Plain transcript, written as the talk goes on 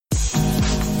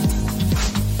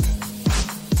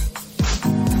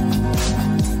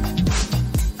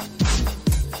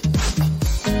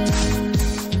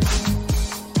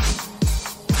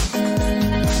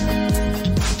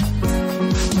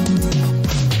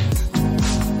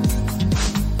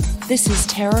This is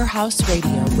Terror House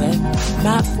Radio with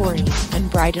Matt Forney and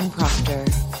Bryden Proctor.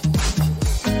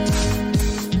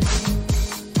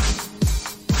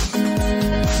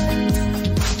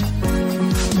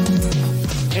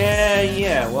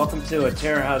 Yeah, welcome to a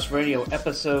Terror House Radio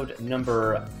episode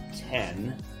number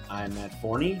 10. I'm Matt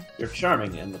Forney, your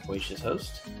charming and loquacious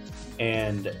host,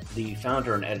 and the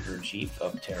founder and editor-in-chief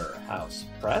of Terror House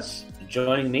Press.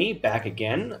 Joining me, back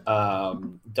again,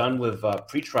 done with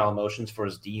pretrial motions for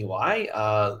his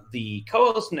DUI, the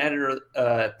co-host and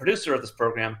producer of this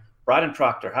program, Bryden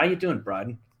Proctor. How you doing,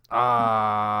 Bryden?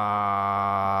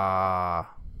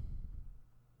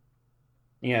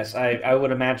 Yes, I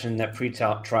would imagine that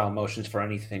pre-trial motions for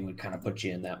anything would kind of put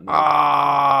you in that mood.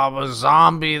 I'm a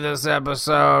zombie this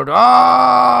episode.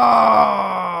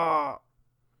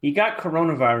 He got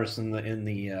coronavirus in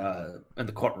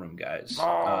the courtroom, guys.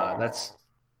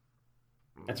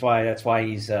 That's why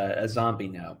he's a zombie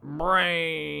now.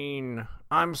 Brain.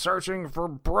 I'm searching for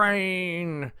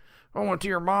brain. I went to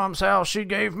your mom's house. She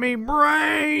gave me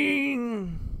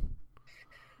brain.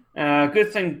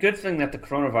 Good thing that the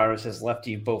coronavirus has left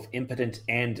you both impotent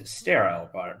and sterile,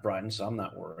 Bryden, so I'm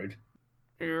not worried.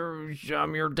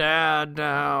 I'm your dad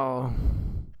now.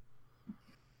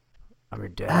 I'm your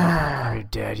dad. I'm your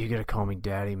dad. You gotta call me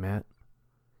daddy, Matt.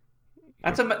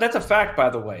 That's a fact, by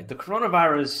the way. The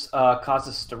coronavirus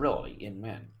causes sterility in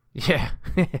men. Yeah.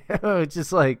 It's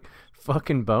just like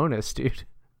fucking bonus, dude.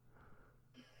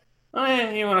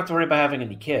 Well, you don't have to worry about having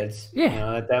any kids. Yeah, you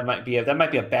know, that might be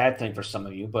a bad thing for some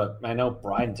of you, but I know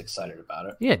Bryden's excited about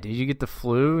it. Yeah, dude, you get the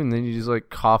flu and then you just like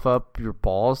cough up your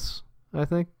balls. I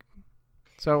think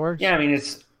that's how it works. Yeah, I mean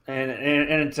it's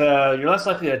you're less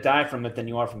likely to die from it than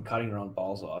you are from cutting your own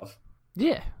balls off.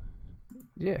 Yeah.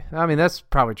 I mean that's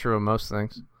probably true of most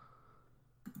things.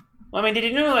 Well, I mean, did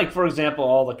you know, like, for example,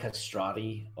 all the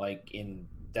castrati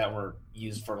that were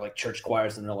used for like church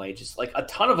choirs in the Middle Ages, like a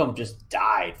ton of them just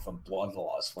died from blood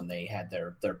loss when they had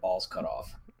their balls cut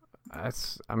off.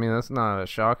 That's not a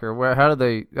shocker. How did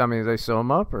they? I mean, did they sew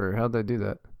them up, or how did they do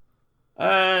that?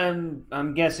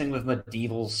 I'm guessing with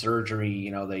medieval surgery,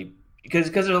 you know,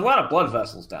 because there's a lot of blood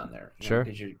vessels down there. Sure.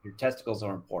 Because your testicles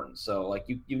are important. So like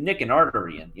you nick an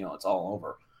artery and it's all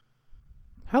over.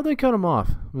 How'd they cut them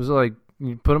off? Was it like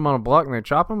you put them on a block and they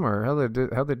chop them, or how'd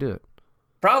they do it?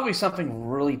 Probably something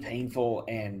really painful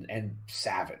and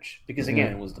savage, because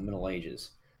again, it was the Middle Ages.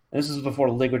 And this is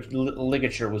before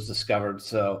ligature was discovered,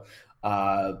 so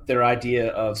their idea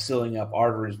of sealing up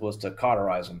arteries was to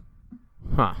cauterize them.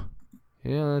 Huh.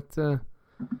 Yeah,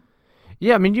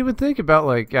 yeah, I mean, you would think about,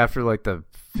 like, after, like, the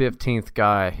 15th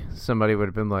guy, somebody would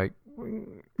have been like,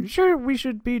 you sure we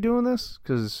should be doing this?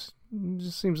 Because it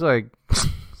just seems like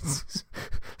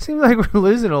we're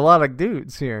losing a lot of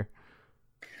dudes here.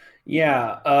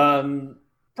 Yeah,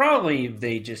 probably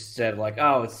they just said like,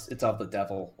 oh, it's of the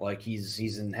devil, like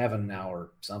he's in heaven now or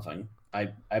something.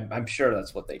 I'm sure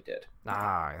that's what they did.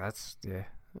 That's yeah.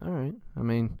 All right. I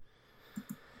mean,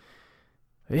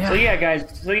 yeah. So yeah,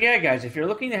 guys, if you're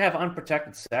looking to have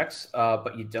unprotected sex,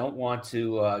 but you don't want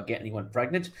to get anyone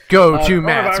pregnant, go to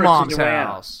Matt's mom's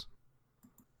house.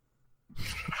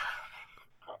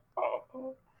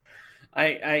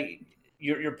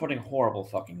 You're putting horrible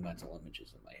fucking mental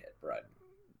images in my head, Brad.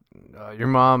 Your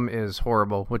mom is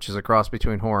horrible, which is a cross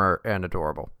between horror and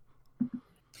adorable.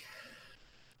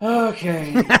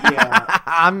 Okay, yeah.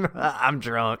 I'm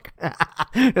drunk.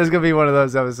 It's gonna be one of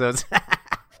those episodes.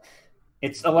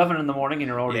 It's 11 in the morning and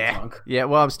you're already drunk. Yeah,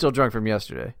 well, I'm still drunk from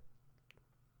yesterday.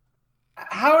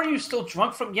 How are you still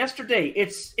drunk from yesterday?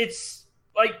 It's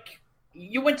like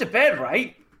you went to bed,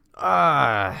 right?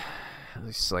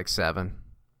 It's like 7.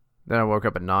 Then I woke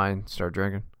up at 9, started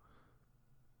drinking.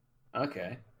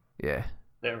 Okay. Yeah.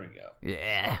 There we go.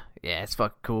 Yeah, it's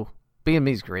fucking cool. Being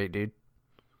me's great, dude.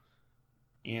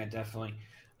 Yeah, definitely.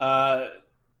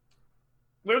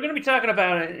 We're going to be talking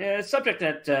about a subject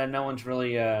that no one's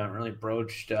really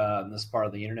broached in this part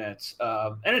of the internet,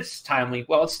 and it's timely.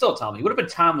 Well, it's still timely. It would have been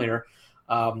timelier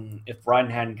if Bryden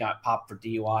hadn't got popped for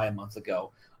DUI a month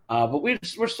ago. But we're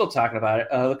still talking about it.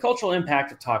 The cultural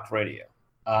impact of talk radio.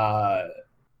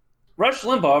 Rush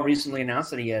Limbaugh recently announced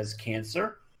that he has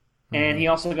cancer, and he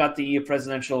also got the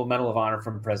Presidential Medal of Honor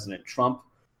from President Trump.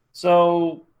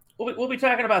 So we'll be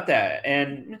talking about that,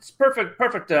 and it's perfect.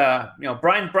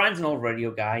 Brian's an old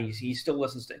radio guy. He still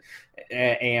listens to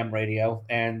AM radio,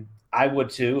 and I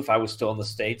would too if I was still in the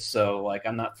States. So like,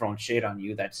 I'm not throwing shade on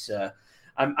you. That's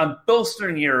I'm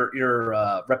bolstering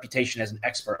your reputation as an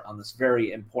expert on this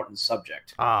very important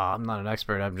subject. I'm not an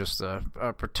expert. I'm just a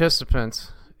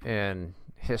participant in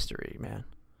history, man.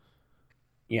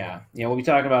 Yeah, we'll be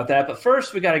talking about that. But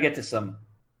first, we got to get to some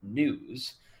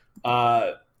news.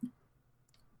 Terror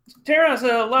House,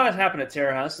 a lot has happened at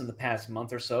Terror House in the past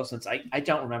month or so. Since I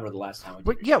don't remember the last time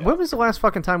we did. Yeah, when was the last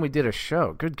fucking time we did a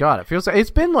show? Good God, it feels like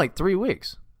it's been like 3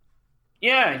 weeks.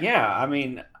 Yeah. I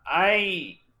mean,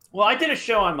 I did a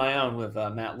show on my own with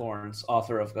Matt Lawrence,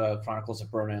 author of Chronicles of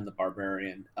Burna and the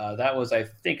Barbarian. That was, I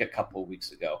think, a couple of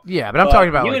weeks ago. Yeah, but I'm talking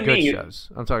about like good shows.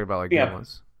 I'm talking about like good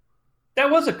ones. That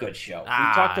was a good show.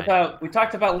 We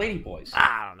talked about Ladyboys.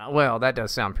 I don't know. Well, that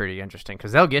does sound pretty interesting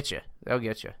because they'll get you.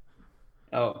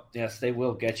 Oh, yes, they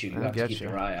will get you. You have to keep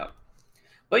your eye out.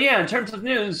 But yeah, in terms of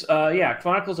news,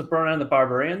 Chronicles of Burna and the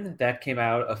Barbarian, that came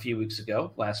out a few weeks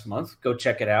ago, last month. Go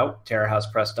check it out,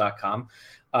 terrorhousepress.com.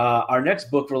 Our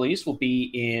next book release will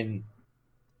be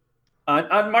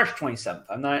on March 27th.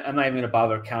 I'm not even going to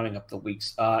bother counting up the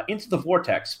weeks. Into the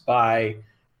Vortex by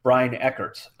Brian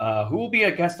Eckert, who will be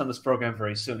a guest on this program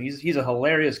very soon. He's a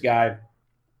hilarious guy.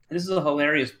 This is a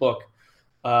hilarious book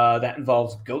that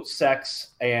involves goat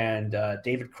sex and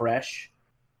David Koresh.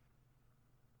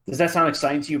 Does that sound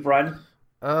exciting to you, Brian?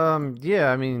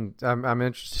 Yeah. I mean, I'm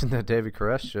interested in that David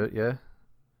Koresh shit. Yeah.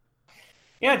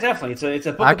 Yeah, definitely. It's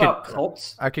a book about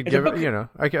cults. I could give her,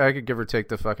 I could give or take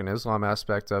the fucking Islam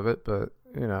aspect of it, but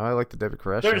I like the David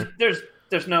Koresh.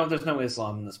 There's no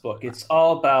Islam in this book. It's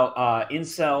all about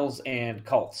incels and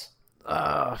cults.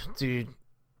 Dude.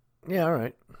 Yeah, all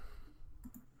right.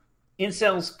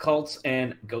 Incels, cults,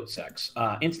 and goat sex.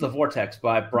 Into the Vortex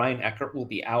by Brian Eckert will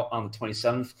be out on the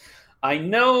 27th. I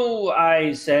know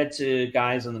I said to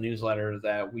guys in the newsletter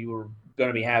that we were going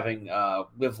to be having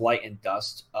With Light and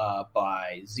Dust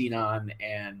by Xenon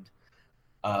and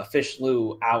Fish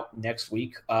Lou out next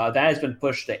week. That has been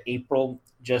pushed to April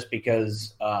just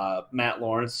because Matt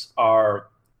Lawrence,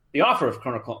 the author of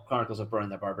Chronicles of Burna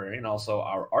and the Barbarian, also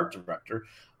our art director,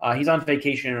 he's on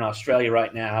vacation in Australia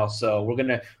right now, so we're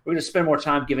gonna spend more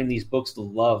time giving these books the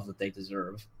love that they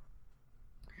deserve.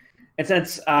 And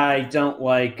since I don't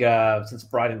like, since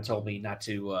Bryden told me not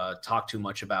to talk too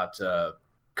much about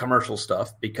commercial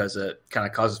stuff because it kind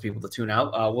of causes people to tune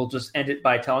out, we'll just end it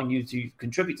by telling you to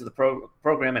contribute to the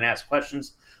program and ask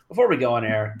questions before we go on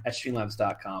air at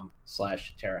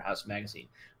streamlabs.com/Terror House Magazine.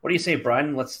 What do you say,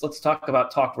 Bryden? Let's talk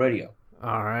about talk radio.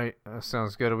 All right, that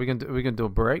sounds good. We can do a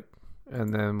break,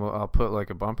 and then I'll put like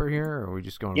a bumper here, or are we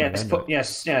just going? Yes.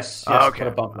 Okay. Put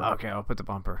a bumper. Okay, I'll put the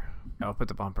bumper. I'll put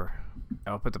the bumper.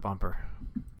 I'll put the bumper.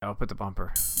 I'll put the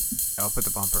bumper. I'll put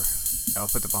the bumper. I'll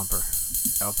put the bumper.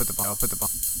 I'll put the bumper. I'll put the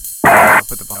bumper. I'll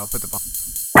put the bumper. I'll put the bumper.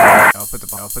 I'll put the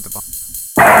bumper. I'll put the bumper.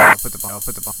 I'll put the bumper. I'll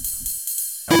put the bumper.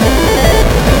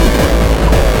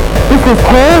 This is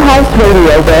Terror House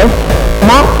Radio with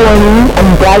Matt Forney and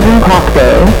Bryden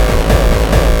Proctor.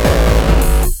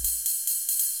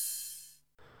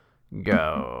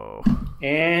 Go.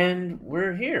 And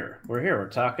we're here. We're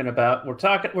talking about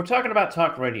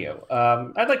talk radio.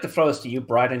 I'd like to throw this to you,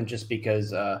 Bryden, just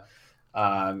because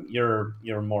you're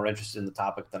more interested in the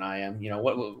topic than I am.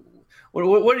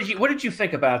 What did you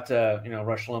think about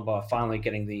Rush Limbaugh finally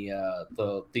getting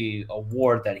the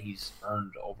award that he's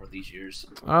earned over these years?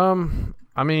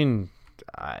 I mean,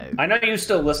 I know you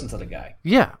still listen to the guy.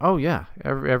 Yeah. Oh yeah.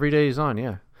 Every day he's on.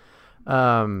 Yeah.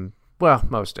 Well,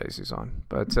 most days he's on,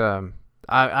 but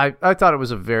I thought it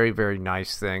was a very, very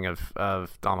nice thing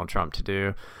of Donald Trump to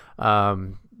do.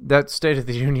 That State of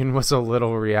the Union was a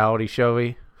little reality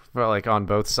showy, for like on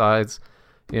both sides,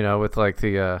 with like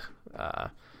the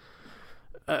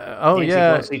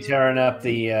Nancy Pelosi tearing up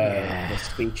the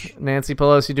speech. Nancy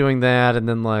Pelosi doing that, and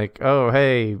then like, oh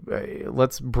hey,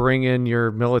 let's bring in your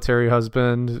military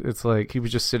husband. It's like he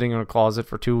was just sitting in a closet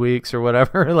for 2 weeks or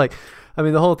whatever. Like, I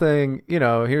mean, the whole thing.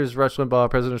 Here's Rush Limbaugh,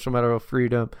 Presidential Medal of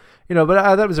Freedom. But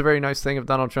I thought it was a very nice thing of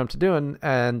Donald Trump to do, and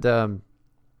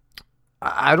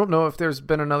I don't know if there's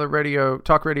been another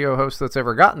talk radio host that's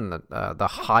ever gotten the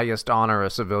highest honor a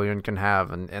civilian can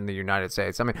have in the United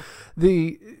States. I mean,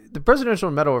 the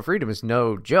Presidential Medal of Freedom is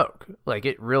no joke. Like,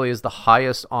 it really is the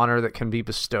highest honor that can be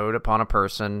bestowed upon a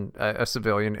person, a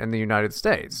civilian in the United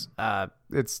States.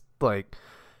 It's like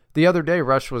the other day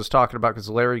Rush was talking about, because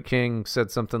Larry King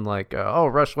said something like,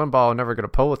 Rush Limbaugh will never get a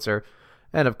Pulitzer.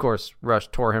 And, of course, Rush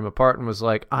tore him apart and was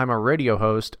like, I'm a radio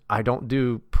host. I don't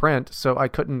do print, so I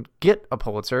couldn't get a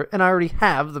Pulitzer. And I already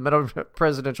have the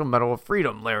Presidential Medal of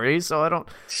Freedom, Larry, so I don't...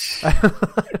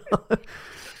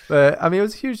 But, I mean, it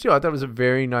was a huge deal. I thought it was a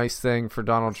very nice thing for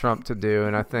Donald Trump to do.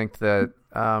 And I think that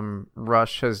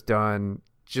Rush has done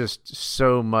just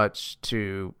so much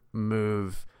to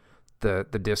move the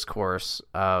discourse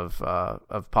of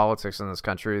politics in this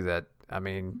country that, I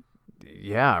mean...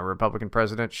 Yeah, a Republican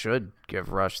president should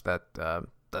give Rush that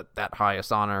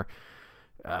highest honor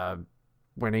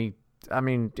when he I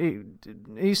mean,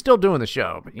 he's still doing the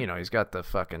show, but he's got the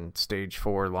fucking stage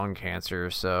 4 lung cancer,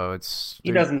 so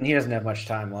he doesn't have much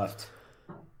time left.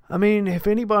 I mean, if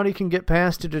anybody can get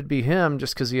past it, it'd be him,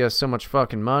 just because he has so much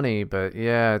fucking money. But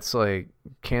yeah, it's like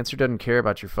cancer doesn't care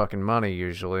about your fucking money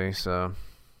usually. So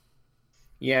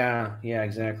yeah,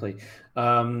 exactly.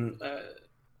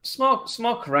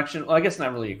 Small correction. Well, I guess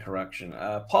not really a correction.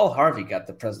 Paul Harvey got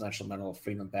the Presidential Medal of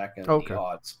Freedom back in the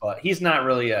aughts, but he's not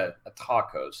really a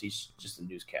talk host. He's just a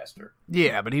newscaster.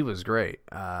 Yeah, but he was great.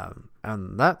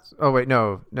 And that's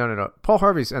no. Paul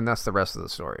Harvey's, and that's the rest of the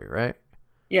story, right?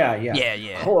 Yeah.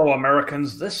 Hello,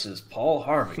 Americans. This is Paul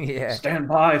Harvey. Yeah. Stand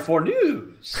by for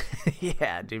news.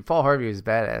 Yeah, dude. Paul Harvey was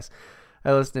badass.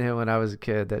 I listened to him when I was a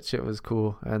kid. That shit was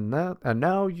cool. And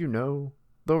now you know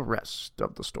the rest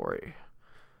of the story.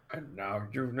 And now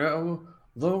you know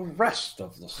the rest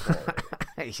of the story.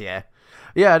 Yeah.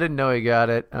 I didn't know he got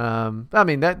it. I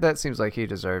mean that seems like he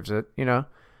deserves it.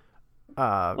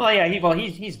 Well, yeah.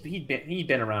 He's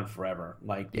been around forever.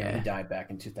 Like, he died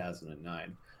back in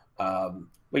 2009.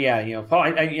 But yeah, Paul.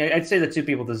 I'd say the two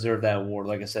people deserve that award.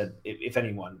 Like I said, if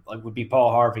anyone, would be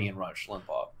Paul Harvey and Rush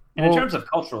Limbaugh. And in terms of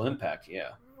cultural impact,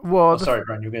 yeah. Well, sorry,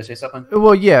 Brian, you were going to say something?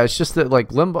 Well, yeah, it's just that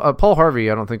Paul Harvey,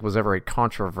 I don't think was ever a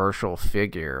controversial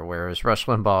figure, whereas Rush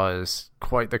Limbaugh is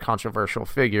quite the controversial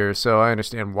figure. So I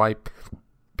understand why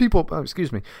people,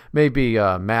 may be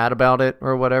mad about it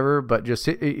or whatever, but just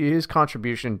his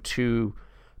contribution to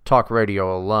talk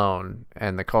radio alone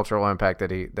and the cultural impact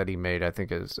that he made, I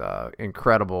think, is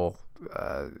incredible.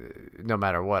 No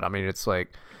matter what, I mean, it's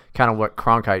like kind of what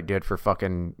Cronkite did for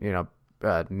fucking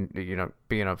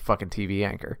being a fucking TV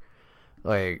anchor.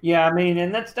 Yeah, I mean,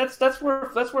 and that's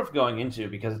worth going into,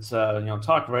 because it's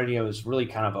talk radio is really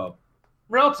kind of a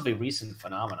relatively recent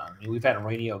phenomenon. I mean, we've had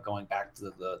radio going back to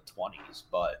the 20s,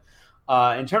 but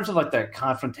in terms of the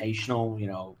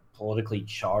confrontational, politically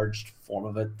charged form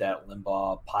of it that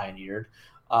Limbaugh pioneered,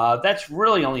 that's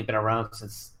really only been around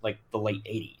since the late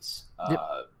 80s. Yep.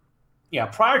 Yeah,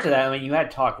 prior to that, I mean, you had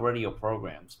talk radio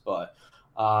programs, but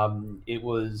it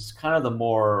was kind of the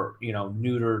more,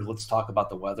 neutered, let's talk about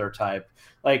the weather type.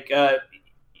 I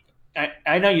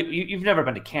know you've never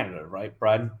been to Canada, right,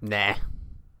 Brad? Nah.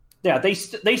 Yeah, they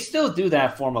still do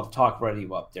that form of talk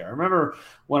radio up there. I remember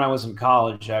when I was in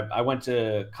college, I went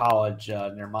to college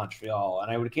near Montreal,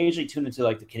 and I would occasionally tune into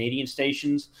the Canadian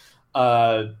stations.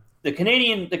 The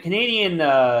Canadian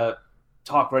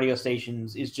talk radio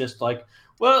stations is just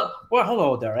well,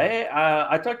 hello there, eh?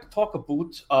 I'd like to talk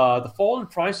about the fallen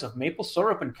price of maple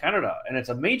syrup in Canada, and it's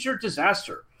a major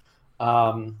disaster.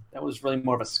 That was really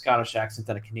more of a Scottish accent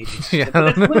than a Canadian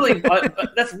accent.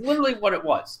 But that's literally what it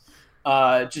was.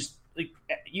 Just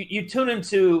you tune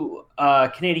into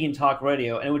Canadian talk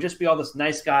radio, and it would just be all this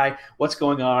nice guy, what's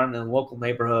going on in the local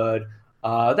neighborhood.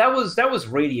 That was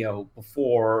radio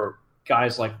before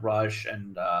guys like Rush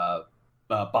and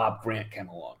Bob Grant came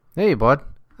along. Hey, bud.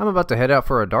 I'm about to head out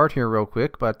for a dart here real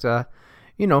quick, but,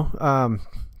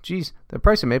 geez, the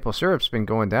price of maple syrup's been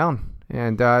going down,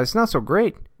 and it's not so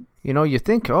great. You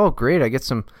think, oh, great, I get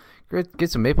some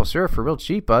maple syrup for real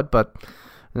cheap, bud, but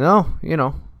no,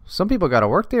 some people got to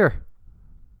work there.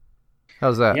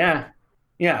 How's that?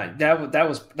 Yeah, that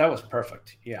was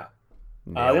perfect. Yeah.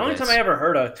 The only time I ever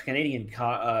heard a Canadian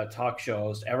talk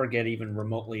shows ever get even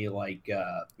remotely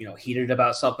heated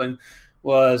about something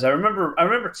was I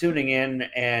remember tuning in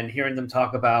and hearing them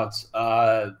talk about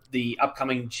the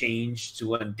upcoming change to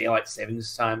when daylight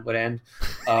savings time would end.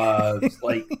 No,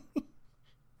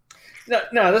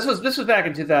 this was back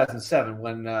in 2007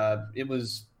 when it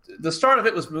was the start of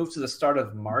it was moved to the start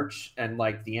of March, and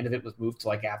the end of it was moved to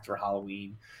after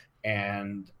Halloween,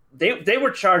 and they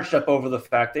were charged up over the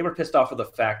fact they were pissed off with the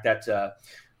fact that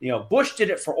Bush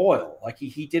did it for oil,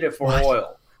 he did it for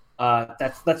oil.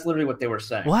 That's literally what they were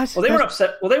saying. What? Well, they were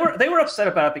upset. Well, they were upset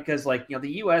about it because the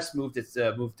U.S. moved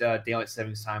daylight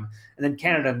savings time, and then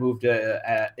Canada moved it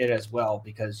as well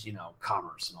because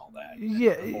commerce and all that.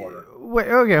 Yeah. Wait.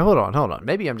 Okay. Hold on.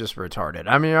 Maybe I'm just retarded.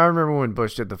 I mean, I remember when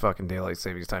Bush did the fucking daylight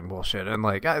savings time bullshit, and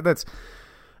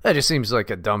that just seems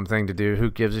like a dumb thing to do. Who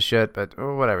gives a shit? But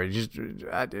whatever.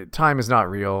 Time is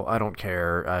not real. I don't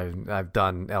care. I've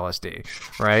done LSD,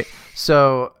 right?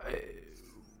 So.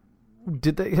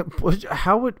 Did they?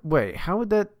 How would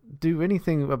that do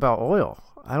anything about oil?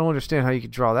 I don't understand how you could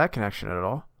draw that connection at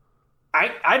all.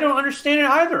 I don't understand it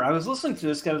either. I was listening to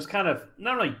this guy. I was kind of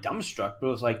not really dumbstruck, but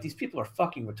it was these people are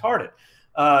fucking retarded.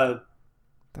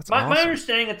 That's awesome. My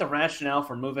understanding that the rationale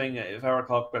for moving, if I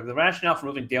recall correctly, the rationale for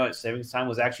moving daylight savings time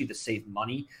was actually to save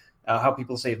money. How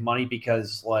people save money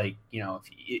because,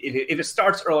 if it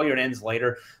starts earlier and ends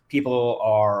later, people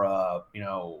are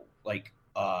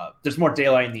there's more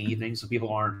daylight in the evening, so people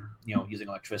aren't using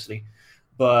electricity.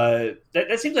 But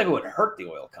that seems like it would hurt the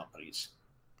oil companies.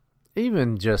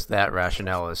 Even just that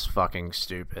rationale is fucking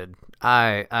stupid.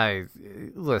 I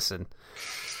listen.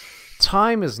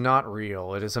 Time is not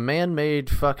real. It is a man-made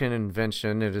fucking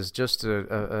invention. It is just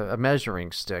a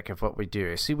measuring stick of what we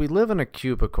do. See, we live in a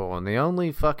cubicle, and the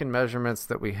only fucking measurements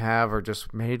that we have are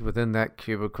just made within that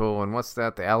cubicle. And what's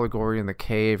that? The allegory in the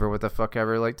cave or what the fuck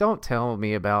ever. Like, don't tell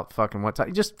me about fucking what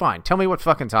time. Just fine. Tell me what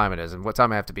fucking time it is and what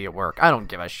time I have to be at work. I don't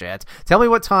give a shit. Tell me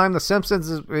what time The Simpsons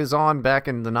is on back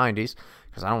in the 90s,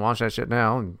 because I don't watch that shit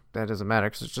now, and that doesn't matter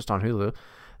because it's just on Hulu.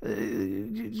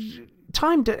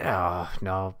 Time to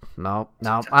no, I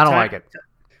don't like it.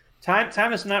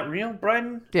 Time is not real,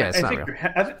 Bryden. Yeah, it's not real.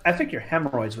 I think your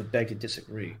hemorrhoids would beg to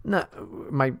disagree. No,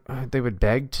 they would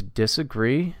beg to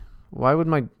disagree. Why would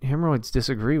my hemorrhoids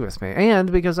disagree with me?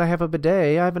 And because I have a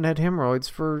bidet, I haven't had hemorrhoids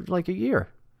for like a year.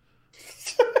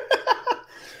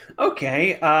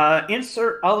 Okay,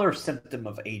 insert other symptom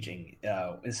of aging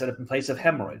instead of in place of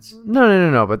hemorrhoids.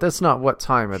 No, but that's not what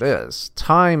time it is.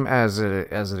 Time as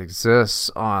it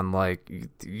exists on like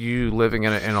you living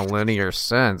in a linear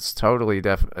sense totally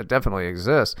definitely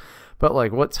exists. But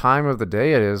like what time of the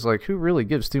day it is, like who really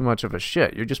gives too much of a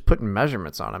shit? You're just putting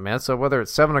measurements on it, man. So whether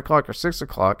it's 7 o'clock or 6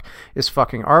 o'clock is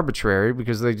fucking arbitrary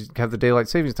because they have the daylight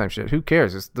savings time shit. Who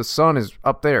cares? The sun is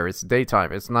up there. It's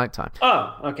daytime. It's nighttime.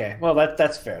 Oh, okay. Well,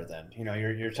 that's fair then.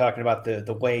 You're talking about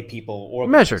the way people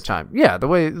measure time. Yeah, the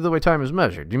way time is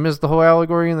measured. You missed the whole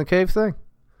allegory in the cave thing?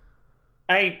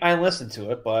 I listened to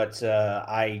it, but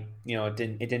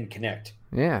it didn't connect.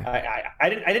 Yeah, I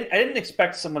didn't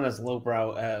expect someone as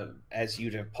lowbrow as you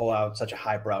to pull out such a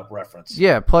highbrow reference.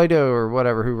 Yeah, Plato or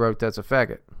whatever who wrote that's a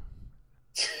faggot.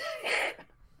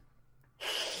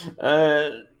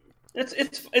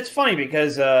 It's funny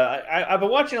because I've been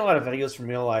watching a lot of videos from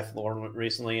real life lore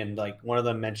recently, and like one of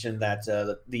them mentioned that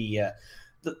the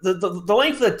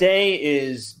length of the day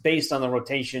is based on the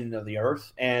rotation of the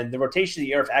Earth, and the rotation of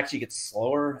the Earth actually gets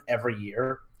slower every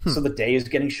year, so the day is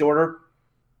getting shorter.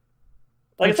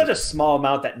 Like it's such a small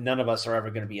amount that none of us are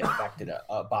ever going to be affected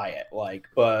by it. Like,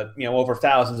 but over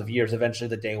thousands of years, eventually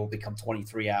the day will become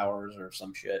 23 hours or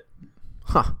some shit.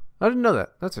 Huh? I didn't know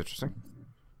that. That's interesting.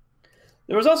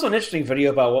 There was also an interesting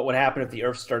video about what would happen if the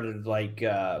Earth started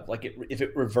if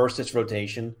it reversed its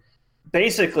rotation.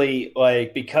 Basically,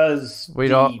 like because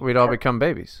we'd all become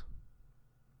babies.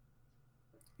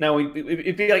 No,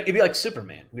 it'd be like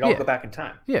Superman. We'd all go back in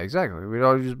time. Yeah, exactly. We'd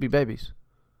all just be babies.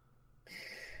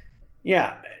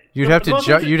 Yeah, you'd have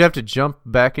to jump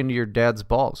back into your dad's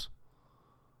balls.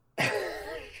 The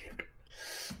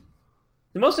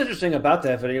most interesting about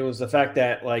that video was the fact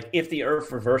that, like, if the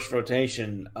Earth reversed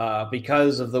rotation,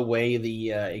 because of the way the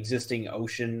existing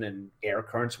ocean and air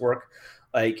currents work,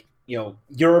 like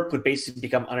Europe would basically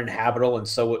become uninhabitable, and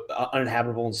so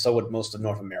would most of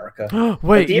North America.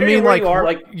 Wait, you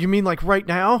mean like right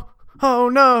now? Oh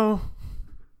no!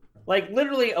 Like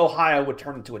literally, Ohio would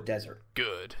turn into a desert.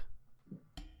 Good.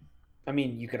 I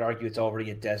mean, you could argue it's already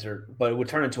a desert, but it would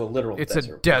turn into a literal desert. It's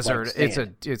a desert.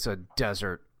 It's a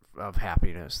desert of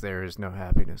happiness. There is no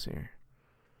happiness here.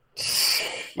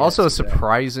 Yes, also, a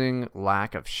surprising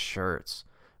lack of shirts.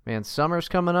 Man, summer's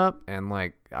coming up, and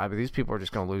like these people are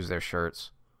just gonna lose their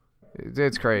shirts.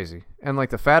 It's crazy. And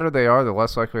like the fatter they are, the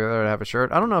less likely they are to have a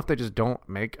shirt. I don't know if they just don't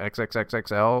make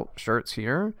XXXXL shirts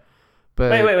here.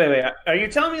 But wait. Are you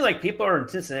telling me like people are in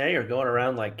Cincinnati are going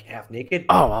around like half naked?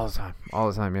 Oh, all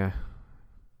the time, yeah.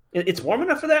 It's warm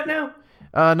enough for that now?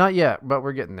 Not yet, but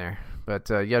we're getting there. But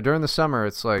yeah, during the summer,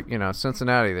 it's like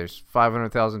Cincinnati. There's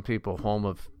 500,000 people, home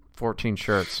of 14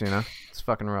 shirts. It's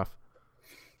fucking rough.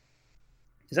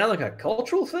 Is that like a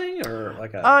cultural thing or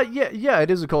like a? Yeah, it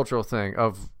is a cultural thing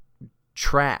of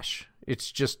trash.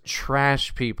 It's just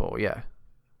trash people. Yeah.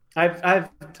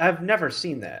 I've never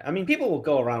seen that. I mean, people will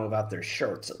go around without their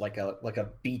shirts at like a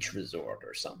beach resort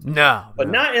or something. But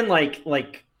not in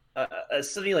like a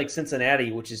city like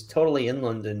Cincinnati, which is totally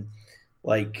inland and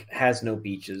like has no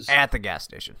beaches. At the gas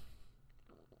station.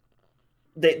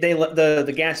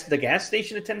 The gas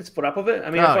station attendants put up with it. I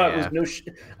mean, I thought it was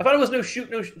no shirt,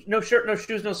 no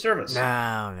shoes, no service.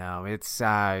 No, it's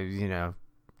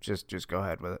just go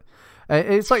ahead with it.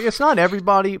 It's like it's not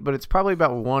everybody, but it's probably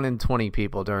about 1 in 20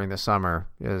 people during the summer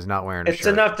is not wearing a shirt. It's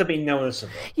enough to be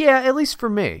noticeable. Yeah, at least for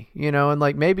me, and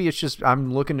like maybe it's just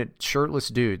I'm looking at shirtless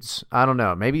dudes. I don't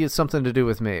know. Maybe it's something to do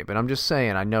with me, but I'm just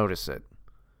saying I notice it.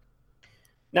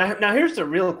 Now here's the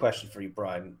real question for you,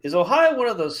 Brian. Is Ohio one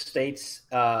of those states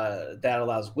that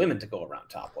allows women to go around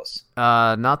topless?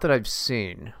 Not that I've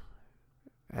seen.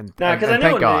 And because I know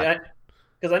thank God.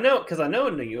 because I know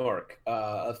in New York,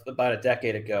 about a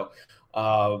decade ago,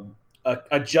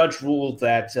 a judge ruled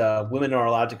that women are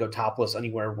allowed to go topless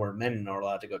anywhere where men are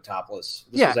allowed to go topless.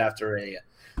 This was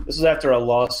after a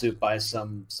lawsuit by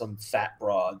some fat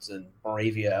broads in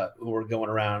Moravia who were going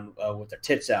around with their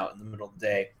tits out in the middle of the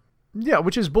day. Yeah,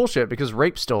 which is bullshit because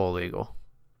rape's still illegal.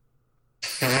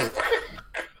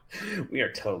 We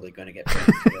are totally going to get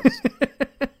paid for this.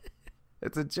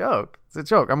 It's a joke. It's a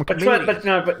joke. I'm a comedian.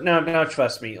 But no,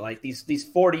 trust me. Like these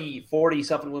 40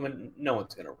 something women, no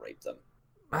one's going to rape them.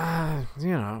 I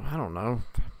don't know.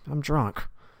 I'm drunk.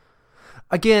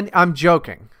 Again, I'm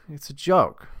joking. It's a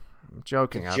joke. I'm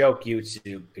joking. It's a joke,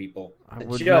 YouTube people. I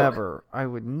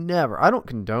would never. I don't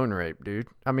condone rape, dude.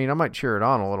 I mean, I might cheer it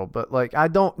on a little, but like, I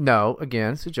don't know.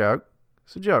 Again, it's a joke.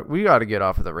 It's a joke. We got to get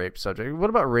off of the rape subject. What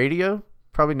about radio?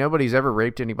 Probably nobody's ever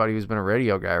raped anybody who's been a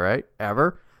radio guy, right?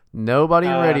 Ever? Nobody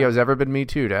in radio has ever been Me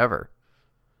Too'd, ever.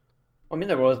 I mean,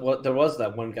 there was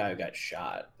that one guy who got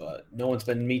shot, but no one's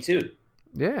been Me Too'd.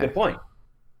 Yeah. Good point.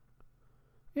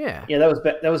 Yeah. Yeah,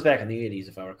 that was back in the 80s,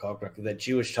 if I recall correctly. That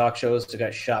Jewish talk shows that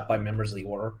got shot by members of the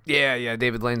order. Yeah.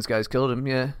 David Lane's guys killed him.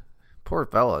 Yeah. Poor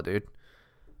fella, dude.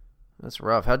 That's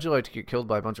rough. How'd you like to get killed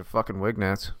by a bunch of fucking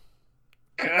wignats?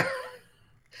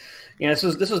 Yeah, this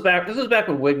was back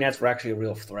when wignats were actually a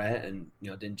real threat, and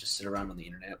didn't just sit around on the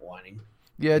internet whining.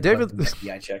 Yeah, David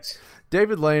FBI checks.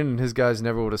 David Lane and his guys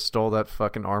never would have stole that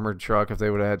fucking armored truck if they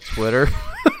would have had Twitter.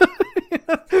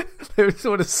 They just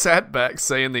would have sat back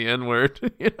saying the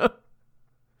N-word,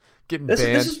 getting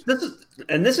banned.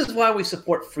 This is why we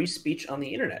support free speech on the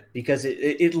internet, because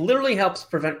it literally helps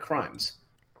prevent crimes.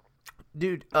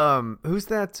 Dude, who's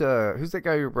that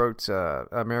guy who wrote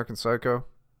American Psycho?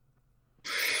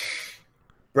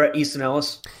 Bret Easton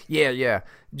Ellis. Yeah.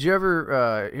 Did you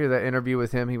ever hear that interview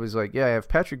with him? He was like, yeah, if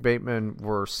Patrick Bateman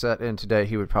were set in today,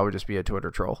 he would probably just be a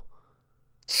Twitter troll.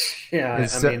 Yeah,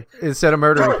 instead of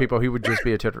murdering people, he would just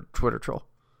be a Twitter troll.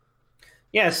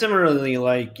 Yeah, similarly,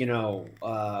 like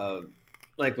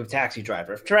with Taxi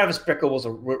Driver. If Travis Bickle was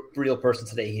a real person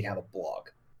today, he'd have a blog.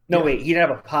 Wait, he'd have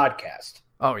a podcast.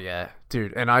 Oh yeah,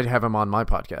 dude, and I'd have him on my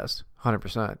podcast,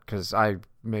 100%, because I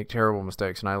make terrible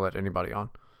mistakes and I let anybody on.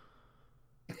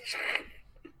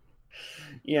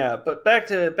 Yeah, but back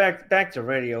to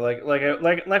radio,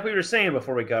 like we were saying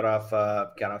before we got off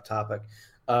topic.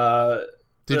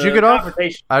 Did you get off?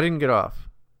 I didn't get off.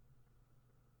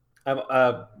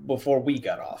 Before we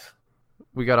got off.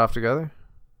 We got off together?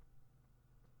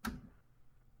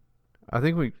 I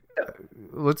think we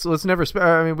let's never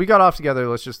we got off together.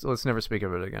 Let's never speak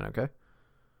of it again, okay?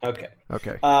 Okay.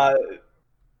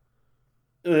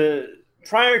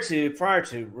 Prior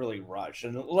to really Rush,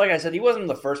 and like I said, he wasn't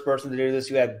the first person to do this.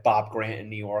 You had Bob Grant in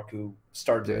New York who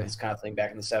started doing this kind of thing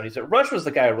back in the 70s. But Rush was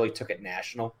the guy who really took it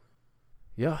national.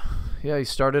 Yeah, he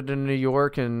started in New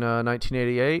York in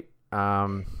 1988. I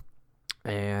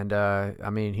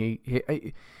mean,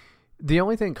 he the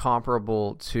only thing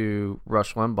comparable to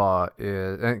Rush Limbaugh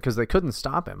is because they couldn't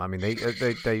stop him. I mean, they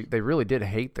really did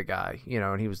hate the guy,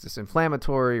 and he was this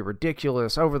inflammatory,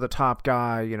 ridiculous, over the top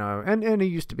guy, and he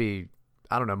used to be,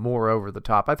 I don't know, more over the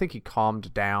top. I think he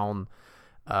calmed down.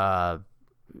 I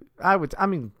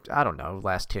don't know,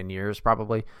 last 10 years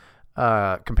probably.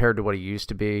 Compared to what he used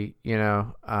to be,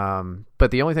 but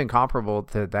the only thing comparable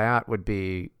to that would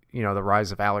be, the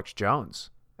rise of Alex Jones.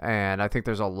 And I think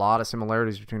there's a lot of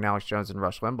similarities between Alex Jones and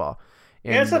Rush Limbaugh.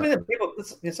 And that's something that people,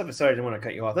 sorry, I didn't want to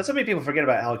cut you off. That's something people forget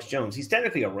about Alex Jones. He's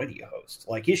technically a radio host.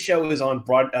 Like, his show is on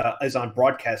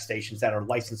broadcast stations that are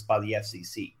licensed by the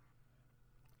FCC.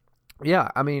 Yeah,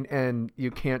 I mean, and you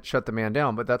can't shut the man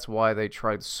down, but that's why they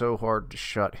tried so hard to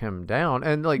shut him down.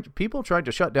 And, like, people tried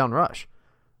to shut down Rush.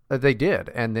 They did,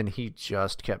 and then he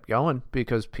just kept going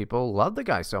because people love the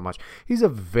guy so much. He's a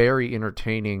very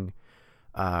entertaining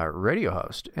radio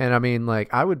host, and I mean, like,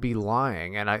 I would be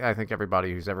lying, and I think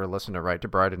everybody who's ever listened to Right to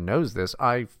Bryden knows this.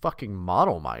 I fucking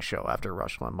model my show after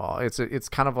Rush Limbaugh. It's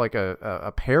kind of like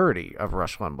a parody of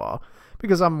Rush Limbaugh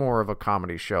because I'm more of a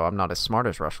comedy show. I'm not as smart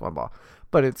as Rush Limbaugh,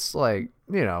 but it's like,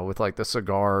 with like the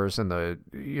cigars and the,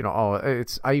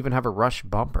 I even have a Rush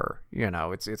bumper,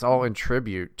 it's all in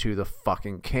tribute to the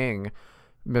fucking king,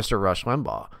 Mr. Rush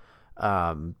Limbaugh.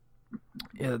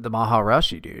 The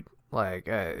Maharishi, dude. Like,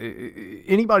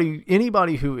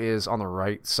 anybody who is on the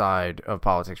right side of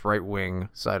politics, right wing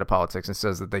side of politics, and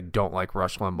says that they don't like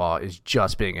Rush Limbaugh is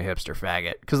just being a hipster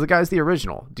faggot. Because the guy's the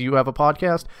original. Do you have a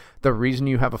podcast? The reason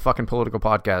you have a fucking political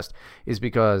podcast is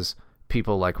because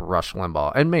people like Rush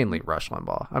Limbaugh, and mainly Rush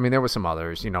Limbaugh. I mean, there were some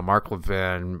others, Mark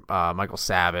Levin, Michael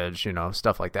Savage,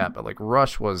 stuff like that. But like,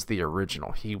 Rush was the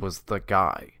original. He was the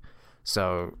guy.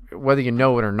 So whether you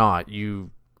know it or not,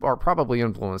 you are probably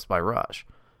influenced by Rush.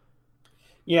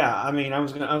 Yeah, I mean, I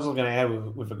was gonna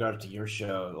add with regard to your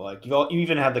show, like you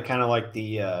even have the kind of like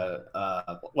the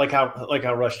like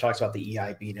how Rush talks about the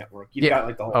EIB network. You've got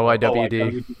like the whole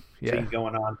OIWD thing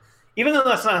going on. Even though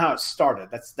that's not how it started,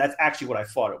 that's actually what I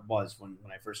thought it was when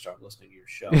I first started listening to your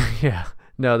show. Yeah,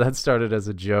 no, that started as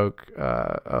a joke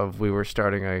of we were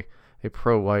starting a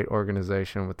pro-white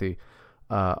organization with the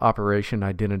Operation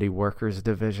Identity Workers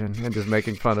Division and just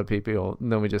making fun of people. And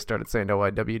then we just started saying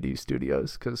OIWD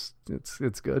Studios because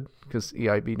it's good because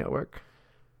EIB network.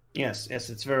 Yes,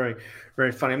 it's very,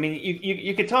 very funny. I mean,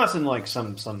 you could toss in like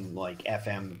some like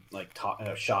FM like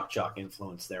shock jock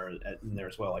influence in there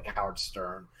as well, like Howard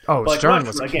Stern. Oh, but Stern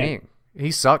was a king.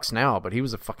 He sucks now, but he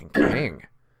was a fucking king.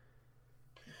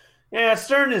 Yeah,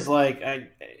 Stern is like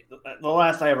the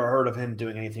last I ever heard of him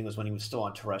doing anything was when he was still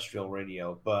on terrestrial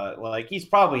radio. But like he's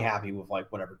probably happy with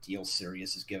like whatever deal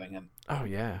Sirius is giving him. Oh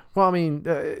yeah. Well, I mean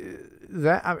we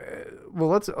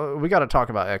got to talk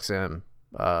about XM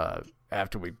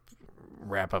after we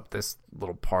wrap up this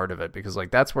little part of it, because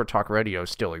like that's where talk radio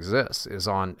still exists, is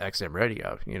on XM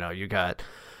radio. You know, you got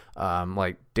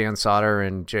like Dan Soder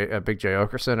and Big J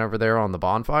Okerson over there on the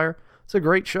Bonfire. It's a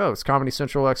great show. It's Comedy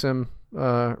Central XM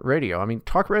radio. I mean,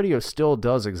 talk radio still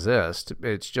does exist.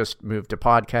 It's just moved to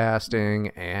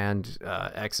podcasting and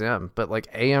XM, but like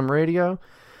AM radio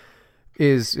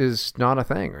is not a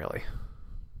thing really.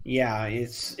 Yeah,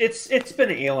 it's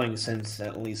been ailing since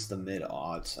at least the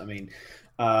mid-aughts. I mean,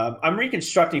 I'm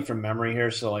reconstructing from memory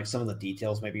here, so like some of the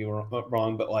details may be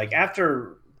wrong, but like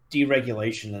after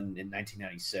deregulation in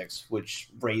 1996, which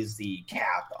raised the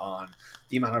cap on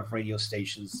the amount of radio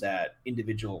stations that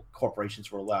individual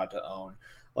corporations were allowed to own,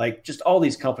 like just all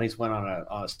these companies went on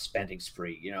a spending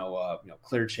spree.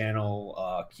 Clear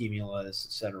Channel, Cumulus,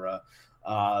 etc.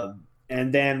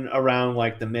 And then around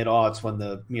like the mid-aughts, when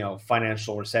the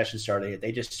financial recession started,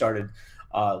 they just started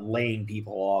laying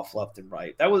people off left and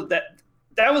right. That was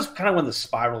kind of when the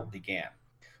spiral began.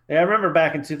 I remember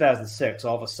back in 2006,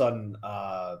 all of a sudden,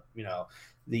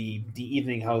 the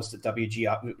evening host at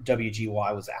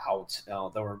WGY was out.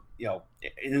 There were,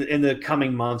 in the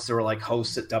coming months, there were like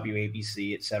hosts at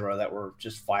WABC, et cetera, that were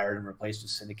just fired and replaced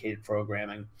with syndicated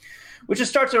programming, which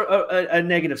just starts a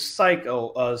negative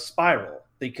spiral,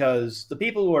 because the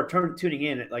people who are tuning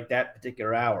in at like that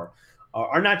particular hour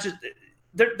are not just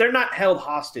they're not held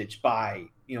hostage by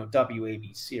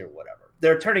WABC or whatever.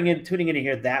 They're tuning in to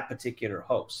hear that particular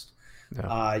host.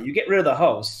 No. You get rid of the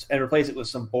host and replace it with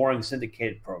some boring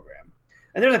syndicated program.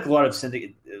 And there's a glut of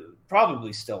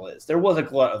probably still is. There was a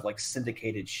glut of like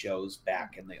syndicated shows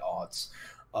back in the aughts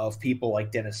of people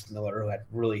like Dennis Miller, who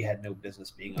had no business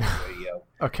being on the radio.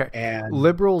 Okay. And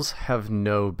liberals have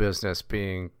no business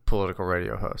being political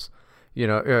radio hosts.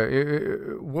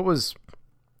 What was...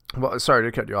 Well, sorry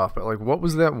to cut you off, but like, what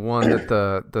was that one that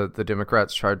the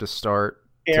Democrats tried to start?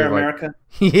 Air America.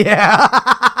 Yeah,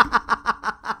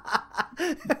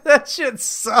 that shit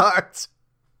sucked.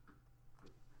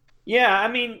 Yeah, I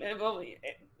mean,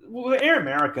 Air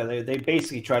America, they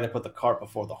basically tried to put the cart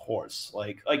before the horse.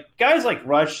 Like guys like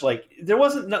Rush, like there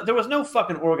was no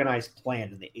fucking organized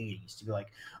plan in the 80s to be like,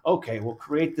 okay, we'll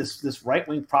create this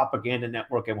right-wing propaganda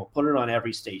network and we'll put it on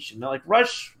every station. Now, like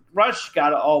Rush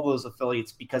got all those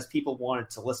affiliates because people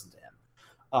wanted to listen to him.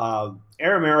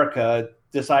 Air America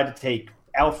decided to take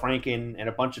Al Franken and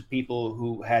a bunch of people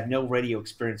who had no radio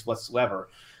experience whatsoever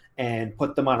and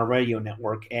put them on a radio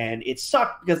network, and it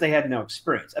sucked because they had no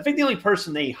experience. I think the only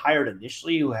person they hired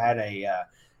initially who had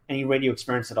any radio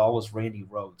experience at all was Randy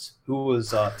Rhoads, who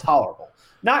was tolerable.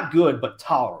 Not good, but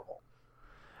tolerable.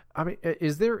 I mean,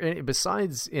 is there any,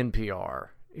 besides NPR,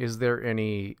 is there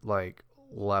any like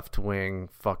left-wing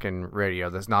fucking radio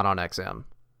that's not on XM?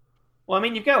 Well, I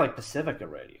mean, you've got like Pacifica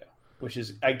Radio, which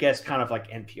is, I guess, kind of like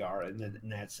NPR,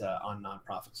 and that's on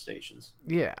nonprofit stations.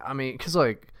 Yeah, I mean, because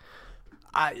like,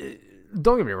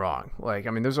 don't get me wrong. Like,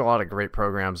 I mean, there's a lot of great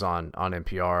programs on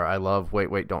NPR. I love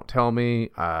Wait, Don't Tell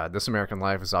Me. This American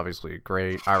Life is obviously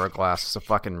great. Ira Glass is a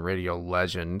fucking radio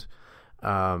legend.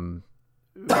 But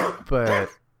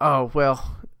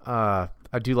I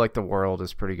do like The World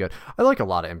is pretty good. I like a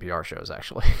lot of NPR shows,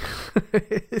 actually.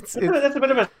 That's a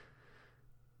bit of a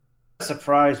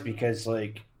surprise because,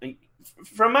 like,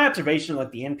 from my observation,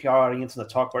 like the NPR audience and the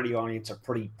talk radio audience are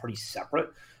pretty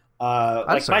separate.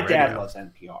 Like my dad loves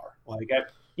NPR. Like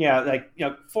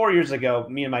 4 years ago,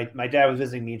 me and my dad was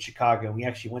visiting me in Chicago, and we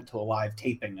actually went to a live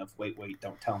taping of Wait,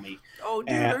 Don't Tell Me. Oh,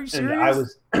 dude, are you serious? And I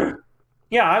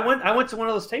was, I went to one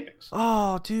of those tapings.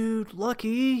 Oh, dude,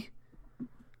 lucky.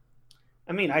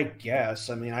 I mean, I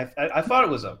guess. I mean, I thought it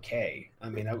was okay. I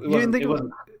mean, it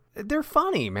wasn't. they're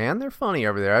funny, man. They're funny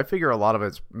over there. I figure a lot of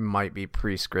it might be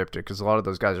pre-scripted because a lot of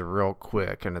those guys are real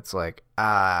quick, and it's like,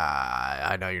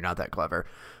 I know you're not that clever.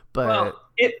 But well,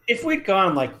 if we'd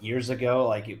gone like years ago,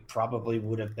 like it probably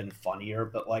would have been funnier.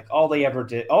 But like all they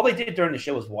did during the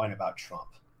show was whine about Trump.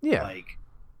 Yeah. Like,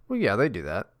 well, yeah, they do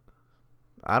that.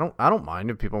 I don't mind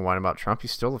if people whine about Trump.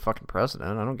 He's still the fucking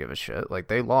president. I don't give a shit. Like,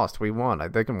 they lost, we won.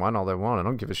 They can whine all they want. I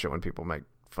don't give a shit when people make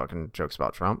fucking jokes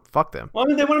about Trump. Fuck them. Well, I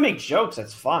mean, they want to make jokes.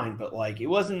 That's fine. But like,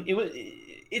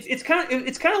 it's kind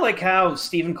of like how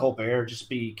Stephen Colbert just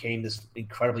became this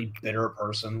incredibly bitter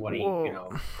person when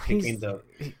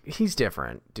he's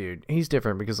different, dude. He's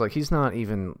different because like he's not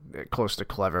even close to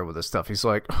clever with his stuff. He's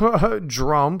like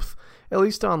Trump. At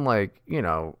least on like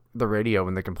the radio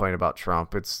when they complain about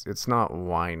Trump, it's not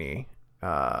whiny.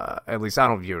 At least I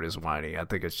don't view it as whiny. I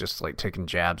think it's just like taking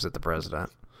jabs at the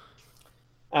president.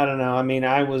 I don't know. I mean,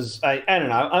 I don't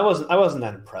know. I wasn't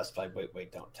that impressed by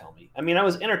Wait, Don't Tell Me. I mean, I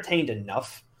was entertained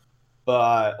enough,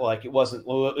 but like it wasn't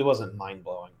mind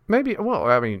blowing. Maybe. Well,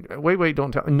 I mean, Wait,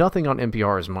 Don't Tell. Nothing on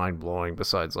NPR is mind blowing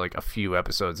besides like a few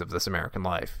episodes of This American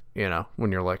Life.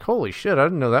 When you're like, holy shit, I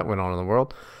didn't know that went on in the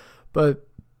world. But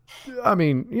I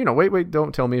mean, Wait,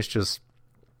 Don't Tell Me is just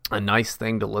a nice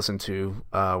thing to listen to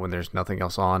when there's nothing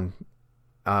else on.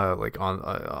 Like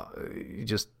you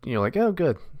just like, oh,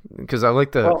 good, because I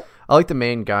like the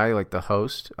main guy, like the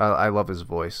host. I love his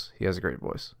voice. He has a great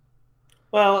voice.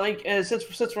 Well, like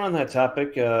since we're on that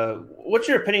topic, what's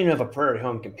your opinion of A Prairie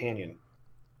Home Companion?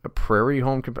 A Prairie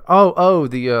Home Oh,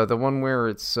 the one where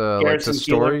it's like the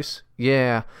stories.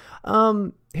 Yeah,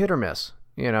 hit or miss.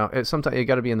 Sometimes you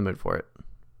got to be in the mood for it.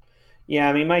 Yeah,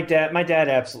 I mean, my dad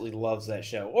absolutely loves that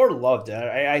show, or loved it.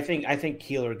 I think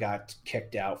Keeler got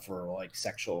kicked out for like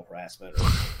sexual harassment or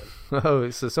something. Oh,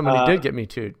 so somebody did get me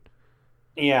too.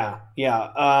 Yeah.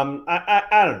 I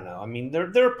don't know. I mean,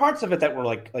 there are parts of it that were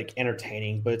like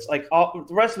entertaining, but it's like all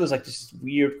the rest of it was like this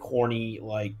weird, corny,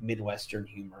 like Midwestern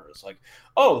humor. It's like,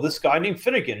 oh, this guy named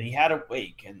Finnegan, and he had a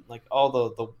wake, and like all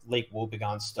the Lake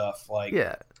Wobegon stuff. Like,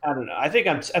 yeah, I don't know. I think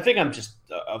I'm just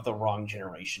of the wrong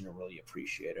generation to really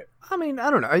appreciate it. I mean,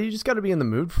 I don't know. You just got to be in the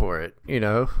mood for it,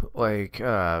 Like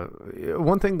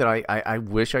one thing that I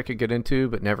wish I could get into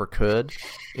but never could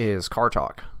is car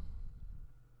talk.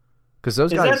 Because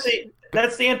those guys,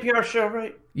 that's the NPR show,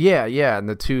 right? Yeah, and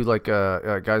the two like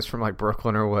guys from like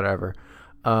Brooklyn or whatever.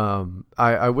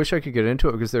 I wish I could get into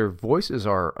it because their voices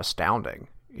are astounding.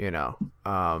 The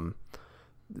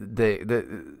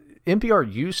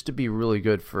NPR used to be really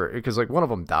good because like one of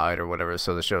them died or whatever,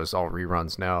 so the show is all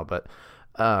reruns now. But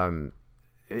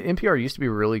NPR used to be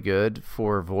really good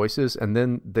for voices, and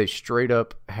then they straight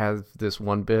up have this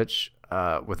one bitch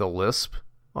with a lisp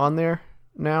on there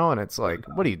now, and it's like,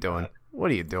 what are you doing?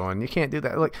 You can't do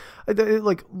that. Like,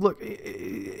 look,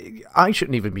 I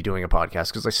shouldn't even be doing a podcast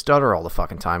because I stutter all the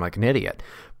fucking time like an idiot.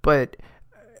 But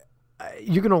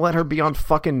you're gonna let her be on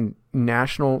fucking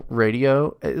national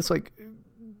radio? It's like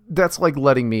that's like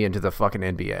letting me into the fucking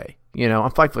NBA.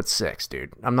 I'm 5'6",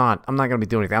 dude. I'm not gonna be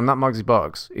doing anything. I'm not Muggsy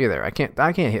Bogues either. I can't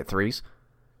hit threes.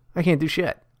 I can't do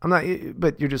shit. I'm not.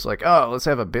 But you're just like, oh, let's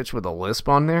have a bitch with a lisp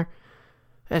on there.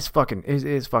 It's fucking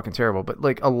terrible. But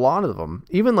like a lot of them,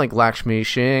 even like Lakshmi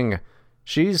Singh,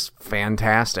 she's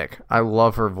fantastic. I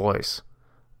love her voice.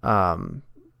 Was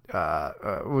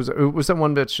that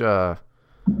one bitch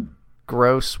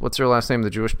Gross? What's her last name? The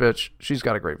Jewish bitch. She's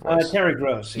got a great voice. Terry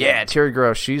Gross. Yeah, Terry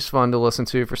Gross. She's fun to listen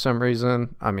to for some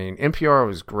reason. I mean, NPR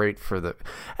was great for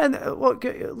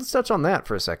let's touch on that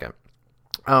for a second.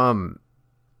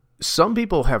 Some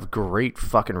people have great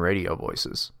fucking radio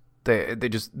voices.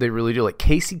 They really do. Like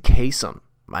Casey Kasem,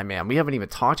 my man. We haven't even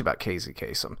talked about Casey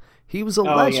Kasem. He was a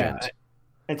legend. Yeah.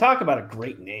 And talk about a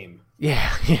great name.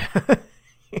 Yeah.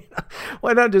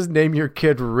 Why not just name your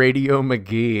kid Radio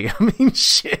McGee? I mean,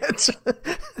 shit. It's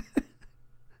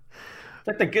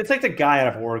like the guy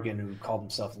out of Oregon who called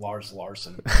himself Lars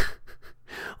Larson.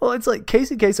 Well, it's like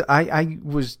Casey Kasem. I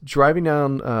was driving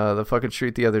down the fucking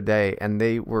street the other day, and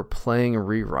they were playing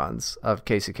reruns of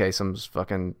Casey Kasem's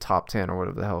fucking Top 10 or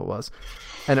whatever the hell it was.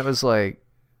 And it was like,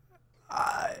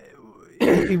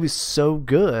 he was so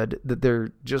good that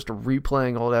they're just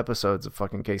replaying old episodes of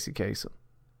fucking Casey Kasem.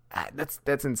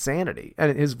 That's insanity.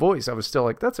 And his voice, I was still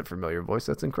like, that's a familiar voice.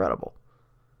 That's incredible.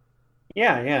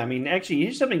 Yeah. I mean, actually,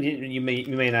 here's something you may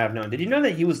not have known. Did you know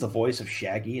that he was the voice of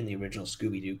Shaggy in the original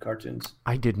Scooby-Doo cartoons?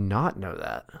 I did not know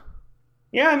that.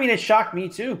 Yeah, I mean, it shocked me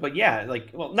too. But yeah,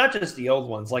 not just the old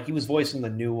ones. Like, he was voicing the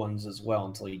new ones as well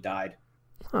until he died.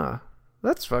 Huh.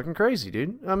 That's fucking crazy,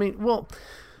 dude. I mean, well,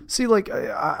 see, like,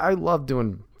 I love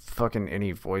doing fucking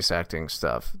any voice acting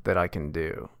stuff that I can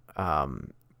do.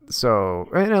 So,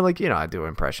 and like, I do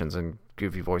impressions and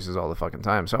goofy voices all the fucking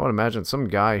time. So I would imagine some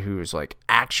guy who is like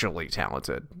actually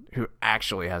talented, who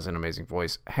actually has an amazing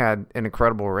voice, had an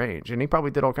incredible range, and he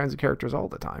probably did all kinds of characters all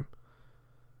the time.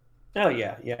 Oh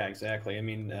yeah, exactly. I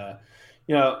mean,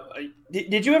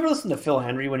 did you ever listen to Phil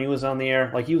Henry when he was on the air?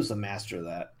 Like, he was the master of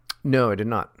that. No, I did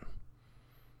not.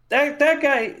 That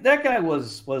guy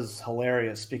was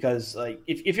hilarious because, like,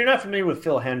 if you're not familiar with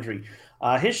Phil Henry,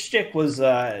 his shtick was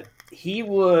he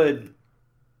would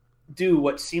do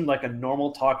what seemed like a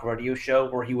normal talk radio show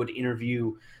where he would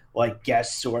interview like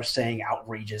guests who are saying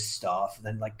outrageous stuff, and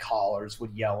then like callers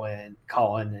would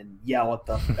call in and yell at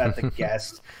the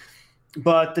guest.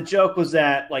 But the joke was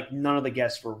that like none of the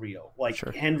guests were real. Like,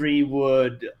 sure. Henry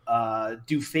would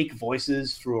do fake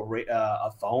voices through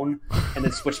a phone and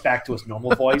then switch back to his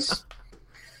normal voice.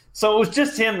 So it was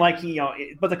just him, like,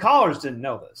 but the callers didn't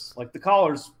know this. Like, the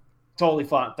callers totally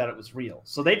thought that it was real.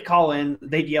 So they'd call in,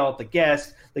 they'd yell at the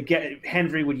guest.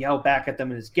 Henry would yell back at them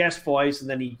in his guest voice, and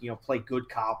then he'd play good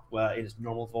cop in his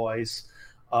normal voice.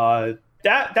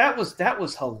 That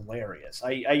was hilarious.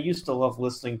 I used to love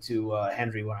listening to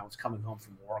Henry when I was coming home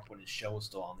from work when his show was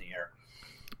still on the air.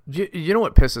 You know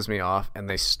what pisses me off, and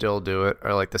they still do it,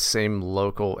 are like the same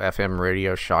local FM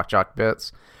radio shock jock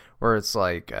bits, where it's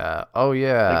like, we're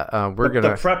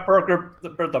gonna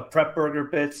the prep burger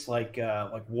bits, like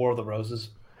War of the Roses.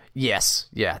 Yes,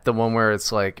 yeah, the one where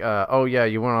it's like, you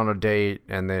went on a date,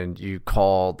 and then you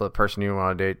call the person you went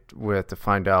on a date with to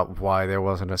find out why there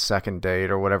wasn't a second date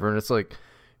or whatever, and it's like,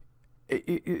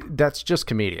 that's just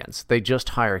comedians. They just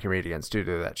hire comedians to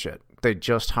do that shit. They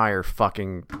just hire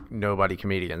fucking nobody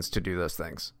comedians to do those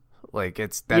things. Like,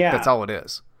 that's all it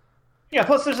is. Yeah,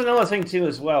 plus there's another thing too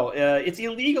as well. It's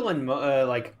illegal in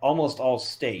like almost all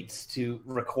states to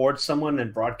record someone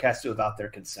and broadcast it without their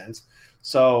consent.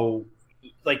 So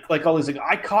like all these, like,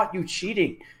 I caught you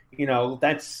cheating.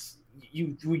 That's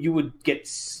you would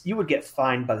get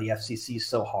fined by the FCC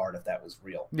so hard if that was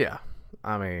real. Yeah,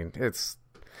 I mean, it's,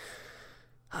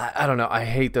 I don't know. I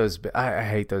hate those. I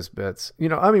hate those bits.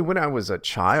 I mean, when I was a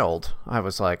child, I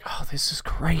was like, oh, this is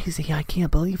crazy. I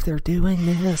can't believe they're doing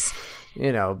this.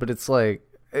 But it's like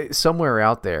somewhere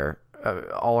out there,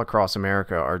 all across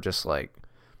America, are just like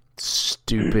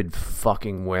stupid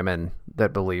fucking women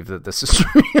that believe that this is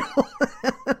real.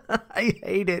 I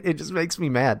hate it. It just makes me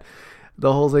mad.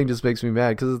 The whole thing just makes me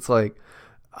mad because it's like,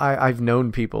 I've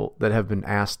known people that have been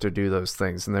asked to do those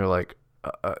things, and they're like,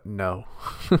 no,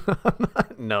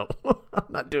 no, I'm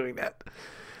not doing that.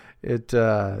 I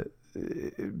don't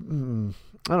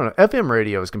know. FM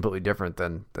radio is completely different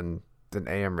than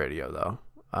AM radio, though.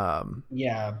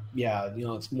 Yeah.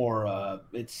 It's more.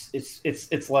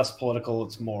 It's less political.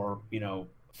 It's more,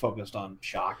 focused on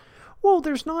shock. Well,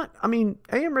 there's not. I mean,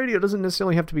 AM radio doesn't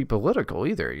necessarily have to be political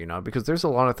either, because there's a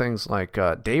lot of things like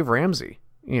Dave Ramsey.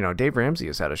 Dave Ramsey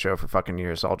has had a show for fucking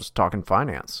years, all just talking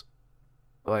finance.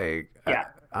 Like, yeah.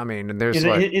 I mean, and there's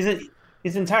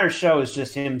his entire show is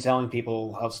just him telling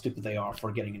people how stupid they are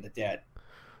for getting into debt.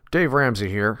 Dave Ramsey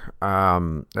here.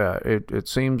 It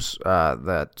seems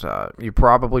that you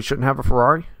probably shouldn't have a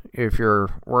Ferrari if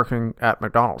you're working at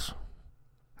McDonald's.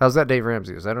 How's that, Dave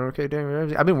Ramsey? Is that okay, Dave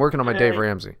Ramsey? I've been working on my Dave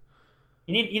Ramsey.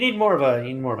 You need more of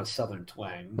a southern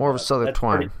twang. More of a southern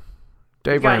twang. Pretty,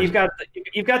 Dave Ramsey.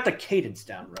 You've got the cadence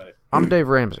down right. I'm Dave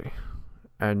Ramsey,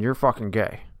 and you're fucking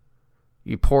gay.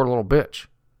 You poor little bitch.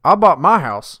 I bought my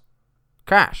house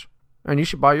cash, and you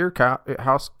should buy your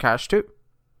house cash too.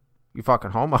 You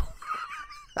fucking homo.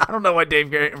 I don't know why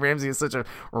Dave Ramsey is such a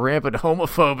rampant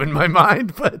homophobe in my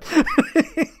mind, but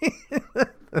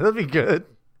that'd be good.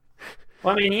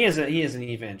 Well, I mean, he is an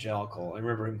evangelical. I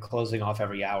remember him closing off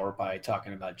every hour by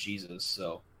talking about Jesus.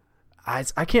 So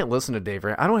I can't listen to Dave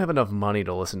Ramsey. I don't have enough money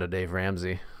to listen to Dave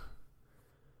Ramsey.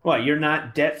 What? You're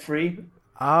not debt free?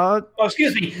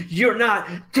 Excuse me. You're not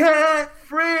debt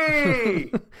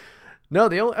free. No,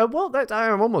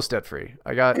 I'm almost debt free.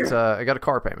 I got a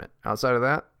car payment. Outside of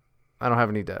that, I don't have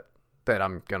any debt that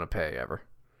I'm gonna pay ever.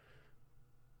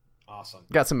 Awesome.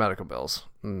 Got some medical bills.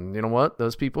 And you know what?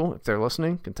 Those people, if they're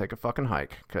listening, can take a fucking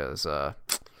hike because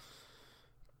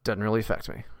doesn't really affect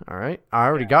me. All right, I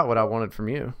already got what I wanted from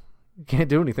you. You can't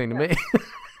do anything to me.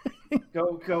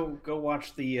 Go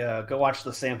watch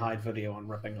the Sam Hyde video on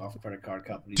ripping off credit card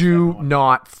companies. Do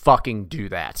not fucking do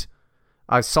that.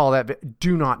 I saw that.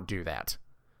 Do not do that.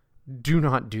 Do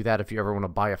not do that if you ever want to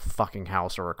buy a fucking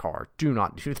house or a car. Do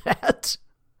not do that.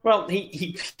 Well,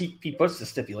 he puts the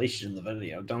stipulation in the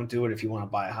video. Don't do it if you want to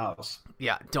buy a house.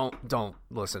 Yeah, don't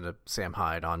listen to Sam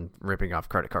Hyde on ripping off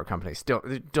credit card companies.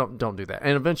 Don't do that.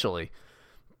 And eventually,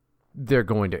 they're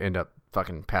going to end up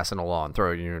fucking passing a law and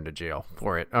throwing you into jail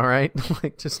for it. All right,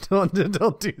 like just don't do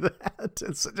that.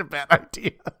 It's such a bad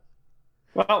idea.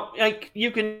 Well, like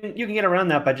you can get around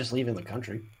that by just leaving the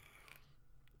country.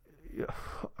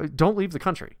 Don't leave the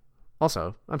country.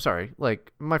 Also, I'm sorry,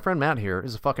 like my friend Matt here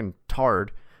is a fucking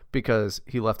tard because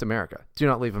he left America. Do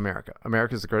not leave America.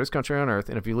 America is the greatest country on earth,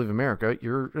 and if you leave America,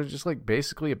 you're just like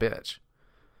basically a bitch.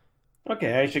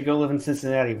 Okay, I should go live in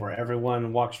Cincinnati where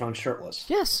everyone walks around shirtless.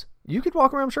 Yes, you could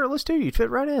walk around shirtless too. You'd fit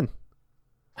right in.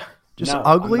 Just No,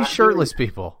 ugly shirtless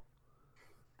people.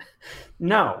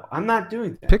 No, I'm not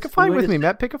doing that. Pick a fight with me,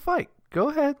 Matt. Pick a fight. Go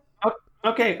ahead.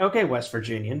 Okay, West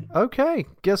Virginian. Okay,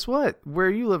 guess what? Where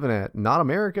are you living at? Not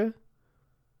America.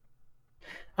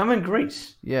 I'm in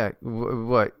Greece. Yeah,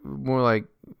 what? More like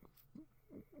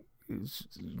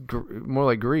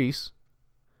Greece.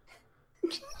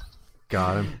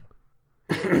 Got him.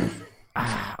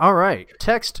 All right,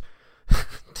 text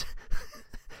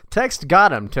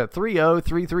got him to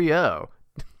 30330.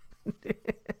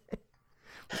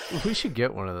 We should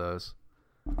get one of those.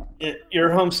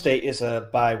 Your home state is a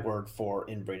byword for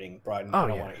inbreeding, Bryden. I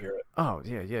don't want to hear it. Oh,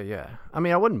 yeah. I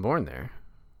mean, I wasn't born there.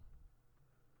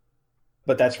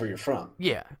 But that's where you're from.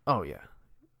 Yeah. Oh, yeah.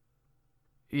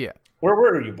 Yeah. Where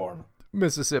were you born?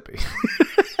 Mississippi.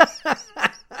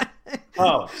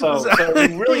 Oh, so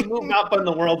you really moved up in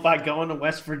the world by going to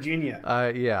West Virginia.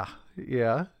 Yeah.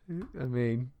 I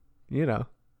mean, you know.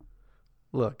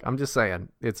 Look, I'm just saying,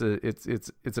 it's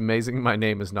amazing my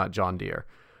name is not John Deere.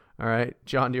 All right,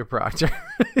 John Deere Proctor.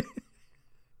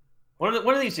 One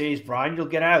of these days, Brian, you'll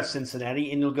get out of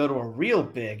Cincinnati and you'll go to a real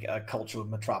big cultural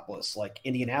metropolis like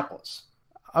Indianapolis.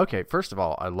 Okay, first of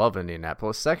all, I love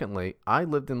Indianapolis. Secondly, I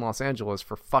lived in Los Angeles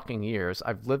for fucking years.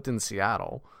 I've lived in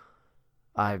Seattle.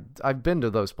 I've been to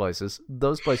those places.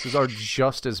 Those places are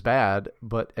just as bad,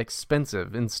 but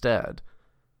expensive instead.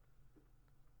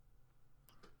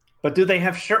 But do they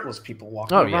have shirtless people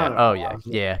walking around? Oh,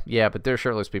 yeah. Yeah, but their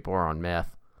shirtless people are on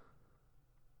meth.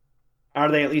 Are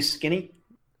they at least skinny?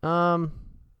 Well,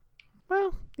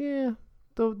 yeah.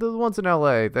 The ones in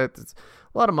LA, that's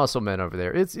a lot of muscle men over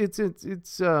there. It's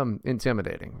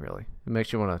intimidating, really. It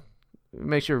makes you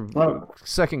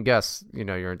second guess,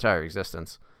 your entire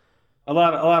existence. A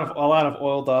lot of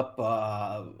oiled up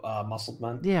muscled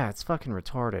men. Yeah, it's fucking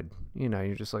retarded.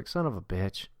 You're just like, son of a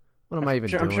bitch. What am I even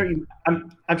doing?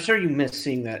 I'm sure you miss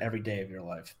seeing that every day of your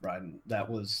life, Brian.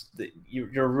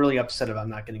 You're really upset about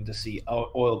not getting to see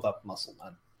oiled up muscle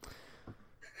men.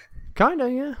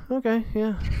 Kinda, yeah. Okay,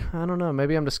 yeah. I don't know.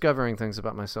 Maybe I'm discovering things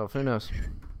about myself. Who knows?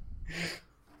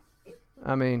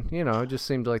 I mean, it just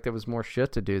seemed like there was more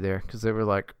shit to do there because they were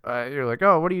like, you're like,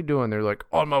 oh, what are you doing? They're like,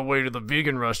 on my way to the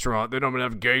vegan restaurant. Then I'm gonna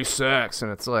have gay sex,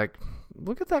 and it's like,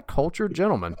 look at that cultured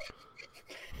gentleman.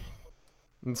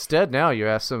 Instead, now you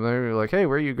ask them, they're like, hey,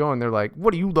 where are you going? They're like,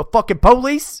 what are you, the fucking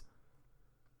police?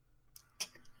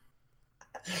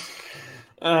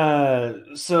 So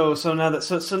now the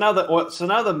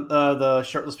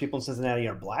shirtless people in Cincinnati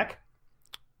are black?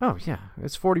 Oh, yeah.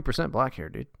 It's 40% black here,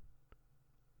 dude.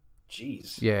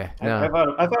 Jeez. Yeah.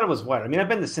 No. I thought it was white. I mean, I've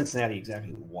been to Cincinnati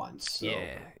exactly once. So.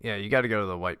 Yeah. You got to go to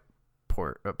the white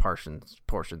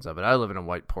portions of it. I live in a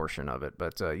white portion of it,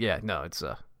 but it's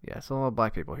a lot of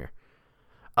black people here.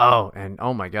 Oh, and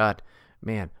oh my God,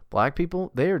 man, black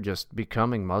people, they are just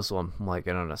becoming Muslim like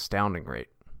at an astounding rate.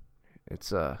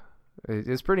 It's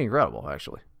pretty incredible,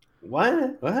 actually.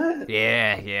 What?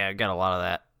 Yeah, got a lot of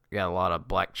that. Got a lot of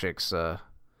black chicks. I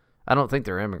don't think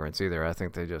they're immigrants either. I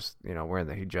think they just, wearing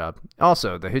the hijab.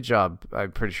 Also, the hijab,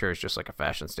 I'm pretty sure is just like a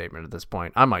fashion statement at this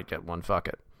point. I might get one. Fuck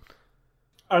it.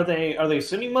 Are they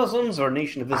Sunni Muslims or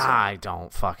Nation of Islam? I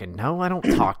don't fucking know. I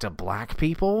don't talk to black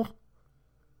people.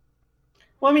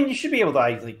 Well, I mean, you should be able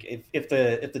to if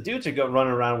the dudes are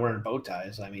running around wearing bow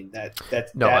ties. I mean, I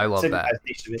love that.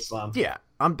 Nation of Islam. Yeah,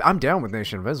 I'm down with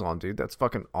Nation of Islam, dude. That's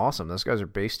fucking awesome. Those guys are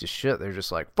based as ship. They're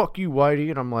just like, fuck you,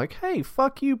 whitey, and I'm like, hey,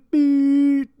 fuck you,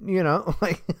 beat.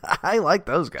 Like I like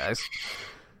those guys.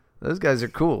 Those guys are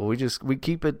cool. We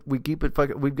keep it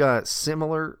fucking. We've got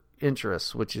similar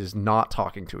interests, which is not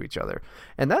talking to each other,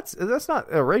 and that's not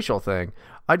a racial thing.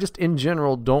 I just in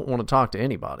general don't want to talk to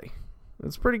anybody.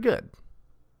 It's pretty good.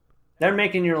 They're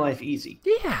making your life easy.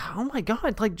 Yeah. Oh my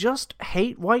God. Like, just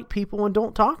hate white people and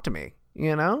don't talk to me.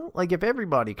 Like if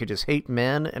everybody could just hate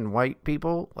men and white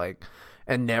people, like,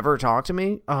 and never talk to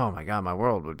me. Oh my God, my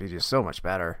world would be just so much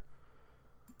better.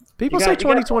 People say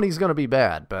 2020 is going to be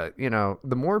bad, but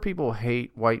the more people hate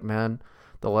white men,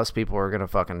 the less people are going to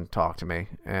fucking talk to me.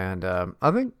 And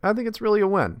I think it's really a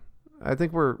win. I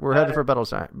think we're headed for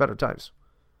better times.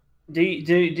 Do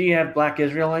you have black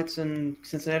Israelites in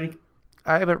Cincinnati?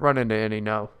 I haven't run into any,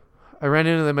 no. I ran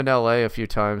into them in L.A. a few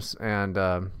times, and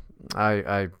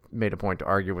I made a point to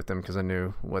argue with them because I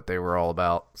knew what they were all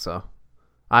about. So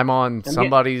I'm on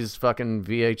somebody's fucking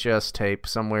VHS tape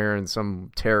somewhere in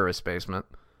some terrorist basement.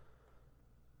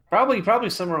 Probably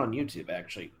somewhere on YouTube,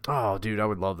 actually. Oh, dude, I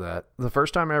would love that. The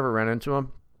first time I ever ran into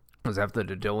them was after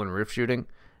the Dylan Roof shooting,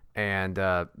 and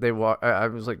I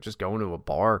was like just going to a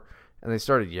bar, and they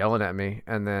started yelling at me,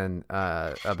 and then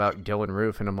about Dylan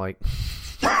Roof, and I'm like,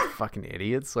 fucking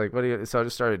idiots! Like, what? So I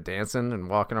just started dancing and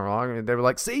walking along, and they were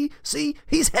like, "See,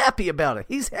 he's happy about it.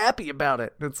 He's happy about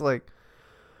it." And it's like,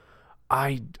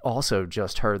 I also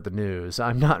just heard the news.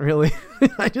 I'm not really.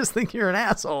 I just think you're an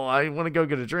asshole. I want to go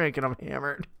get a drink, and I'm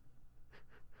hammered.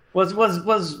 Was it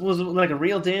like a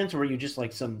real dance, or were you just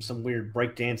like some weird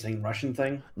breakdancing Russian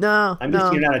thing? No,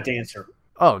 you're not a dancer.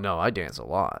 Oh no, I dance a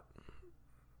lot.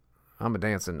 I'm a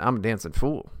dancing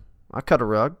fool. I cut a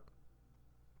rug.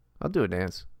 I'll do a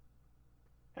dance.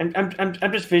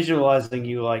 I'm just visualizing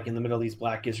you like in the middle of these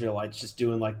black Israelites just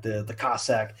doing like the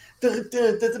Cossack. With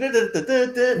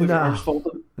your arms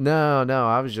folded. No,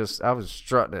 I was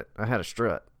strutting it. I had a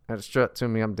strut to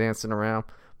me. I'm dancing around,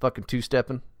 fucking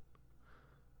two-stepping.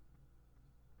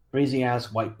 Crazy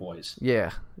ass white boys.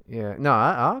 Yeah. No,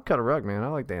 I'll cut a rug, man. I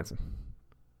like dancing.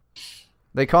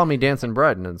 They call me Dancing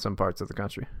Bryden in some parts of the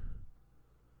country.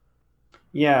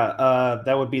 Yeah,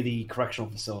 that would be the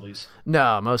correctional facilities.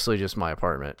 No, mostly just my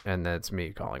apartment, and that's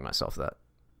me calling myself that.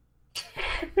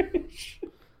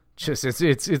 Just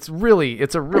it's a really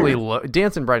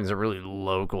Dancing Bryden is a really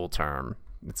local term.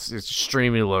 It's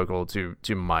extremely local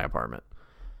to my apartment.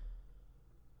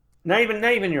 Not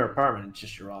even your apartment. It's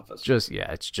just your office.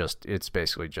 It's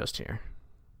basically just here.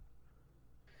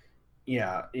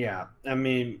 Yeah. I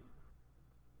mean,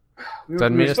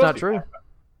 doesn't mean it's not true.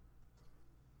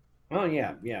 Oh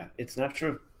yeah. It's not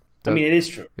true. I mean, it is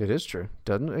true. It is true.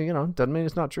 Doesn't mean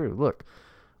it's not true. Look,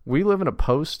 we live in a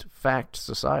post-fact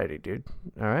society, dude.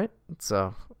 All right,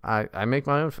 so I make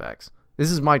my own facts.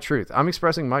 This is my truth. I'm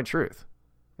expressing my truth,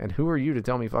 and who are you to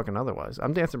tell me fucking otherwise?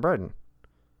 I'm Dancing Bryden.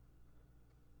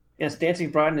 Yes, Dancing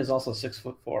Bryden is also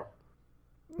 6'4".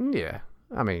 Yeah,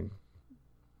 I mean,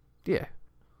 yeah.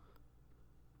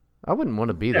 I wouldn't want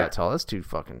to be that tall. That's too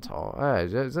fucking tall.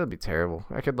 That'd be terrible.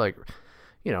 I could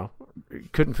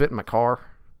couldn't fit in my car.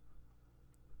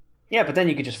 Yeah, but then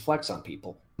you could just flex on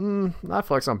people. I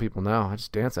flex on people now. I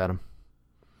just dance at them.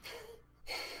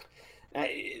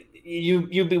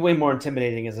 You'd be way more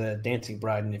intimidating as a Dancing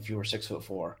Bryden if you were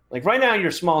 6'4". Like right now, you're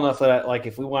small enough that like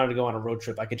if we wanted to go on a road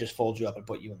trip, I could just fold you up and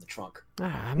put you in the trunk.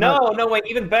 No, wait,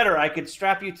 even better, I could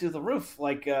strap you to the roof,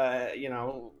 like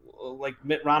like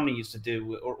Mitt Romney used to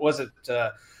do, or was it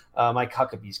Mike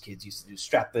Huckabee's kids used to do?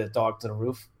 Strap the dog to the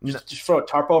roof, just throw a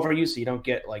tarp over you so you don't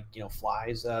get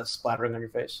flies splattering on your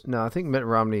face. No, I think Mitt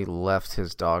Romney left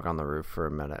his dog on the roof for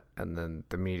a minute, and then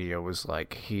the media was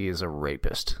like, he is a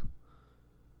rapist.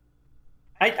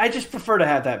 I just prefer to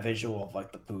have that visual of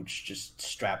like the pooch just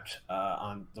strapped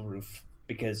on the roof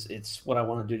because it's what I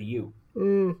want to do to you.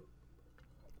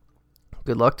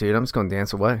 Good luck, dude. I'm just going to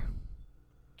dance away.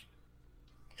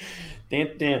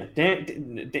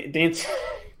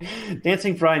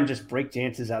 Dancing Bryden just break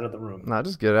dances out of the room. Nah,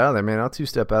 just get out of there, man. I'll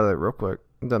two-step out of there real quick.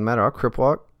 It doesn't matter. I'll crip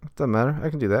walk. It doesn't matter.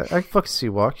 I can do that. I can fucking sea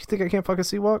walk. You think I can't fucking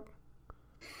sea walk?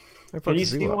 Can you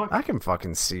sea walk? I can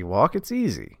fucking sea walk. It's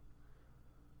easy.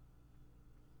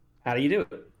 How do you do it?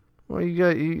 Well,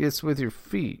 it's with your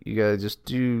feet. You gotta just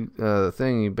do the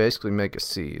thing. You basically make a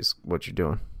C is what you're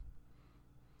doing.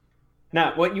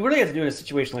 Now, what you really have to do in a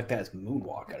situation like that is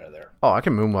moonwalk out of there. Oh, I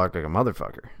can moonwalk like a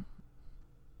motherfucker.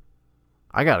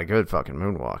 I got a good fucking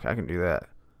moonwalk. I can do that.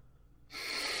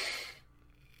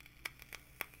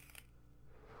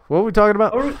 What were we talking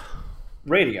about?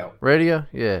 Radio. Radio?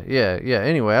 Yeah.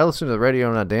 Anyway, I listen to the radio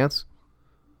and I dance.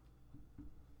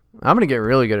 I'm gonna get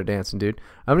really good at dancing, dude.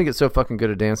 I'm gonna get so fucking good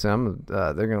at dancing.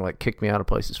 They're gonna like kick me out of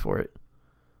places for it.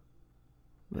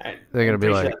 They're gonna be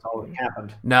like, "That's all that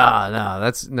happened."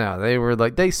 No. They were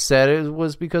like, they said it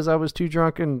was because I was too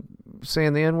drunk and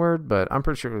saying the N-word, but I'm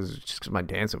pretty sure it was just because my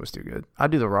dancing was too good. I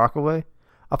do the Rockaway.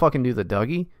 I fucking do the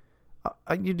Dougie.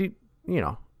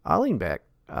 I'll lean back.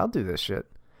 I'll do this shit.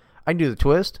 I can do the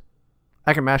twist.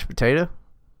 I can mash potato.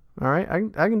 All right,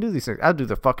 I can do these things. I'll do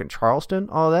the fucking Charleston,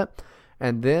 all that.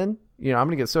 And then, I'm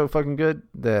gonna get so fucking good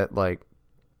that like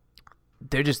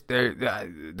they're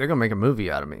gonna make a movie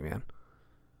out of me, man.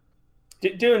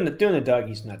 Doing the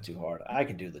Dougie's not too hard. I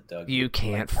can do the Dougie. You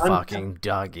can't fucking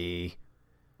Dougie.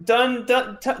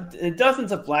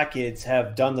 Dozens of black kids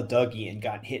have done the Dougie and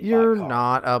gotten hit. You're by a car.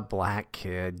 Not a black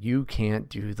kid. You can't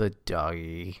do the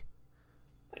Dougie.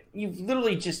 You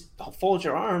literally just fold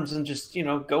your arms and just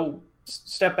go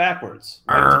step backwards.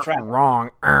 Right into traffic. Wrong.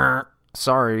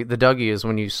 Sorry, the Dougie is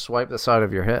when you swipe the side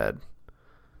of your head.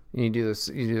 You do this.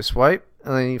 You do a swipe,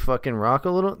 and then you fucking rock a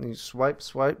little, and you swipe.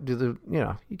 Do the,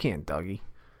 you can't Dougie.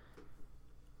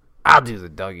 I'll do the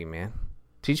Dougie, man.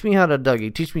 Teach me how to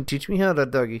Dougie. Teach me how to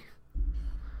Dougie.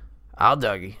 I'll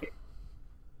Dougie.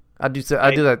 I do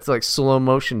that like slow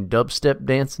motion dubstep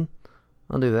dancing.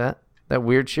 I'll do that. That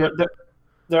weird shit.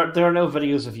 There are no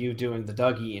videos of you doing the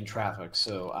Dougie in traffic,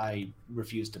 so I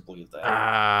refuse to believe that.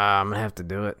 I'm gonna have to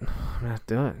do it.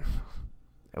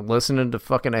 Listening to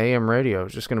fucking AM radio.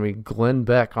 It's just gonna be Glenn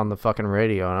Beck on the fucking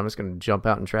radio, and I'm just gonna jump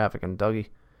out in traffic and Dougie.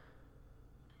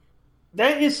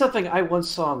 That is something I once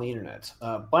saw on the internet.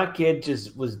 Black kid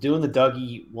just was doing the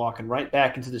Dougie, walking right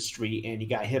back into the street, and he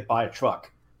got hit by a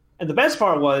truck. And the best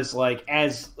part was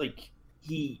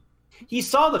he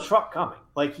saw the truck coming.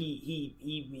 Like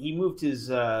he moved his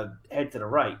head to the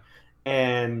right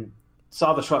and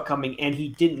saw the truck coming, and he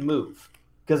didn't move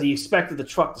because he expected the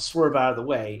truck to swerve out of the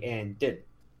way and didn't.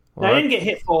 Now, he didn't get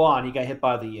hit full on. He got hit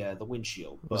by the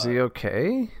windshield. Was he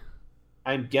okay?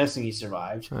 I'm guessing he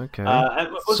survived. Okay.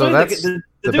 So that's the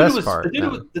best part.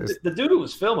 The dude who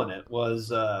was filming it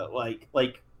was like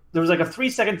there was like a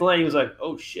 3-second delay. He was like,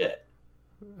 "Oh shit!"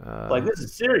 Like, this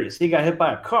is serious. He got hit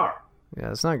by a car.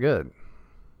 Yeah, it's not good.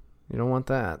 You don't want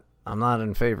that. I'm not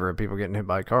in favor of people getting hit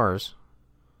by cars.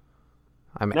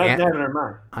 Never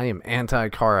mind. I am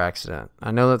anti-car accident.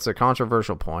 I know that's a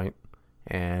controversial point,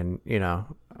 and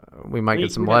we might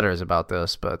get some letters about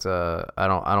this, but I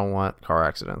don't want car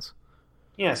accidents.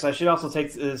 Yes, I should also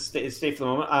state for the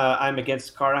moment. I'm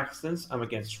against car accidents. I'm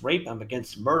against rape. I'm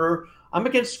against murder. I'm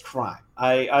against crime.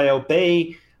 I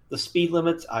obey the speed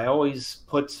limits. I always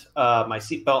put my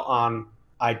seatbelt on.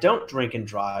 I don't drink and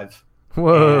drive.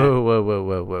 Whoa.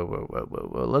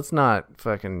 Let's not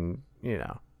fucking,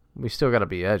 we still got to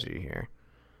be edgy here.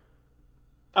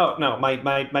 Oh, no, my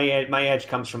edge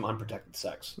comes from unprotected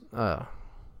sex. Oh,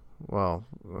 well,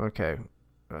 okay.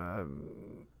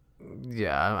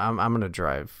 Yeah, I'm going to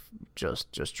drive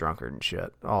just drunkard and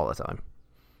shit all the time.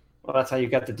 Well, that's how you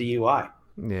got the DUI.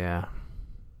 Yeah.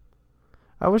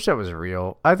 I wish that was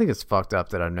real. I think it's fucked up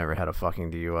that I've never had a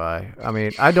fucking DUI. I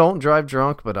mean, I don't drive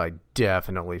drunk, but I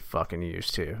definitely fucking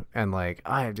used to. And, I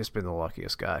have just been the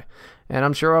luckiest guy. And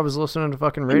I'm sure I was listening to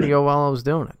fucking radio while I was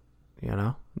doing it.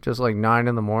 Just 9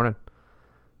 in the morning.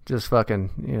 Just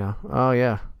fucking, oh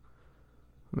yeah.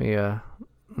 Let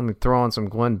me throw on some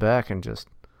Glenn Beck and just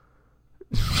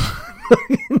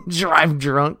drive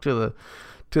drunk to the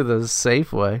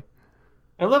Safeway.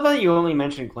 I love that you only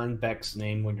mention Glenn Beck's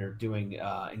name when you're doing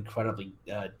incredibly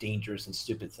dangerous and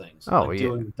stupid things. Oh, like yeah.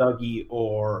 Doing Dougie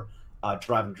or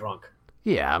driving drunk.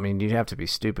 Yeah, I mean, you'd have to be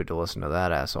stupid to listen to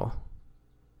that asshole.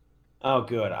 Oh,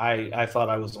 good. I thought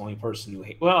I was the only person who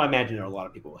hate. Well, I imagine there are a lot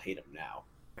of people who hate him now.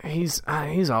 He's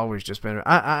always just been.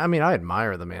 I mean, I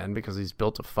admire the man because he's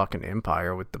built a fucking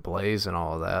empire with the Blaze and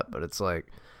all of that. But it's what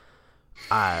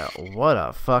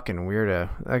a fucking weirdo.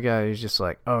 That guy is just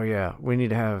like, oh yeah, we need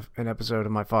to have an episode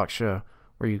of my Fox show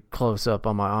where you close up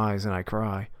on my eyes and I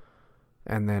cry.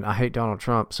 And then I hate Donald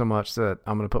Trump so much that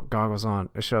I'm going to put goggles on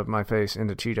and shove my face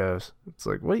into Cheetos. It's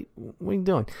like, what are you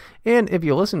doing? And if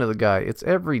you listen to the guy, it's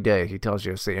every day he tells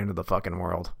you it's the end of the fucking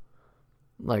world.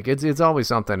 It's always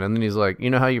something. And then he's like,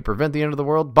 you know how you prevent the end of the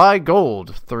world? Buy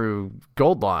gold through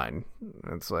Goldline.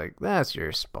 It's like, that's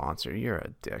your sponsor. You're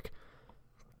a dick.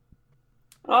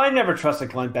 Oh, I never trusted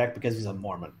Glenn Beck because he's a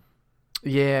Mormon.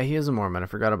 Yeah, he is a Mormon. I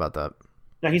forgot about that.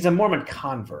 Now, he's a Mormon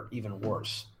convert, even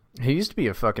worse. He used to be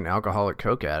a fucking alcoholic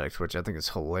coke addict, which I think is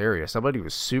hilarious. I bet he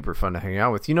was super fun to hang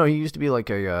out with. He used to be like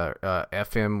a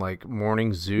FM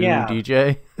morning zoo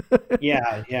DJ.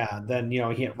 yeah. Then he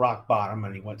hit rock bottom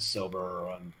and he went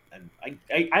sober. And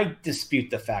I dispute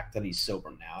the fact that he's sober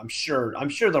now. I'm sure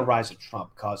the rise of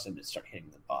Trump caused him to start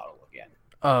hitting the bottle again.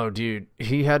 Oh, dude,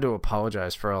 he had to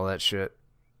apologize for all that shit.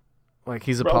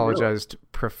 He's apologized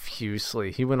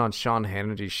profusely. He went on Sean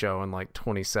Hannity's show in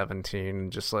 2017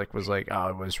 and just was like,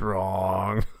 I was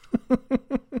wrong.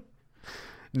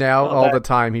 Now all the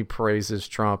time he praises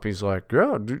Trump. He's like,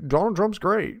 yeah, Donald Trump's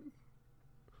great.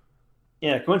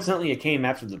 Yeah, coincidentally, it came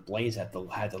after the Blaze had to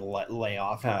lay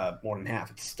off more than half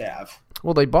its staff.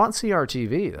 Well, they bought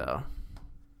CRTV though.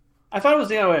 I thought it was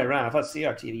the other way around. I thought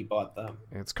CRTV bought them.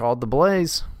 It's called the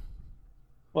Blaze.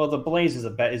 Well, the Blaze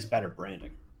is better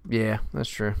branding. Yeah, that's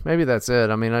true. Maybe that's it.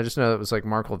 I mean, I just know it was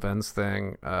Mark Levin's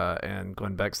thing and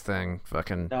Glenn Beck's thing.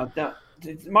 Fucking. Now,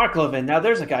 Mark Levin. Now,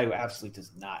 there's a guy who absolutely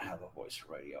does not have a voice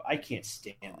for radio. I can't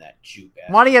stand that Jew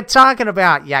bastard. What are you talking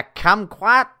about, you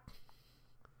kumquat?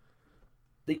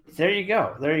 There you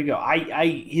go.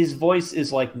 His voice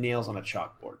is like nails on a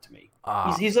chalkboard to me.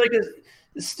 He's like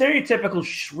a stereotypical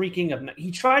shrieking of.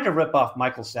 He tried to rip off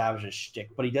Michael Savage's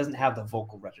shtick, but he doesn't have the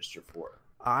vocal register for it.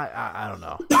 I don't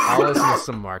know. I'll listen to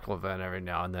some Mark Levin every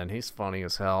now and then. He's funny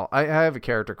as hell. I have a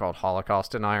character called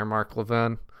Holocaust Denier Mark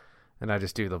Levin, and I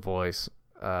just do the voice.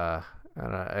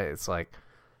 It's like,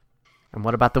 and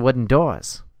what about the wooden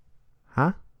doors?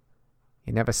 Huh?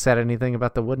 You never said anything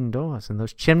about the wooden doors and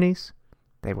those chimneys?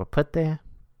 They were put there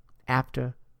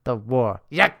after the war.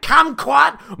 You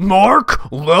kumquat,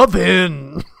 Mark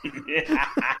Levin.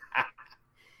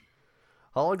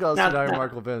 Holocaust Denier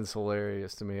Mark Levin is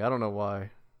hilarious to me. I don't know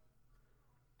why.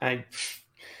 Now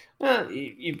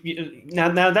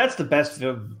that's the best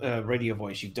radio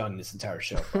voice you've done this entire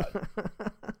show, bud.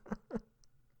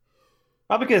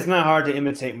 Probably because it's not hard to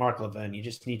imitate Mark Levin. You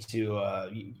just need to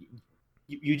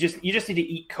you just need to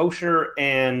eat kosher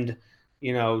and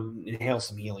inhale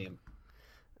some helium.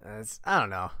 I don't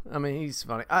know. I mean, he's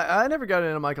funny. I never got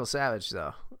into Michael Savage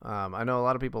though. I know a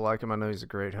lot of people like him. I know he's a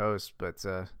great host, but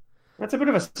that's a bit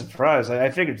of a surprise. I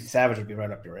figured Savage would be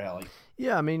right up your alley.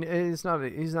 Yeah, I mean, he's not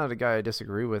a guy I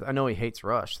disagree with. I know he hates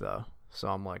Rush though, so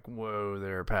I'm like, whoa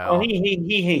there, pal. Oh,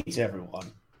 he hates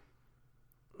everyone.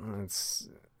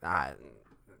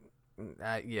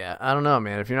 Yeah, I don't know,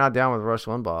 man. If you're not down with Rush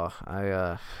Limbaugh,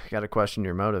 I got to question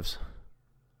your motives.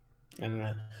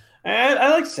 And I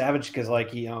like Savage because,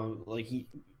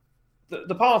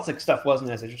 the politics stuff wasn't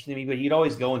as interesting to me, but he'd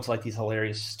always go into these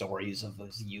hilarious stories of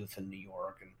his youth in New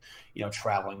York and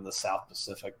traveling the South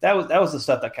Pacific. That was the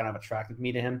stuff that kind of attracted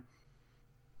me to him.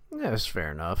 Yeah, that's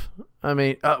fair enough. I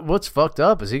mean, what's fucked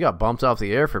up is he got bumped off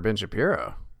the air for Ben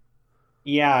Shapiro.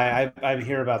 Yeah, I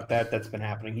hear about that. That's been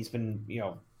happening. He's been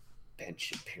Ben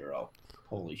Shapiro.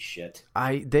 Holy shit.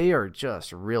 They are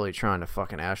just really trying to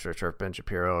fucking astroturf Ben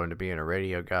Shapiro into being a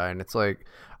radio guy. And it's like,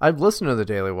 I've listened to the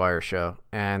Daily Wire show,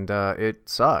 and it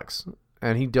sucks.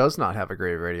 And he does not have a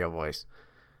great radio voice.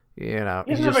 He doesn't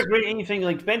have a great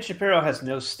anything. Ben Shapiro has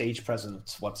no stage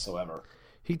presence whatsoever.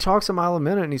 He talks a mile a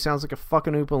minute, and he sounds like a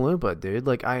fucking Oompa Loompa, dude.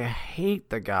 I hate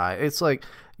the guy. It's like,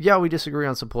 yeah, we disagree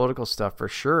on some political stuff for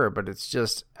sure, but it's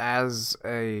just, as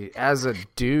a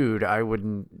dude, I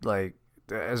wouldn't,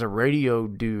 as a radio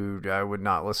dude, I would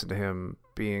not listen to him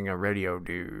being a radio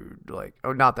dude.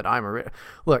 Not that I'm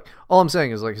look, all I'm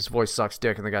saying is his voice sucks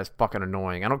dick and the guy's fucking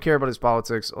annoying. I don't care about his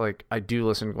politics. I do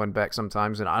listen to Glenn Beck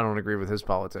sometimes and I don't agree with his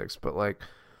politics, but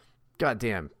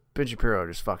goddamn, Ben Shapiro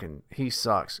just fucking, he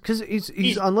sucks. Cause he's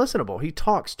unlistenable. He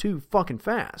talks too fucking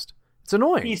fast. It's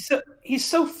annoying. He's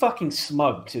so fucking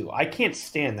smug too. I can't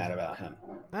stand that about him.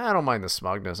 I don't mind the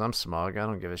smugness. I'm smug. I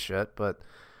don't give a shit, but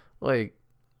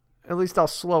at least I'll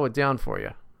slow it down for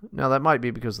you. Now, that might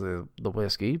be because of the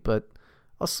whiskey, but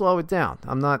I'll slow it down.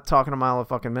 I'm not talking a mile a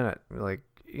fucking minute.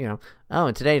 Oh,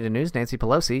 and today in the news, Nancy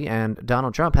Pelosi and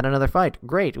Donald Trump had another fight.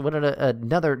 Great. What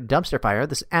another dumpster fire.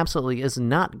 This absolutely is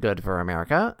not good for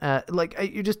America.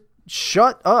 You just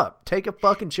shut up. Take a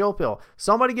fucking chill pill.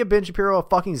 Somebody give Ben Shapiro a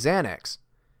fucking Xanax.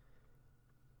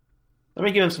 Let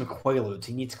me give him some Quaaludes.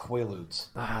 He needs Quaaludes.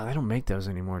 They don't make those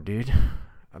anymore, dude.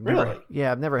 Really?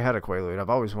 I've never had a Quaalude. I've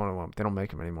always wanted one. They don't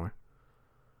make them anymore.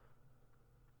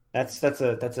 I guess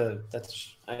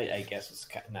it's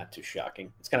not too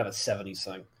shocking. It's kind of a 70s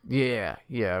thing. Yeah.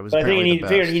 It was. But I think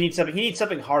he needs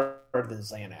something harder than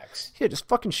Xanax. Yeah, just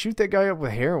fucking shoot that guy up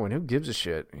with heroin. Who gives a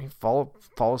shit? He fall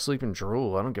asleep and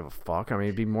drool. I don't give a fuck. I mean,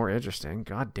 it'd be more interesting.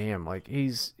 God damn,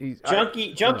 he's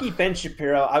junkie Ben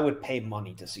Shapiro. I would pay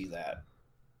money to see that.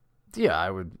 Yeah,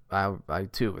 I would. I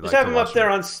too would. Just have him up there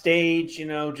on stage,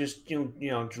 just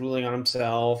drooling on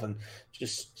himself and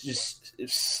just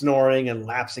snoring and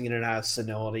lapsing in and out of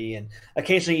senility, and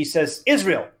occasionally he says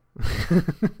Israel.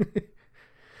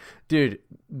 Dude,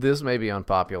 this may be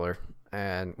unpopular,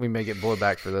 and we may get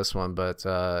blowback for this one, but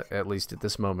at least at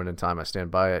this moment in time, I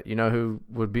stand by it. You know who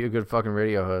would be a good fucking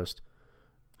radio host?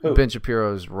 Who? Ben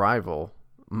Shapiro's rival,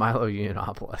 Milo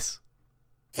Yiannopoulos.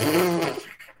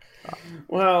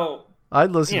 Well,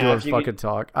 I'd listen to him fucking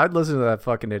talk. I'd listen to that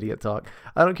fucking idiot talk.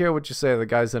 I don't care what you say. The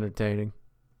guy's entertaining.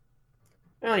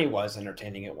 Well, he was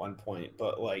entertaining at one point,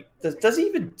 but does he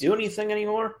even do anything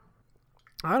anymore?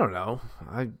 I don't know.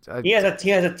 He has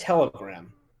a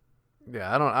telegram.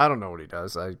 Yeah, I don't know what he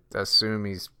does. I assume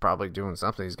he's probably doing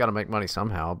something. He's got to make money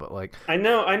somehow. But I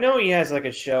know he has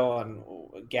a show on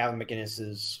Gavin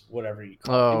McInnes's whatever you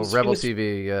call it. Rebel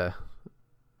TV. Yeah.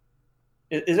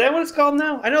 Is that what it's called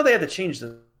now? I know they had to change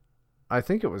the. I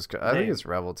think it was. I think it's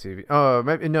Rebel TV. Oh,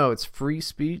 maybe no. It's Free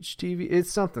Speech TV. It's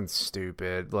something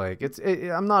stupid.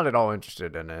 I'm not at all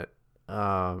interested in it.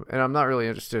 And I'm not really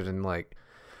interested in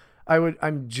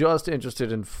I'm just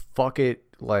interested in fuck it.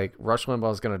 Rush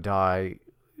Limbaugh's gonna die.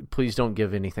 please don't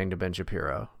give anything to Ben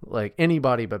Shapiro. Like,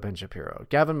 anybody but Ben Shapiro.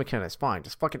 Gavin McInnes, fine.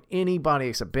 Just fucking anybody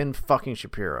except Ben fucking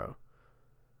Shapiro.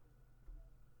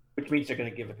 Which means they're going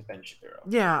to give it to Ben Shapiro.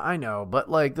 Yeah, I know. But,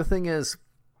 like, the thing is,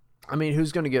 I mean,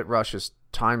 who's going to get Rush's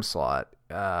time slot?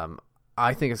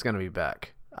 I think it's going to be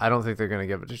Beck. I don't think they're going to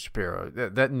give it to Shapiro.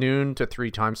 That noon to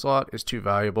 3 time slot is too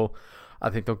valuable. I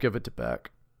think they'll give it to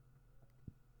Beck.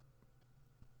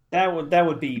 That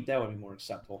would be more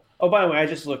acceptable. Oh, by the way, I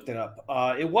just looked it up.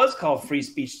 It was called Free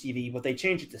Speech TV, but they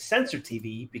changed it to Censor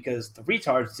TV because the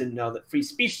retards didn't know that Free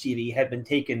Speech TV had been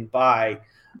taken by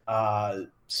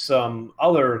some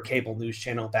other cable news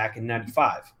channel back in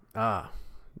 '95.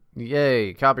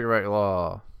 Yay! Copyright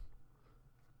law.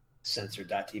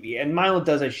 Censor.tv, and Milo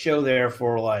does a show there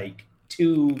for like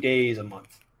 2 days a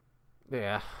month.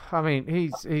 Yeah, I mean,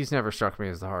 he's never struck me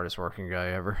as the hardest working guy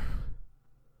ever.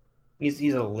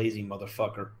 He's a lazy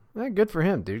motherfucker. Yeah, good for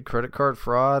him, dude. Credit card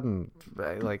fraud and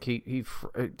like he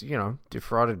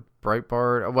defrauded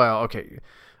Breitbart. Well, okay,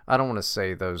 I don't want to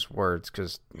say those words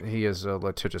because he is a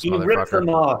litigious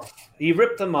motherfucker. He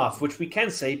ripped them off, which we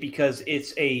can say because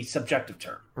it's a subjective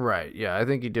term. Right. Yeah, I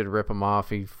think he did rip him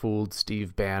off. He fooled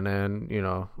Steve Bannon.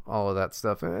 All of that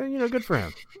stuff. Good for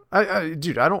him.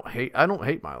 Dude, I don't hate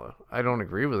Milo. I don't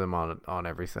agree with him on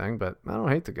everything, but I don't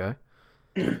hate the guy.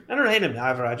 I don't hate him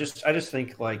either. I just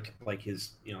think like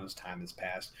his his time has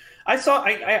passed. I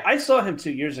saw him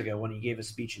 2 years ago when he gave a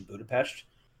speech in Budapest.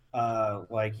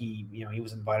 He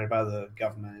was invited by the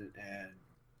government, and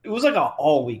it was like an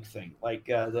all week thing. Like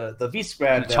the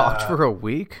Visegrad. He talked for a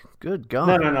week. Good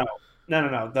God.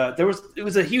 No. It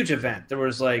was a huge event. There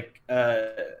was like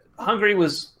Hungary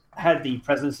had the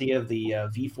presidency of the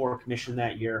V4 Commission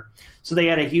that year. So they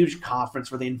had a huge conference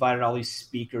where they invited all these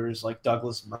speakers like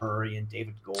Douglas Murray and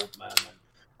David Goldman.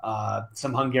 And,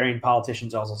 some Hungarian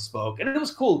politicians also spoke. And it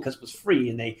was cool because it was free,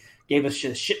 and they gave us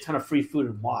a shit ton of free food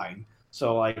and wine.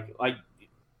 So I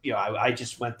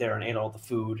just went there and ate all the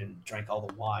food and drank all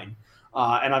the wine.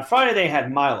 And on Friday they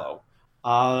had Milo.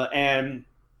 And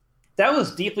that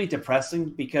was deeply depressing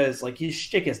because like his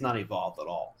shtick has not evolved at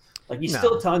all. Like he's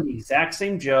still telling the exact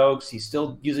same jokes. He's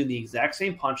still using the exact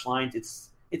same punchlines. It's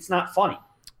not funny.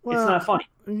 Well, it's not funny.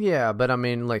 Yeah, but I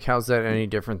mean, like, how's that any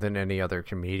different than any other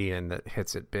comedian that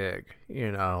hits it big?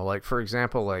 Like for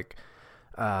example, like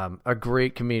a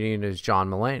great comedian is John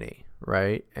Mulaney,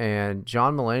 right? And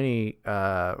John Mulaney,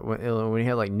 when he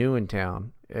had like New in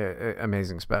Town,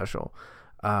 amazing special.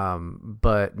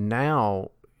 But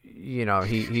now,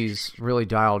 he's really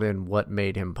dialed in what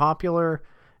made him popular,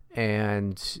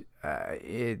 and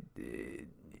it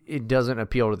doesn't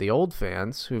appeal to the old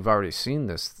fans who've already seen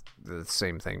the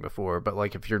same thing before. But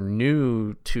like if you're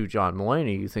new to John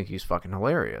Mulaney, you think he's fucking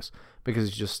hilarious because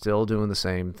he's just still doing the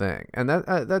same thing. And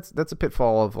that's a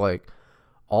pitfall of like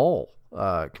all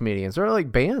comedians or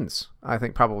like bands. I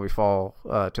think probably fall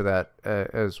to that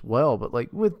as well. But like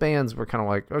with bands, we're kind of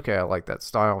like, okay, I like that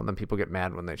style, and then people get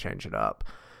mad when they change it up.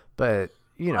 But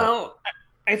Well,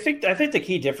 I think the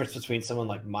key difference between someone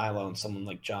like Milo and someone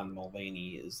like John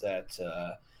Mulaney is that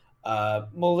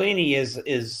Mulaney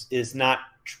is not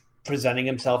presenting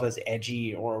himself as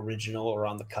edgy or original or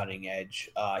on the cutting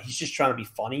edge. He's just trying to be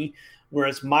funny,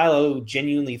 whereas Milo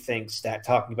genuinely thinks that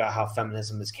talking about how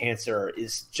feminism is cancer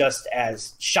is just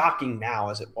as shocking now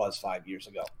as it was 5 years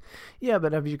ago. Yeah,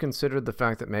 but have you considered the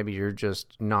fact that maybe you're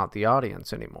just not the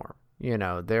audience anymore?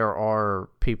 There are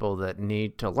people that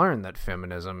need to learn that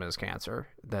feminism is cancer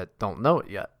that don't know it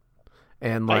yet.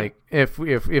 And like, if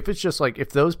it's just like,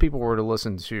 if those people were to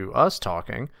listen to us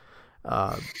talking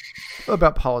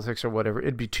about politics or whatever,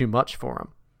 it'd be too much for them.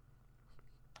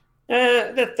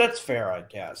 That's fair, I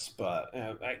guess. But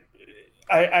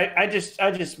I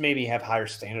just maybe have higher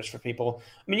standards for people.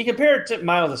 I mean, you compare it to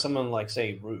Milo to someone like,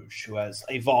 say, Rouge, who has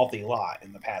evolved a lot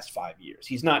in the past 5 years.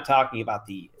 He's not talking about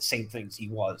the same things he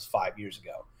was 5 years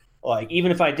ago. Like,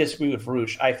 even if I disagree with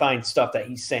Rouge, I find stuff that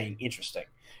he's saying interesting.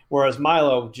 Whereas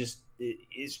Milo just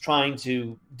is trying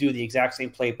to do the exact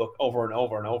same playbook over and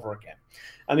over and over again.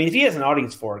 I mean, if he has an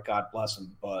audience for it, God bless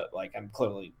him. But like, I'm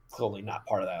clearly not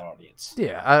part of that audience.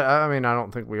 Yeah, I mean, I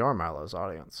don't think we are Milo's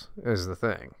audience. Is the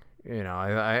thing.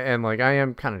 I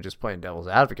am kind of just playing devil's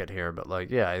advocate here, but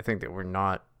like, yeah, I think that we're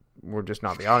just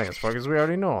not the audience for it because we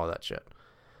already know all that shit.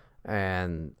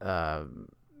 And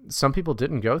some people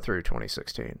didn't go through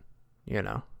 2016.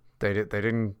 They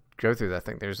didn't go through that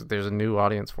thing. There's a new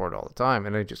audience for it all the time,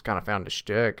 and they just kind of found a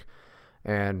shtick.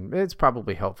 And it's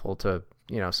probably helpful to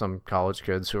some college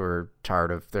kids who are tired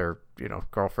of their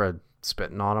girlfriend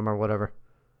spitting on them or whatever.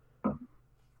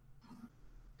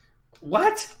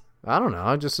 What? I don't know.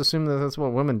 I just assume that that's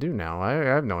what women do now. I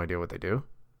have no idea what they do.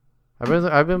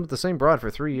 I've been with the same broad for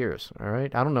 3 years. All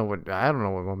right, I don't know what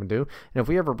women do. And if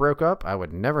we ever broke up, I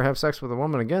would never have sex with a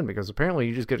woman again because apparently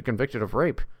you just get convicted of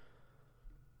rape.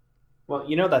 Well,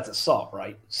 you know that's assault,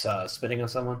 right? Spitting on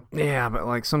someone. Yeah, but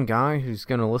like some guy who's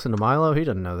gonna listen to Milo, he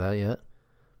doesn't know that yet.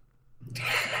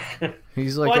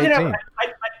 He's like 18.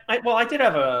 I did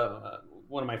have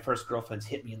one of my first girlfriends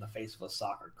hit me in the face with a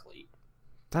soccer cleat.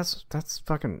 That's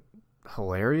fucking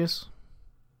hilarious.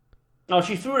 No,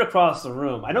 she threw it across the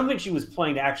room. I don't think she was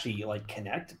playing to actually like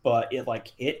connect, but it like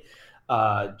hit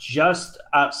just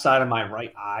outside of my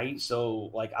right eye. So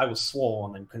like I was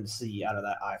swollen and couldn't see out of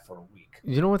that eye for a week.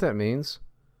 You know what that means?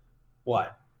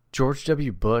 What? George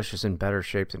W. Bush is in better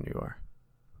shape than you are.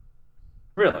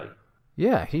 Really?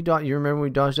 Yeah, you remember when we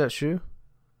dodged that shoe?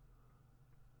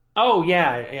 Oh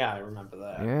yeah, I remember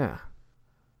that. Yeah.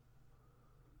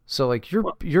 So like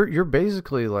you're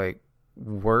basically like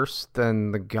worse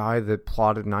than the guy that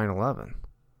plotted 9/11.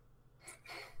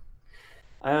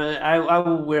 I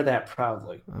will wear that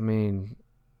proudly. I mean,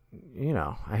 you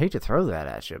know, I hate to throw that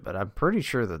at you, but I'm pretty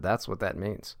sure that that's what that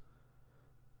means.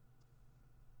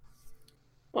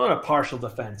 Well, in a partial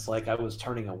defense, like I was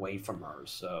turning away from her,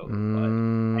 so but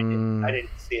I didn't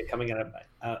see it coming out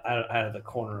of the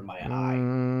corner of my eye.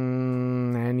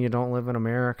 And you don't live in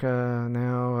America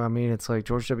now. I mean, it's like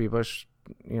George W. Bush.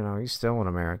 You know, he's still in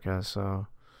America, so.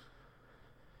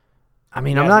 I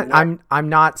mean, I'm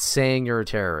not saying you're a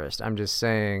terrorist. I'm just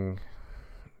saying.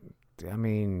 I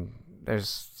mean,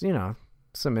 there's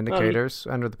some indicators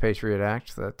under the Patriot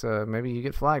Act that maybe you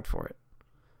get flagged for it.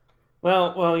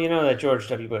 Well, you know that George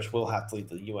W. Bush will have to leave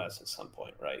the U.S. at some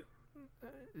point, right?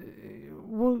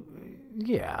 Well,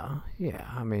 yeah.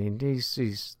 I mean,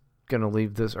 he's gonna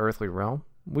leave this earthly realm.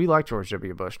 We like George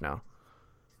W. Bush now.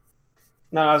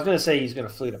 No, I was gonna say he's gonna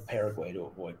flee to Paraguay to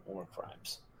avoid war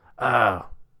crimes. Oh,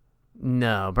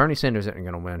 no, Bernie Sanders isn't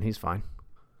gonna win. He's fine.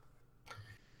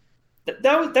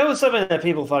 That was something that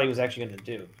people thought he was actually going to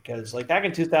do because, like, back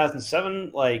in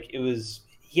 2007, like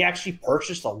he actually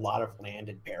purchased a lot of land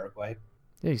in Paraguay.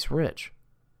 Yeah, he's rich.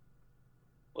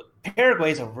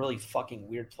 Paraguay is a really fucking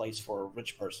weird place for a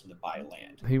rich person to buy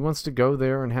land. He wants to go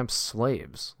there and have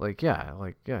slaves. Yeah,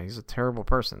 he's a terrible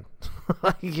person.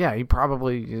 Yeah, he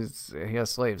probably is. He has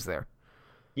slaves there.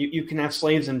 You can have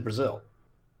slaves in Brazil.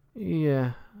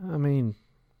 Yeah, I mean,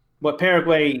 what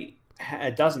Paraguay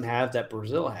doesn't have that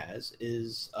Brazil has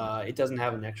is it doesn't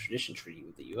have an extradition treaty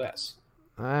with the U.S.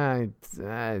 I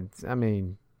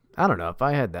mean, I don't know. If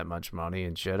I had that much money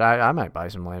and shit, I might buy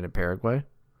some land in Paraguay.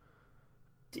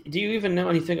 Do you even know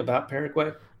anything about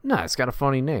Paraguay? No, it's got a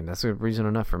funny name. That's a reason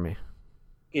enough for me.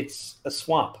 It's a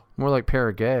swamp. More like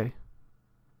Paraguay.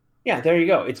 Yeah, there you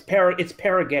go. It's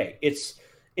Paraguay. It's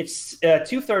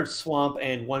 2/3 swamp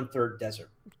and 1/3 desert.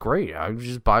 Great. I would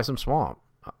just buy some swamp.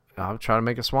 I'll try to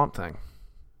make a swamp thing.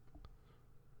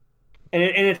 And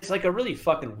it's like a really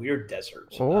fucking weird desert.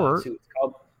 Too.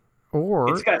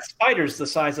 It's got spiders the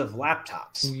size of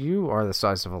laptops. You are the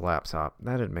size of a laptop.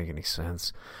 That didn't make any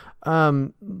sense.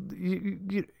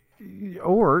 You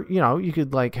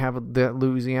could like have that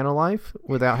Louisiana life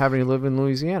without having to live in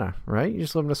Louisiana, right? You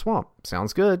just live in a swamp.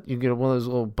 Sounds good. You get one of those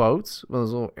little boats, one of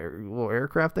those little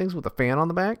aircraft things with a fan on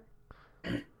the back.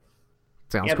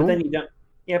 Sounds cool.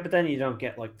 But then you don't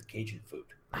get like the Cajun food.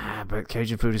 But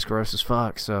Cajun food is gross as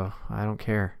fuck, so I don't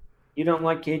care. You don't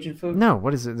like Cajun food? No,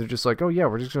 what is it? They're just like, oh yeah,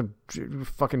 we're just gonna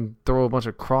fucking throw a bunch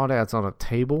of crawdads on a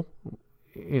table.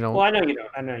 Well, I know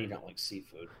you don't like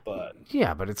seafood, but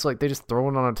yeah, but it's like they just throw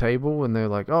it on a table and they're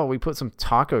like, oh, we put some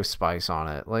taco spice on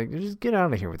it. Like, just get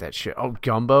out of here with that shit. Oh,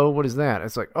 gumbo, what is that?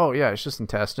 It's like, oh yeah, it's just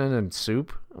intestine and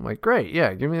soup. I'm like, great,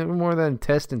 yeah, give me more than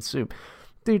intestine soup,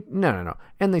 dude. No.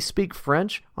 And they speak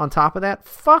French on top of that.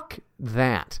 Fuck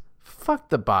that. Fuck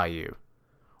the bayou.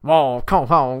 Well, come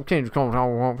home, can't you come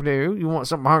home? You want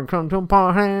something to come to a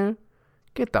party?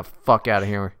 Get the fuck out of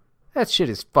here. That shit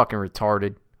is fucking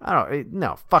retarded.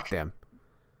 No, fuck them.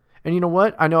 And you know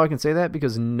what? I know I can say that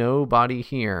because nobody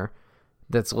here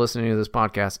that's listening to this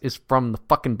podcast is from the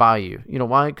fucking bayou. You know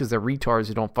why? Because they're retards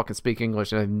who don't fucking speak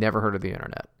English and have never heard of the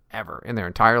internet. Ever. In their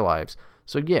entire lives.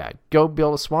 So yeah, go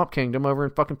build a swamp kingdom over in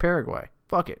fucking Paraguay.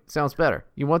 Fuck it. Sounds better.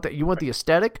 You want that? You want the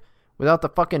aesthetic without the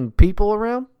fucking people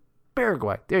around?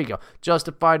 Paraguay. There you go.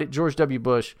 Justified it. George W.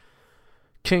 Bush.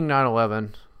 King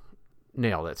 9/11.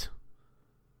 Nailed it.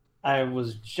 I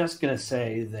was just going to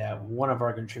say that one of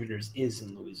our contributors is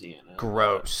in Louisiana.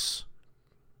 Gross.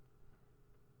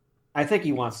 I think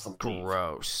he wants to leave.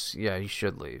 Gross. Yeah, he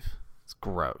should leave. It's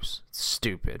gross. It's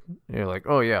stupid. You're like,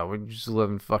 oh yeah, we just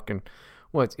live in fucking...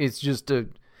 What? It's just a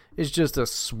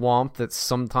swamp that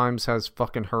sometimes has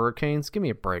fucking hurricanes? Give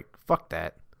me a break. Fuck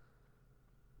that.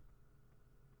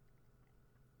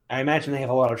 I imagine they have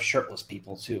a lot of shirtless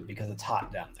people too because it's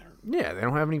hot down there. Yeah, they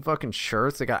don't have any fucking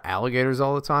shirts. They got alligators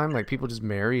all the time. Like, people just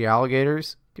marry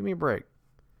alligators. Give me a break.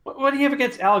 What do you have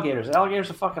against alligators? Alligators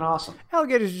are fucking awesome.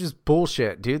 Alligators are just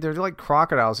bullshit, dude. They're like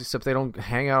crocodiles, except they don't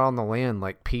hang out on the land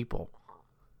like people.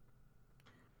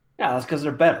 Yeah, that's because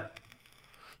they're better.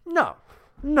 No.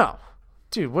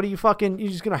 Dude, what are you fucking... You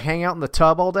just gonna hang out in the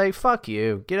tub all day? Fuck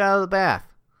you. Get out of the bath.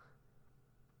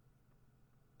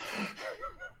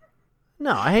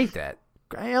 No, I hate that.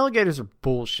 Alligators are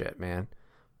bullshit, man.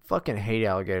 Fucking hate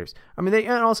alligators. I mean,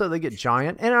 they get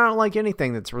giant, and I don't like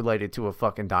anything that's related to a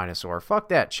fucking dinosaur. Fuck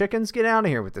that. Chickens, get out of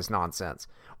here with this nonsense.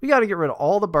 We gotta get rid of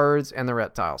all the birds and the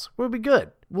reptiles. We'll be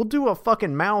good. We'll do a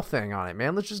fucking Mao thing on it,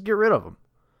 man. Let's just get rid of them.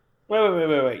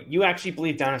 Wait. You actually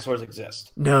believe dinosaurs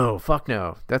exist? No, fuck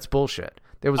no. That's bullshit.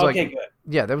 There was good.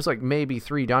 Yeah, there was like maybe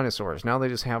 3 dinosaurs. Now they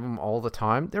just have them all the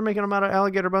time. They're making them out of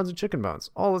alligator bones and chicken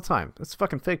bones all the time. That's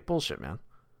fucking fake bullshit, man.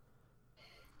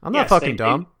 I'm not fucking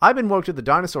dumb. I've been woke to the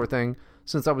dinosaur thing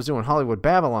since I was doing Hollywood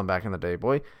Babylon back in the day,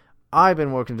 boy. I've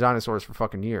been woke to dinosaurs for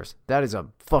fucking years. That is a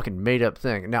fucking made up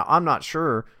thing. Now, I'm not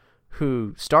sure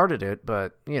who started it,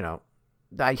 but, you know,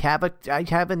 I have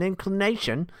an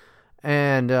inclination.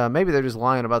 And maybe they're just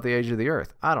lying about the age of the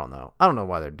earth. I don't know. I don't know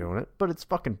why they're doing it, but it's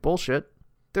fucking bullshit.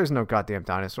 There's no goddamn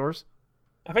dinosaurs.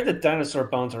 I think the dinosaur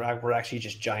bones were actually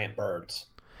just giant birds.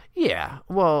 Yeah.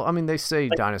 Well, I mean, they say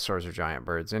dinosaurs are giant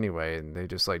birds anyway, and they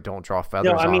just like don't draw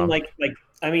feathers. No, I mean on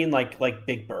them. like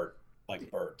big bird,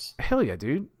 like birds. Hell yeah,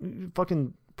 dude.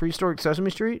 Fucking prehistoric Sesame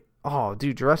Street. Oh,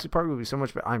 dude, Jurassic Park would be so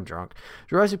much better. I'm drunk.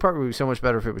 Jurassic Park would be so much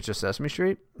better if it was just Sesame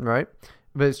Street, right?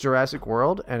 But it's Jurassic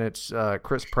World, and it's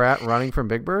Chris Pratt running from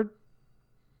Big Bird.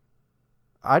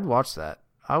 I'd watch that.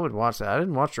 I would watch that. I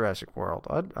didn't watch Jurassic World.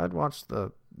 I'd watch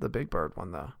the Big Bird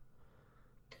one, though.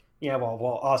 Yeah,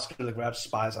 well, Oscar the Grouch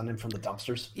spies on him from the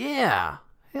dumpsters. Yeah.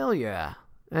 Hell yeah.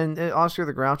 And Oscar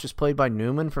the Grouch is played by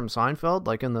Newman from Seinfeld,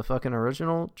 like in the fucking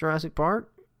original Jurassic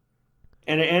Park.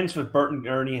 And it ends with Bert and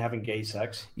Ernie having gay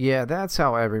sex. Yeah, that's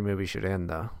how every movie should end,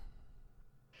 though.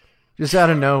 Just out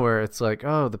of nowhere, it's like,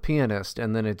 oh, the pianist,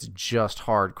 and then it's just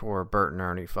hardcore Bert and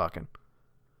Ernie fucking.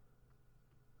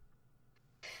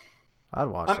 I'd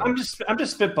watch that. I'm just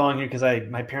spitballing here because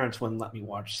my parents wouldn't let me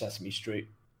watch Sesame Street.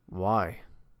 Why?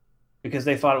 Because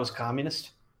they thought it was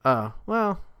communist. Oh,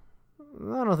 well,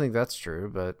 I don't think that's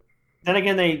true, but then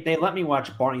again, they let me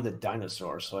watch Barney the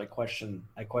Dinosaur, so I question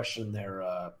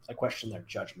their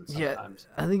judgment sometimes.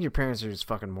 Yeah, I think your parents are just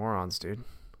fucking morons, dude.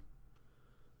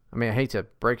 I mean, I hate to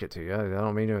break it to you. I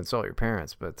don't mean to insult your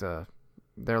parents, but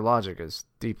their logic is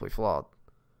deeply flawed.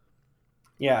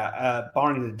 Yeah,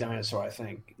 Barney the Dinosaur, I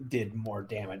think, did more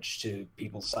damage to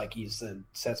people's psyches than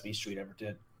Sesame Street ever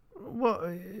did.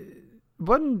 Well,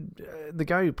 wasn't the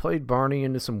guy who played Barney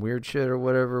into some weird shit or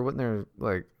whatever? Wasn't there,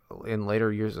 like, in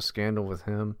later years, a scandal with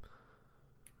him?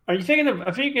 Are you thinking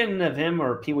of him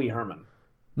or Pee Wee Herman?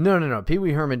 No. Pee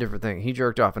Wee Herman, different thing. He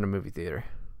jerked off in a movie theater.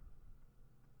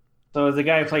 So the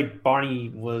guy who played Barney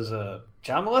was a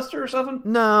child molester or something?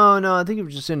 No. I think he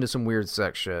was just into some weird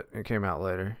sex shit. It came out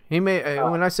later. He may,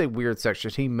 when I say weird sex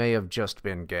shit, he may have just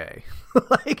been gay.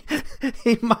 Like,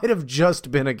 he might have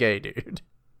just been a gay dude.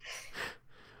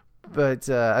 But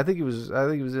I think he was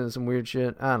into some weird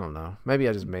shit. I don't know. Maybe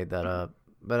I just made that up.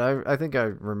 But I think I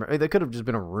remember. That could have just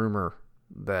been a rumor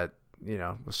that, you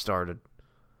know, was started.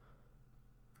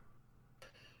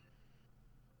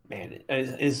 Man,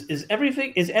 is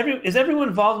everyone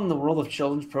involved in the world of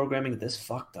children's programming this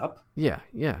fucked up? Yeah.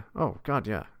 Oh God,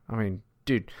 yeah. I mean,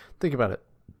 dude, think about it.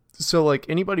 So, like,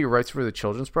 anybody who writes for the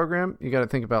children's program, you got to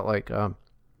think about, like,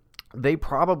 they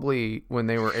probably, when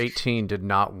they were 18, did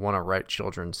not want to write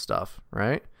children's stuff,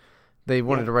 right? They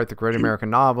wanted to write the Great American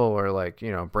Novel or, like,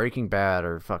 you know, Breaking Bad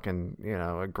or fucking, you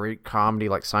know, a great comedy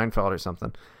like Seinfeld or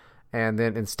something. And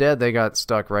then instead they got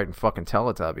stuck writing fucking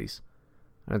Teletubbies.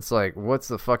 And it's like, what's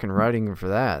the fucking writing for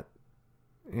that?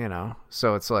 You know?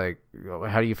 So it's like,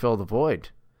 how do you fill the void?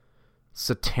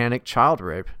 Satanic child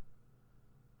rape.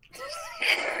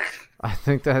 I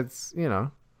think that's, you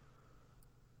know.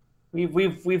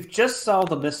 We've just solved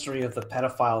the mystery of the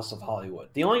pedophiles of Hollywood.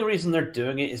 The only reason they're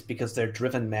doing it is because they're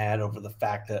driven mad over the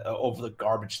fact that over the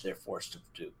garbage they're forced to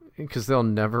do. Because they'll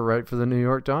never write for the New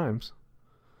York Times.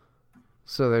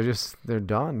 So they're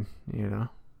done, you know.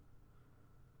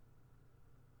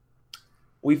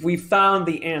 We've found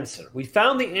the answer. We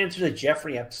found the answer to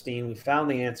Jeffrey Epstein. We found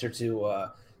the answer to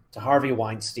Harvey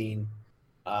Weinstein,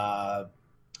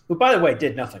 who, by the way,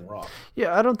 did nothing wrong.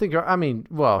 Yeah, I don't think. I mean,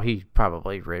 well, he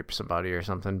probably raped somebody or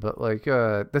something. But like,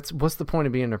 what's the point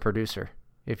of being a producer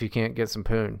if you can't get some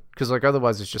poon? Because like,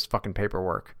 otherwise, it's just fucking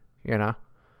paperwork, you know.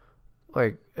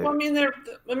 Like, well,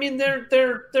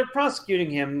 they're prosecuting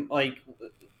him. Like,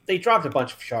 they dropped a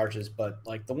bunch of charges, but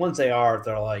like the ones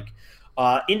they're like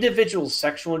individual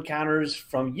sexual encounters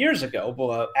from years ago,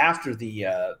 but after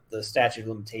the statute of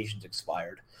limitations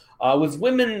expired, with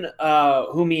women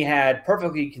whom he had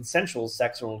perfectly consensual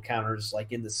sexual encounters,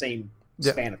 like in the same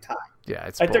span of time. Yeah,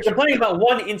 it's like bullshit. They're complaining about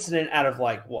one incident out of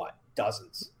like what,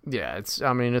 dozens. Yeah, it's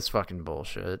fucking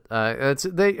bullshit.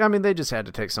 They just had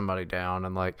to take somebody down,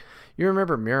 and like, you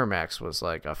remember Miramax was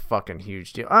like a fucking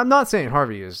huge deal. I'm not saying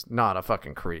Harvey is not a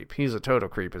fucking creep. He's a total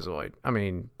creepazoid. I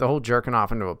mean, the whole jerking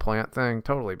off into a plant thing,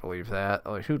 totally believe that.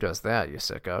 Like, who does that, you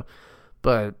sicko?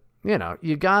 But, you know,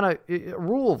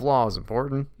 rule of law is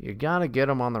important. You gotta get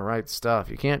him on the right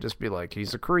stuff. You can't just be like,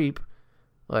 he's a creep.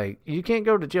 Like, you can't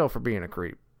go to jail for being a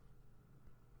creep.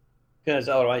 Because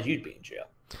otherwise you'd be in jail.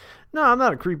 No, I'm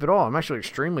not a creep at all. I'm actually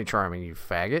extremely charming, you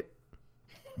faggot.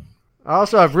 I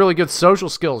also have really good social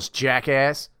skills,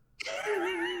 jackass.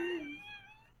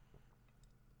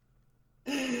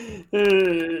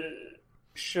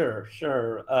 Sure.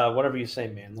 Whatever you say,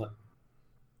 man. Look.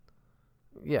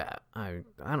 Yeah, I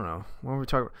don't know. What were we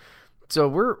talking about? So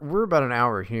we're about an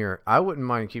hour here. I wouldn't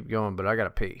mind keep going, but I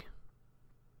gotta pee.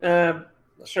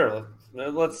 Sure.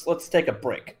 Let's take a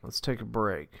break. Let's take a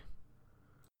break.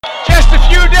 Just a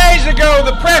few days ago,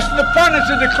 the press and the pundits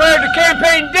had declared the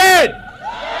campaign dead.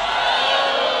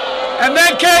 And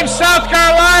then came South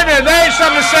Carolina, and they had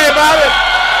something to say about it.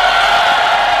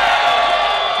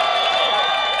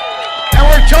 And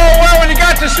we're told, well, when you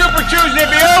got to Super Tuesday, it'd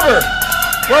be over.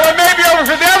 Well, it may be over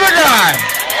for the other guy.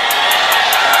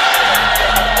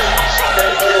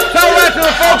 Tell that to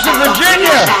the folks in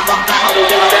Virginia,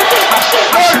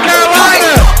 North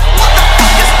Carolina,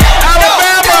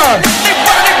 Alabama,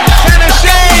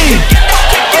 Tennessee,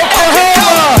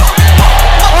 Oklahoma,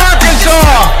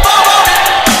 Arkansas,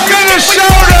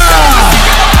 Minnesota,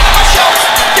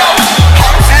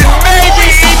 and maybe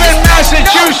even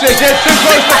Massachusetts. It's too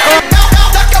close to call.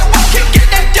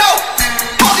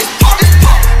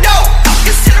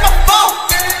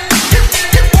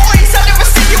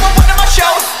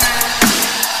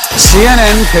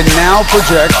 CNN can now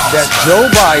project that Joe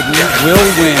Biden will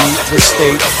win the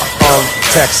state of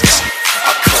Texas.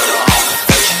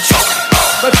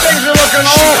 But things are looking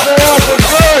awful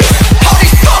good.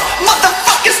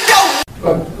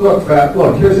 Look, Pat,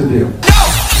 here's the deal.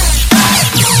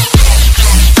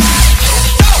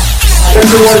 Get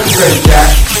the word straight,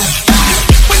 Jack.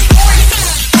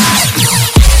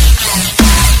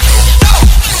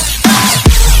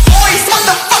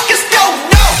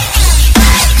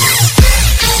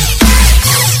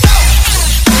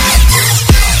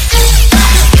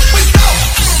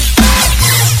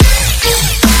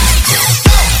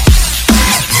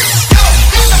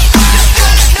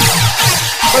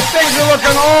 Things are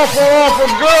looking awful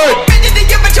good.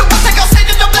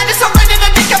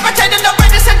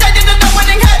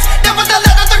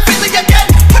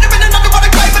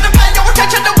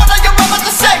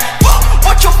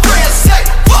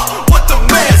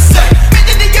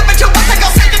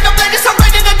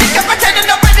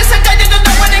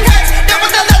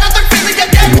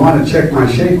 You want to check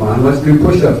my shape on? Let's do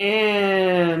push-ups.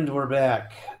 And we're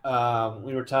back.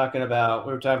 We were talking about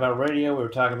radio. We were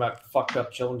talking about fucked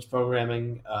up children's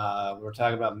programming. We were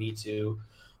talking about Me Too.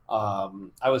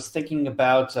 I was thinking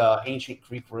about ancient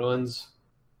Greek ruins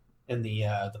in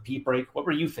the pee break. What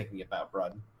were you thinking about,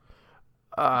 Brud?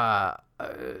 It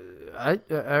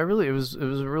was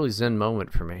a really zen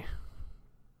moment for me.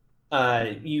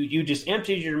 You just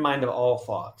emptied your mind of all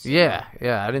thoughts. Yeah,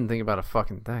 I didn't think about a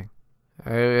fucking thing.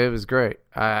 It was great.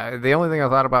 The only thing I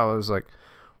thought about was like,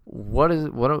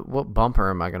 what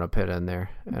bumper am I gonna put in there?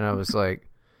 And I was like,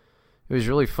 it was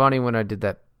really funny when I did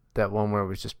that one where it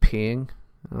was just peeing.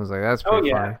 I was like, that's pretty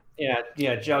funny.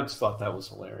 Yeah. Jugs thought that was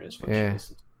hilarious.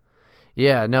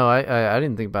 Yeah, no, I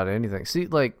didn't think about anything. See,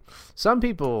 like, some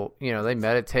people, you know, they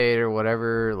meditate or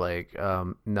whatever. Like,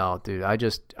 no, dude, I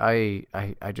just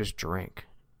drink.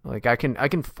 Like, I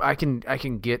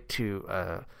can get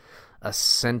to a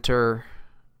center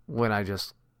when I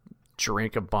just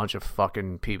drink a bunch of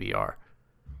fucking PBR,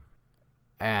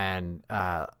 and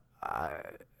I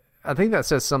think that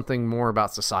says something more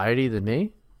about society than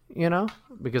me, you know,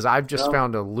 because I've just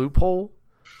found a loophole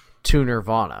to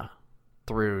nirvana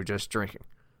through just drinking.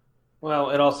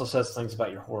 Well, it also says things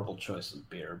about your horrible choice of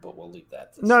beer, but we'll leave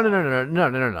that.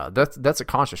 No. That's a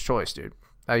conscious choice, dude.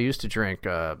 I used to drink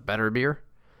better beer,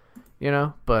 you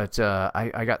know, but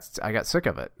I got sick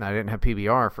of it, and I didn't have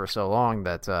PBR for so long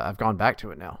that I've gone back to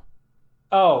it now.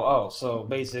 So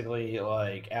basically,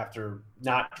 like, after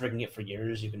not drinking it for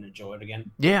years, you can enjoy it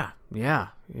again? Yeah,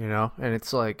 and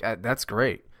it's like, that's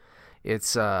great.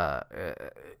 It's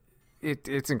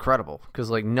it's incredible because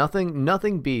like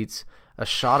nothing beats a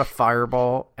shot of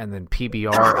Fireball and then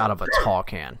PBR out of a tall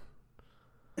can.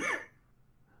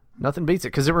 Nothing beats it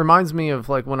because it reminds me of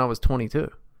like when I was 22.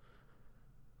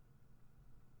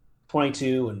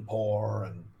 22 and poor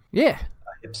and Yeah,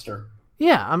 hipster.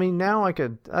 yeah. I mean, now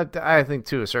I think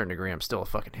to a certain degree I'm still a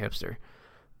fucking hipster,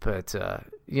 but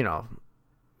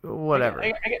whatever.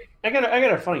 I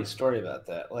got a funny story about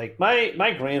that. Like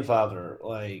my grandfather,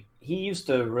 like, he used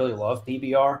to really love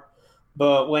PBR,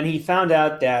 but when he found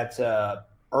out that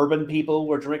urban people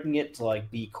were drinking it to like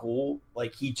be cool,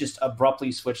 like, he just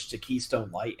abruptly switched to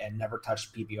Keystone Light and never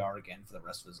touched PBR again for the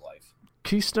rest of his life.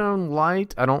 Keystone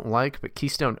Light I don't like, but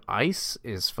Keystone Ice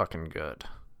is fucking good.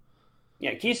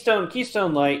 Yeah, Keystone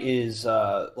Light is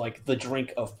like the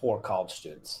drink of poor college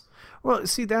students. Well,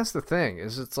 see, that's the thing,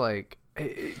 is it's like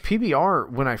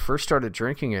PBR, when I first started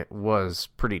drinking it, was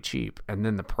pretty cheap, and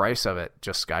then the price of it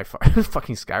just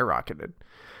fucking skyrocketed.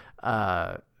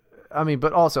 I mean,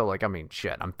 but also, like, I mean,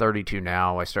 shit, I'm 32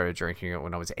 now. I started drinking it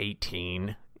when I was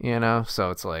 18,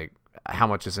 so it's like, how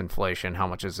much is inflation? How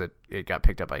much is it got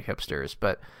picked up by hipsters?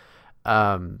 But,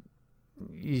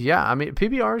 yeah, I mean,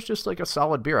 PBR is just like a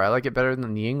solid beer. I like it better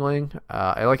than the Yingling.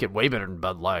 I like it way better than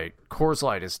Bud Light. Coors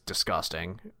Light is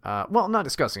disgusting. Well, not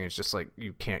disgusting. It's just like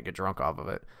you can't get drunk off of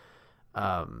it.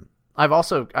 I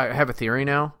have a theory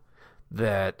now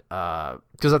that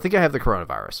because I think I have the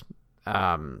coronavirus,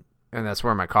 and that's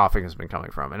where my coughing has been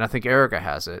coming from. And I think Erica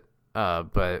has it,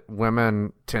 but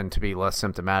women tend to be less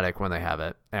symptomatic when they have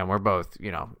it, and we're both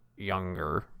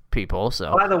younger people.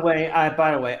 So by the way,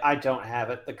 I don't have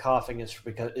it. The coughing is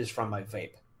from my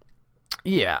vape.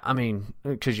 Yeah, I mean,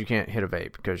 because you can't hit a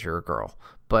vape because you're a girl.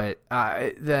 But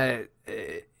I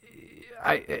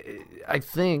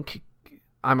think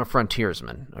I'm a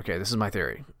frontiersman. Okay, this is my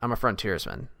theory. I'm a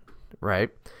frontiersman, right?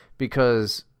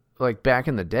 Because like back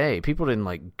in the day, people didn't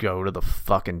like go to the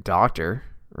fucking doctor,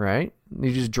 right?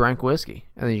 You just drank whiskey,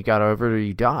 and then you got over it or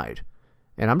you died.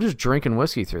 And I'm just drinking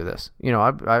whiskey through this.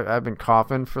 I've been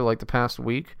coughing for like the past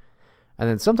week, and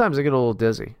then sometimes I get a little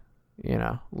dizzy,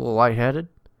 a little lightheaded.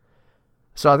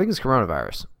 So I think it's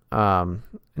coronavirus.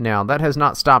 Now that has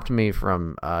not stopped me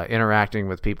from interacting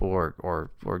with people or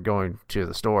going to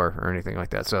the store or anything like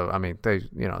that. So I mean, they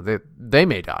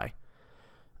may die.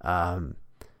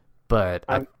 But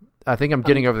I think I'm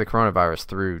getting over the coronavirus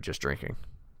through just drinking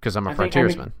because I'm a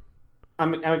frontiersman.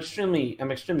 I'm extremely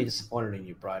disappointed in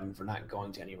you, Bryden, for not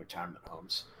going to any retirement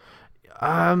homes.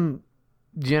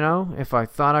 If I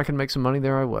thought I could make some money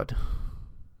there, I would.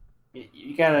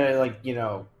 You gotta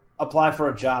apply for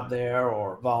a job there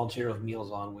or volunteer with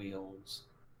Meals on Wheels.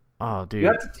 Oh,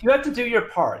 dude, you have to do your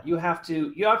part. You have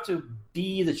to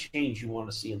be the change you want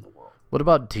to see in the world. What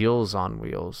about Deals on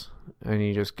Wheels? And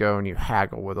you just go and you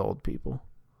haggle with old people.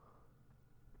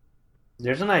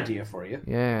 There's an idea for you.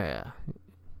 Yeah.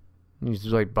 You just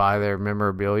like buy their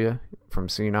memorabilia from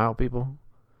senile people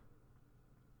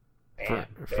for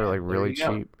like really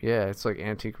cheap. Yeah, it's like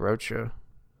Antique Roadshow,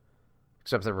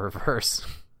 except the reverse.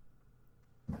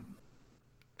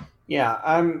 Yeah,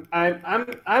 I'm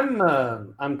confident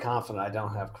I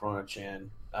don't have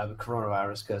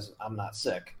coronavirus because I'm not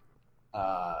sick.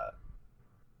 I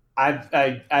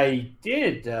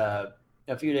did a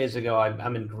few days ago.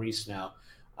 I'm in Greece now.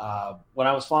 When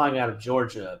I was flying out of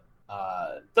Georgia.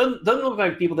 Doesn't look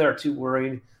like people there are too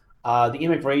worried. The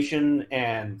immigration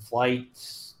and flight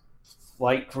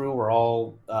crew were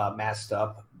all masked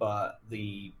up, but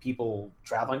the people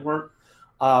traveling weren't.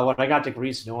 When I got to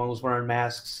Greece, no one was wearing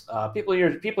masks. People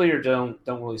here don't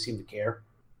really seem to care.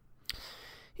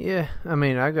 Yeah, I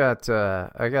mean, I got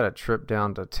a trip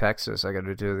down to Texas. I got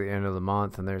to do at the end of the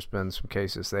month, and there's been some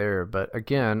cases there. But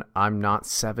again, I'm not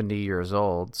 70 years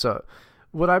old, so.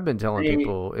 What I've been telling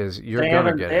people is you're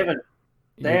gonna get it.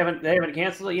 They haven't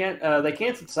canceled it yet. They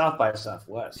canceled South by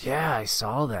Southwest. Yeah, I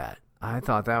saw that. I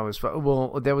thought that was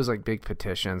well. There was like big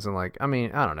petitions and like I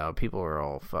mean I don't know. People were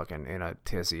all fucking in a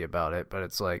tizzy about it, but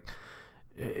it's like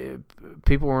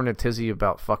people were in a tizzy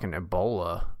about fucking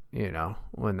Ebola.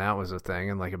 When that was a thing,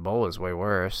 and like Ebola is way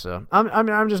worse. So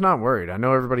I'm just not worried. I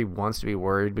know everybody wants to be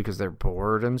worried because they're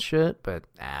bored and shit, but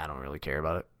I don't really care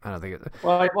about it. I don't think it.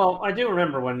 Well, I do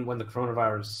remember when the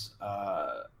coronavirus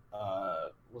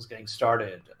was getting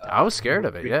started. I was scared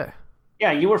of it. Yeah.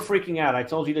 Yeah, you were freaking out. I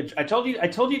told you to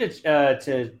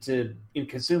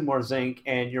consume more zinc,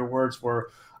 and your words were,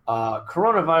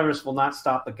 "Coronavirus will not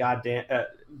stop the goddamn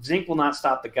zinc will not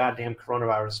stop the goddamn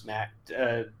coronavirus, Matt.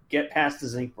 Get past the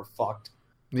zinc, we're fucked."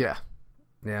 Yeah,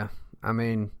 Yeah. I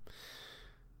mean,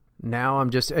 now I'm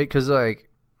just, because, like,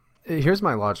 here's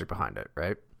my logic behind it,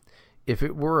 right? If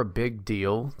it were a big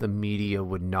deal, the media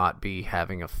would not be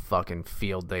having a fucking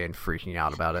field day and freaking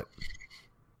out about it.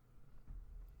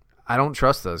 I don't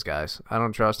trust those guys. I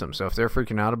don't trust them. So if they're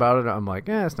freaking out about it, I'm like,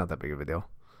 it's not that big of a deal.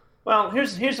 Well,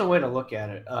 here's a way to look at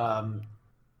it.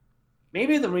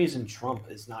 Maybe the reason Trump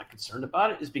is not concerned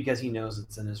about it is because he knows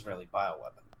it's an Israeli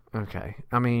bioweapon. Okay.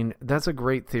 I mean, that's a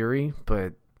great theory,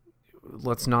 but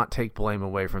let's not take blame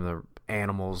away from the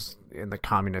animals in the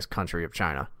communist country of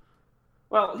China.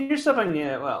 Well, here's something.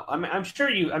 Yeah, well, I'm sure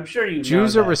you.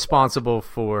 Jews know are responsible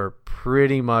for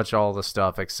pretty much all the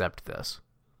stuff except this.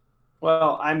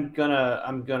 Well, I'm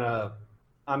gonna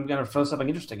throw something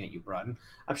interesting at you, Brian.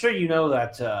 I'm sure you know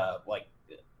that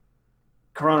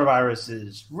coronavirus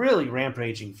is really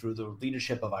rampaging through the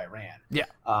leadership of Iran. Yeah,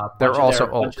 they're also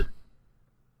old.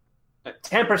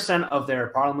 10% of their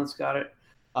parliaments got it.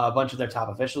 A bunch of their top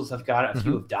officials have got it. A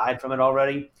few have died from it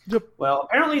already. Yep. Well,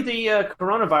 apparently the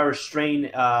coronavirus strain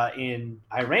in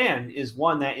Iran is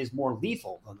one that is more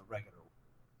lethal than the regular one.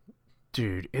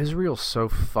 Dude, Israel's so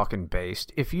fucking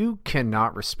based. If you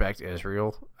cannot respect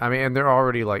Israel, I mean, and they're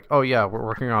already like, oh yeah, we're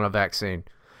working on a vaccine.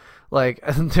 Like,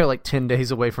 they're like 10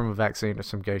 days away from a vaccine or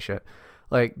some gay shit.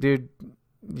 Like, dude,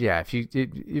 yeah, if you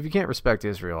can't respect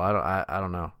Israel, I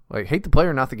don't know. Like, hate the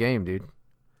player, not the game, dude.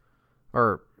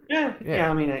 Or yeah.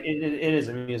 I mean, it is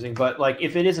amusing, but like,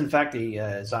 if it is in fact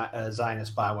a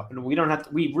Zionist bioweapon,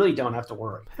 we really don't have to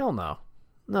worry. Hell no.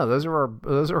 No, those are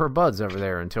our buds over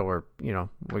there until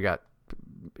we got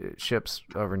ships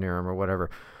over near them or whatever,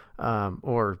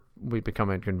 or we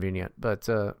become inconvenient. But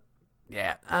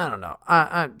yeah, I don't know.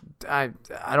 I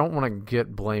don't want to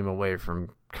get blame away from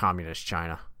communist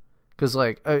China, because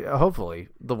like hopefully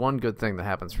the one good thing that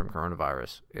happens from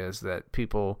coronavirus is that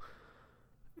people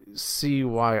see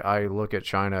why I look at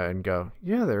China and go,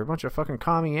 yeah, they're a bunch of fucking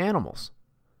commie animals.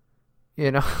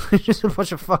 Just a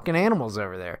bunch of fucking animals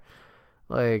over there.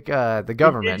 Like, the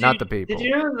government, not the people. Did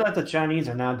you know that the Chinese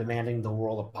are now demanding the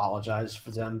world apologize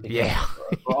for them? Yeah.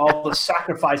 For all the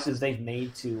sacrifices they've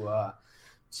made to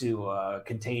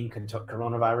contain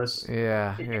coronavirus.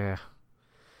 Yeah.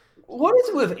 What is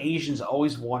it with Asians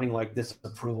always wanting, like, this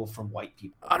approval from white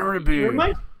people? I don't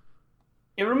know.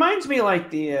 It reminds me like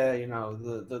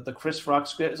the Chris Rock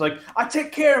script. It's like, I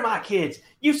take care of my kids.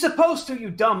 You're supposed to,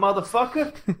 you dumb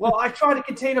motherfucker. Well, I try to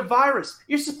contain a virus.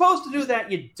 You're supposed to do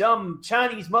that, you dumb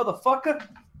Chinese motherfucker.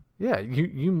 Yeah,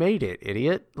 you made it,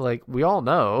 idiot. Like, we all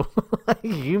know.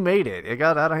 You made it. It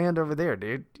got out of hand over there,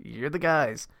 dude. You're the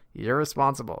guys. You're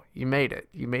responsible. You made it.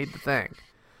 You made the thing.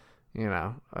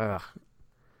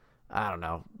 I don't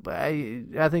know, but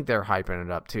I think they're hyping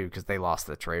it up too because they lost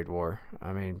the trade war.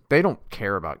 I mean, they don't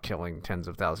care about killing tens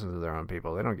of thousands of their own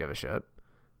people. They don't give a shit.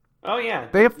 Oh yeah,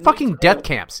 they have fucking death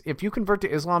camps. If you convert to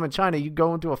Islam in China, you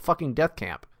go into a fucking death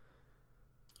camp.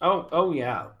 Oh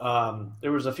yeah.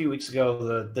 There was a few weeks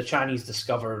ago the Chinese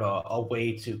discovered a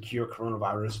way to cure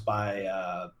coronavirus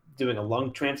by doing a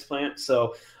lung transplant.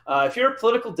 So if you're a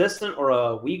political dissident or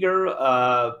a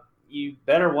Uyghur, you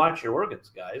better watch your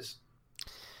organs, guys.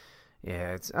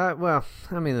 Yeah, it's well,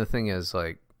 I mean, the thing is,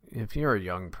 like, if you're a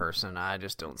young person, I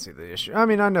just don't see the issue. I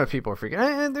mean, I know people are freaking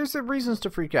out, and there's reasons to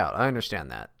freak out. I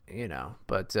understand that,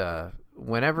 but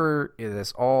whenever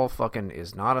this all fucking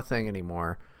is not a thing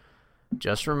anymore,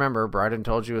 just remember, Bryden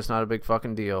told you it's not a big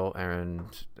fucking deal, and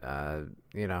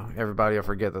everybody will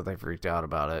forget that they freaked out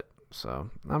about it. So,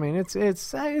 I mean, it's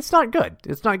not good.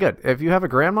 It's not good. If you have a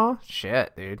grandma,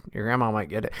 shit, dude, your grandma might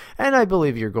get it. And I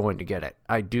believe you're going to get it.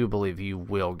 I do believe you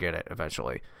will get it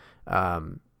eventually.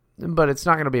 But it's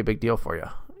not going to be a big deal for you.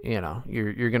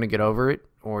 You're going to get over it,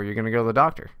 or you're going to go to the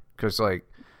doctor. Because, like,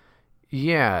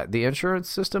 yeah, the insurance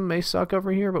system may suck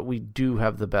over here, but we do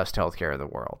have the best healthcare in the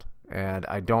world. And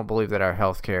I don't believe that our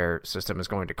healthcare system is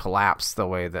going to collapse the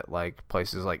way that, like,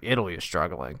 places like Italy is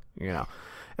struggling,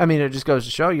 I mean, it just goes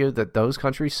to show you that those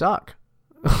countries suck.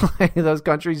 Those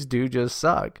countries do just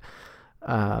suck.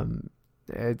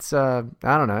 It's I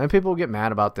don't know. And people get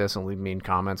mad about this and leave mean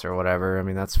comments or whatever. I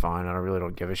mean, that's fine. I really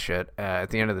don't give a shit.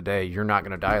 At the end of the day, you're not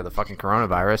going to die of the fucking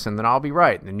coronavirus, and then I'll be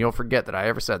right, and you'll forget that I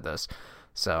ever said this.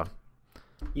 So,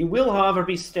 you will, however,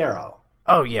 be sterile.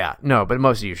 Oh, yeah. No, but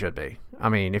most of you should be. I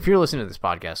mean, if you're listening to this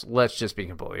podcast, let's just be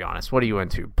completely honest. What are you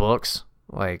into? Books?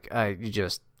 Like, you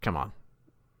just, come on.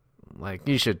 Like,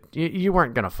 you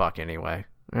weren't gonna fuck anyway,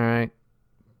 all right?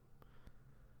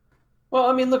 Well,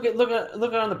 I mean, look at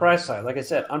on the bright side. Like I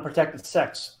said, unprotected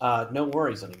sex, no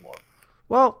worries anymore.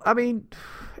 Well, I mean,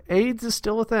 AIDS is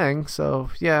still a thing,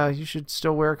 so yeah, you should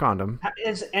still wear a condom.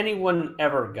 Has anyone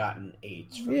ever gotten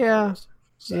AIDS? Yeah.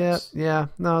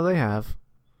 No, they have.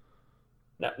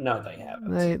 No, they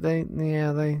haven't.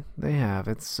 They have.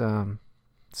 It's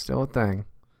still a thing.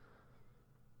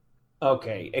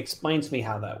 Okay, explain to me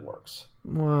how that works.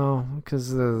 Well,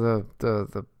 because the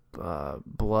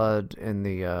blood in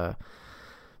the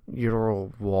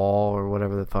uteral wall or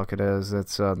whatever the fuck it is,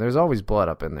 it's there's always blood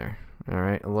up in there. All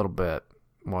right, a little bit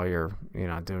while you're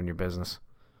doing your business.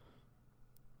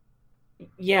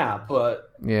 Yeah,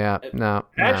 but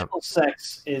vaginal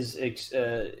sex is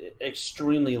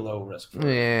extremely low risk.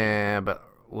 Yeah, but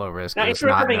low risk. Now, if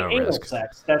you're having anal risk.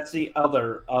 sex, that's the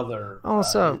other.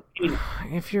 Also,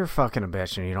 if you're fucking a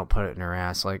bitch and you don't put it in her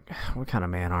ass, like, what kind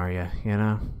of man are you? You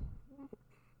know?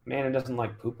 Man who doesn't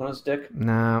like poop on his dick?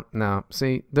 No.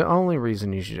 See, the only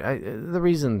reason you should, the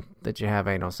reason that you have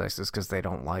anal sex is because they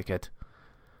don't like it.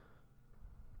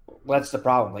 Well, that's the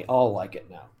problem. They all like it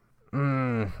now.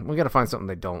 We gotta find something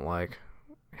they don't like.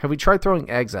 Have we tried throwing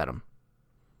eggs at them?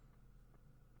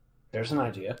 There's an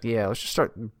idea. Yeah, let's just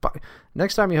start.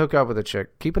 Next time you hook up with a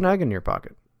chick, keep an egg in your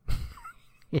pocket.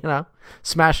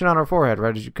 Smash it on her forehead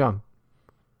right as you come.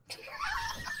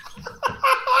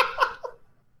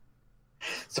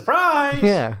 Surprise!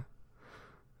 Yeah.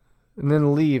 And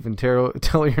then leave and tell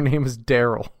her your name is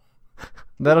Daryl.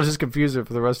 That'll just confuse her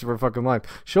for the rest of her fucking life.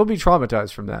 She'll be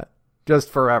traumatized from that. Just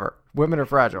forever. Women are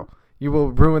fragile. You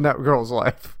will ruin that girl's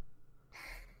life.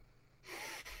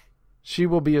 She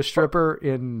will be a stripper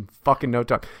in fucking no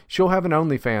time. She'll have an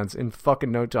OnlyFans in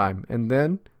fucking no time. And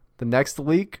then the next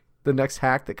leak, the next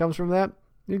hack that comes from that,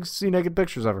 you can see naked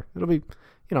pictures of her. It'll be,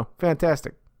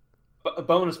 fantastic. A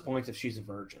bonus point if she's a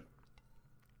virgin.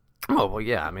 Oh, well,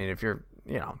 yeah. I mean, if you're,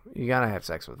 you gotta have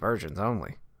sex with virgins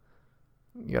only.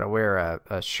 You gotta wear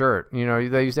a shirt.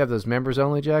 They used to have those members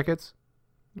only jackets.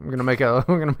 We're gonna make a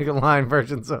line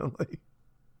virgins only.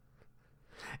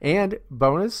 And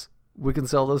bonus, we can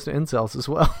sell those to incels as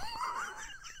well.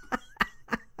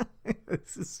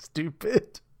 This is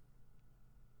stupid.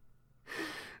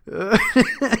 but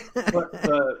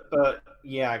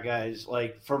yeah, guys,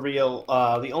 like for real,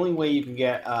 the only way you can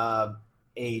get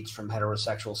AIDS from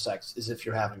heterosexual sex is if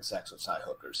you're having sex with side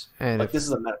hookers. And this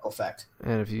is a medical fact.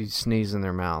 And if you sneeze in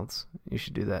their mouths, you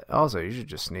should do that. Also, you should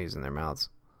just sneeze in their mouths.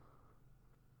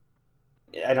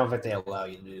 I don't think they allow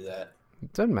you to do that.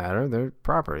 It doesn't matter. They're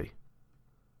property.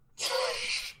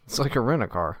 It's like a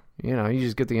rent-a-car. You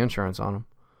just get the insurance on them.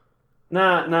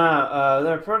 Nah.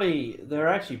 They're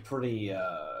actually pretty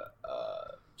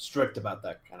strict about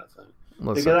that kind of thing.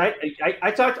 Listen. Because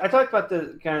I talked about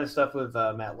the kind of stuff with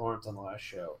Matt Lawrence on the last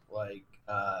show. Like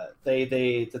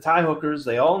the Thai hookers,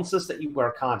 they all insist that you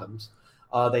wear condoms.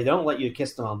 They don't let you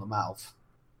kiss them on the mouth.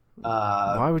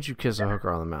 Why would you kiss a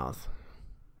hooker on the mouth?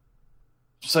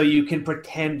 So you can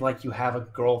pretend like you have a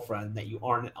girlfriend, that you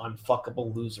aren't an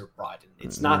unfuckable loser, Bryden.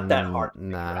 It's not that hard.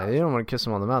 Nah, you don't want to kiss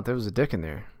him on the mouth. There was a dick in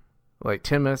there, like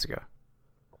 10 minutes ago.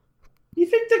 You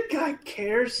think the guy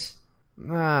cares?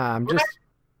 Nah,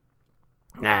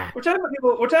 Nah. We're talking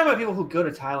about people who go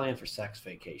to Thailand for sex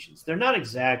vacations. They're not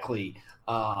exactly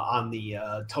on the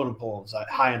totem pole,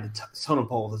 high on the totem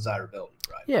pole of desirability,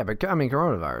 right? Yeah, but I mean,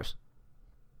 coronavirus.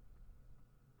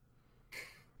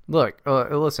 Look,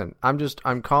 listen,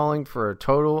 I'm calling for a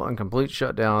total and complete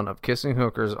shutdown of kissing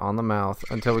hookers on the mouth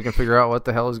until we can figure out what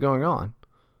the hell is going on.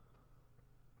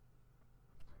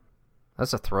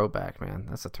 That's a throwback, man.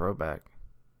 That's a throwback.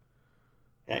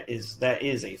 That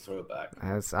is a throwback.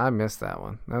 I missed that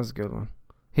one. That was a good one.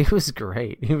 He was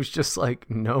great. He was just like,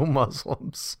 no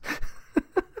Muslims.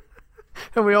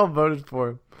 And we all voted for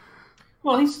him.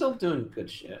 Well, he's still doing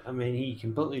good shit. I mean, he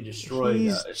completely destroyed...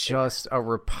 He's just a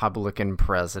Republican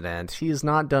president. He has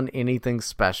not done anything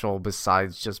special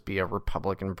besides just be a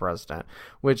Republican president.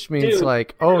 Which means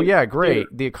great,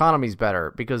 the economy's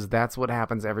better. Because that's what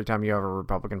happens every time you have a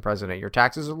Republican president. Your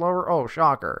taxes are lower? Oh,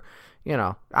 shocker.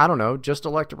 I don't know, just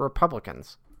elect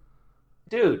Republicans.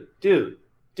 Dude.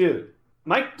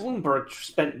 Mike Bloomberg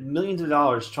spent millions of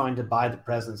dollars trying to buy the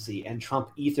presidency, and Trump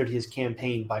ethered his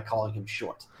campaign by calling him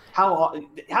short. How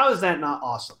is that not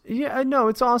awesome? Yeah, I know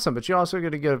it's awesome, but you also got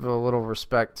to give a little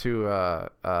respect to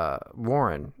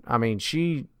Warren. I mean,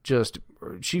 she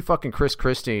fucking Chris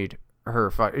Christie'd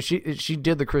her. She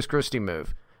did the Chris Christie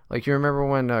move. Like, you remember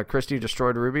when Christie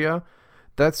destroyed Rubio?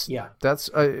 That's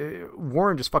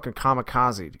Warren just fucking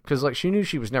kamikazed, because like she knew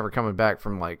she was never coming back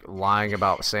from like lying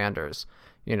about Sanders.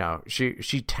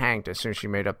 She tanked as soon as she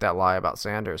made up that lie about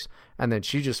Sanders, and then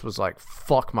she just was like,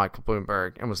 fuck Michael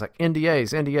Bloomberg, and was like,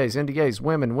 NDAs,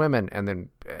 women, and then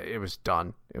it was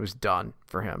done. It was done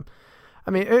for him.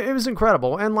 I mean, it was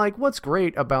incredible. And like, what's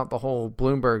great about the whole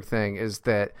Bloomberg thing is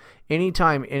that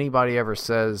anytime anybody ever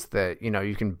says that,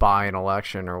 you can buy an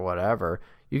election or whatever,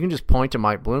 You can just point to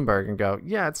Mike Bloomberg and go,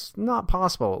 yeah, it's not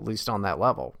possible, at least on that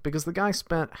level, because the guy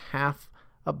spent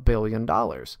 $500 million.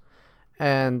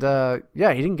 And,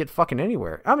 yeah, he didn't get fucking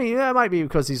anywhere. I mean, that might be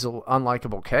because he's an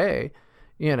unlikable K,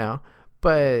 you know,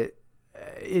 but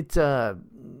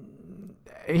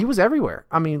he was everywhere.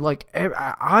 I mean, like,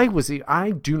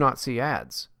 I do not see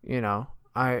ads, you know.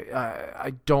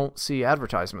 I don't see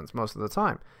advertisements most of the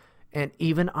time. And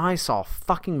even I saw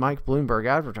fucking Mike Bloomberg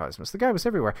advertisements. The guy was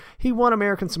everywhere. He won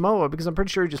American Samoa because I'm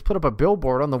pretty sure he just put up a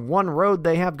billboard on the one road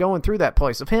they have going through that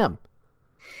place of him.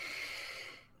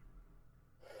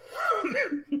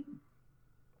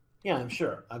 Yeah, I'm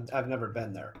sure. I've never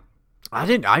been there.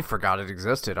 I forgot it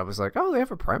existed. I was like, oh, they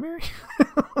have a primary?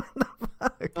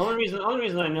 The only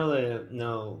reason I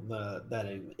know that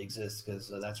it exists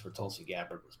because that's where Tulsi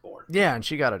Gabbard was born. Yeah, and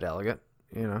she got a delegate.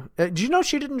 You know, did you know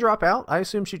she didn't drop out? I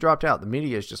assume she dropped out. The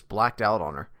media is just blacked out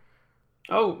on her.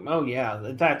 Oh yeah.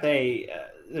 In fact,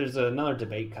 there's another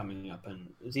debate coming up,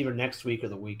 and it's either next week or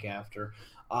the week after.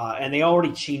 And they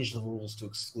already changed the rules to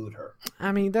exclude her.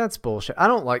 I mean, that's bullshit. I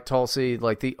don't like Tulsi.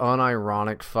 Like, the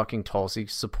unironic fucking Tulsi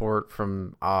support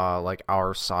from, like,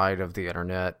 our side of the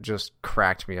internet just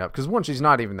cracked me up. Because, one, she's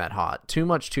not even that hot. Too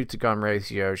much toot-to-gum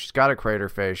ratio. She's got a crater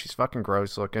face. She's fucking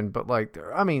gross looking. But, like,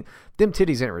 I mean, them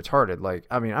titties ain't retarded. Like,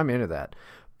 I mean, I'm into that.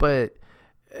 But,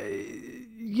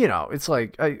 you know, it's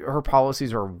like, her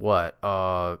policies are what?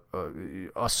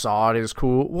 Assad is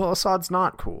cool. Well, Assad's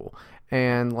not cool.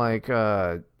 And, like,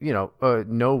 you know,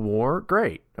 no war,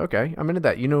 great. Okay, I'm into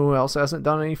that. You know who else hasn't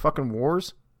done any fucking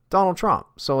wars? Donald Trump.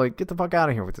 So, like, get the fuck out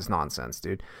of here with this nonsense,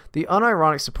 dude. The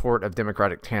unironic support of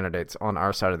Democratic candidates on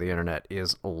our side of the internet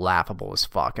is laughable as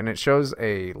fuck. And it shows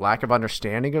a lack of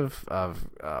understanding of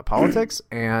politics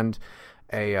and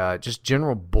a just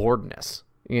general boredness.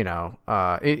 You know,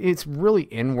 it's really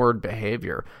inward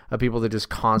behavior of people that just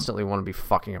constantly want to be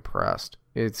fucking oppressed.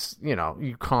 It's, you know,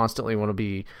 you constantly want to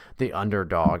be the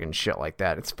underdog and shit like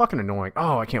that. It's fucking annoying.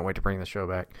 Oh, I can't wait to bring the show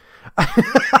back.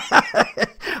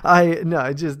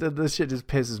 This shit just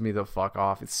pisses me the fuck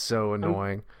off. It's so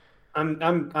annoying.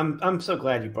 I'm so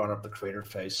glad you brought up the crater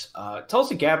face.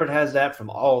 Tulsi Gabbard has that from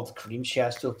all the cream she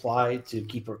has to apply to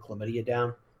keep her chlamydia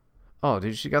down. Oh,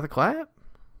 dude, she got the clap?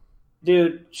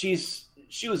 Dude, she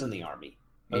was in the army.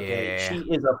 Okay, yeah. She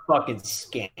is a fucking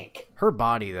skank. Her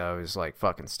body though is like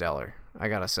fucking stellar. I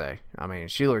gotta say. I mean,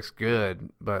 she looks good,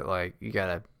 but like you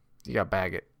gotta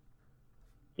bag it.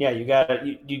 Yeah, you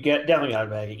definitely gotta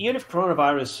bag it. Even if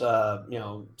coronavirus,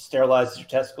 sterilizes your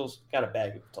testicles, gotta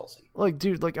bag it with Tulsi. Like,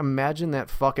 dude, like imagine that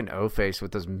fucking O face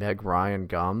with those Meg Ryan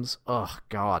gums. Oh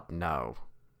God, no.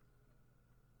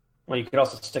 Well, you could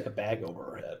also stick a bag over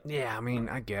her head. Yeah, I mean,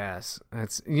 I guess.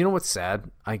 You know what's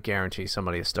sad? I guarantee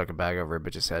somebody has stuck a bag over her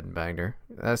bitch's head and banged her.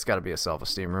 That's got to be a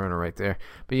self-esteem ruiner right there.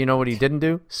 But you know what he didn't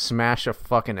do? Smash a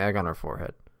fucking egg on her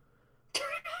forehead.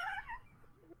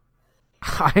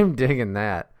 I'm digging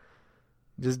that.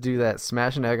 Just do that.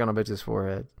 Smash an egg on a bitch's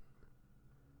forehead.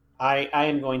 I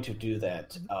am going to do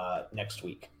that next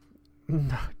week.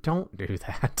 No, don't do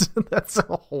that. That's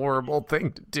a horrible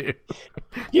thing to do.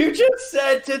 You just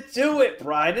said to do it,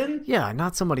 Bryden. Yeah,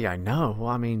 not somebody I know. Well,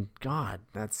 I mean, God,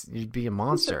 you'd be a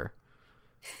monster.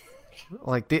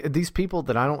 Like these people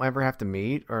that I don't ever have to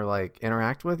meet or like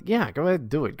interact with. Yeah, go ahead and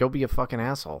do it. Go be a fucking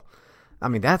asshole. I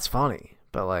mean, that's funny,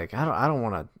 but like I don't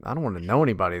want to know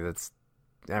anybody that's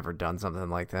ever done something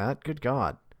like that. Good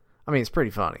God. I mean, it's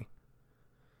pretty funny.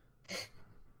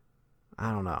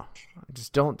 I don't know. I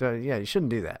just don't. Yeah, you shouldn't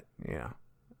do that. Yeah,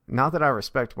 not that I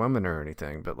respect women or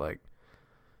anything, but like,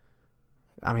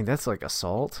 I mean, that's like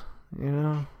assault. You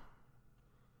know.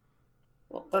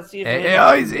 Well, that's the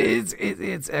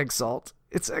it's exalt.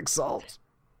 It's exalt.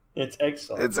 It's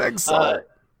exalt. It's exalt.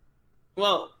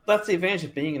 Well, that's the advantage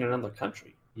of being in another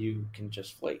country. You can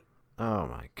just flee. Oh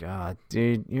my God,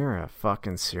 dude, you're a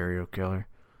fucking serial killer.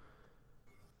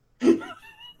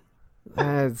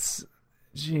 That's.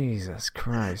 Jesus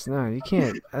Christ. No, you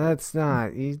can't. That's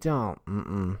not. You don't.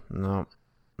 No.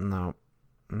 Not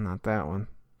that one.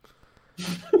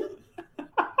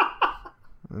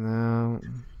 No.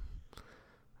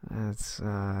 That's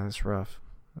rough.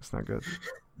 That's not good.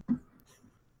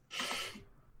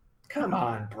 Come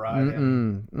on,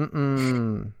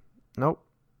 Brian. Nope.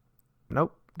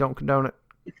 Don't condone it.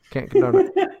 Can't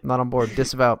condone it. Not on board.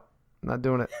 Disavow. Not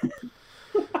doing it.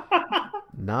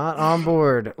 Not on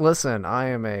board. Listen, I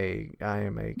am a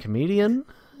comedian,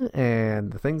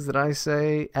 and the things that I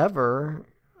say ever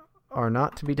are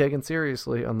not to be taken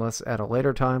seriously unless at a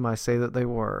later time I say that they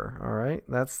were. All right,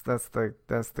 that's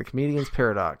the comedian's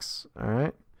paradox. All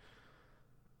right.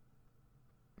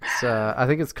 I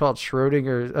think it's called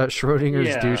Schrodinger's Yeah,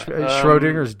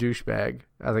 Schrodinger's douchebag.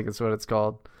 I think it's what it's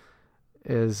called.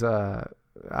 Is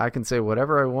I can say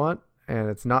whatever I want, and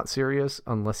it's not serious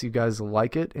unless you guys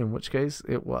like it. In which case,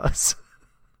 it was.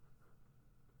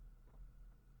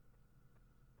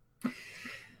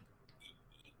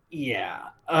 Yeah.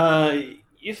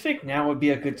 You think now would be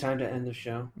a good time to end the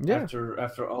show? Yeah.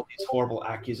 After all these horrible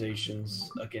accusations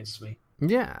against me.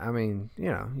 Yeah, I mean,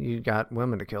 you got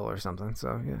women to kill or something,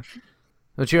 so yeah.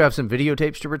 Don't you have some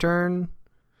videotapes to return?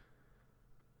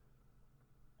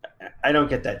 I don't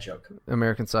get that joke.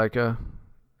 American Psycho.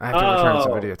 I have to return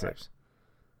some videotapes.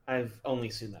 I've only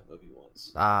seen that movie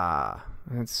once.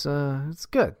 It's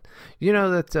good. You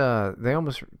know that they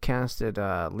almost casted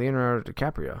Leonardo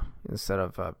DiCaprio instead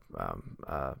of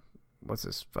what's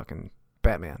this fucking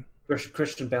Batman?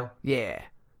 Christian Bale. Yeah,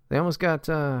 they almost got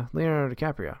Leonardo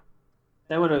DiCaprio.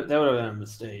 That would have been a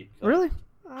mistake. Really?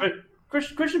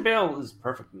 Christian Bale is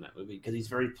perfect in that movie because he's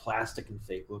very plastic and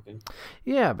fake looking.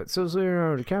 Yeah, but so is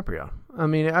Leonardo DiCaprio. I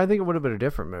mean, I think it would have been a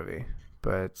different movie,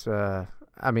 but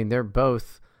I mean, they're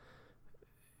both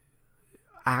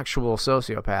actual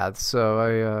sociopaths. So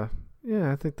I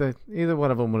think that either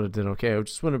one of them would have done okay. It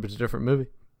just would have been a different movie.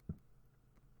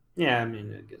 Yeah, I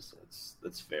mean, I guess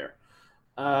that's fair.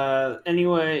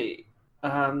 Anyway,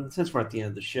 since we're at the end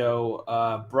of the show,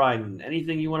 Brian,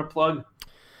 anything you want to plug?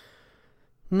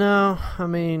 No, I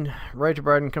mean, Right to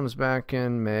Bryden comes back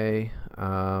in May.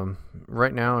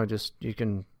 Right now, you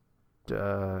can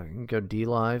go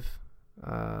DLive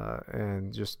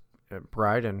and just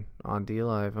Bryden on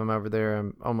DLive. I'm over there.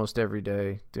 I'm almost every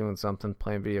day doing something,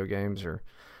 playing video games. Or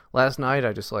last night,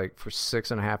 I just for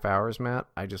 6.5 hours, Matt,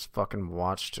 I just fucking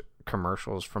watched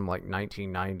commercials from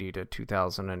 1990 to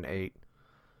 2008.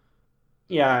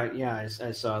 Yeah,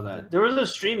 I saw that. There was a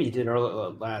stream you did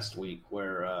last week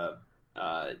where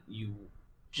you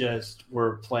just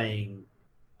were playing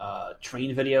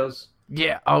train videos.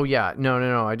 Yeah. Oh, yeah.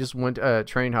 No. I just went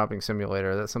train hopping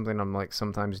simulator. That's something I'm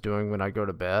sometimes doing when I go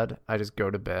to bed. I just go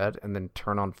to bed and then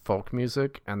turn on folk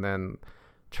music and then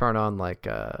turn on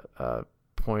a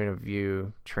point of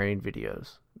view train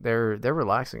videos. They're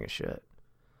relaxing as shit.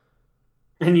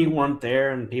 And you weren't there,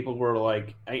 and people were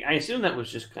like, I assume that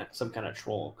was just some kind of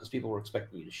troll because people were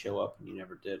expecting you to show up and you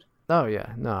never did. Oh,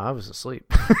 yeah. No, I was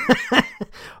asleep.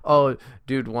 Oh,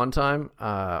 dude, one time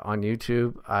on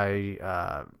YouTube,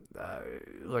 I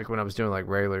when I was doing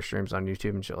regular streams on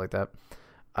YouTube and shit like that,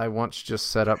 I once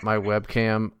just set up my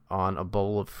webcam on a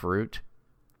bowl of fruit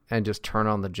and just turn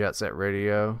on the Jet Set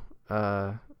Radio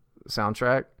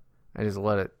soundtrack and just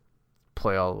let it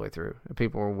play all the way through. And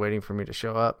people were waiting for me to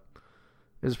show up.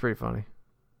 It was pretty funny.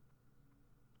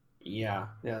 Yeah,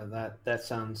 that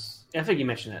sounds. I think you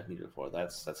mentioned that to me before.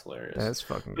 That's hilarious. That's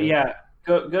fucking good. But yeah,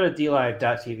 go to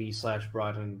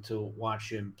dlive.tv/Broughton to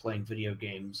watch him playing video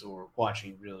games or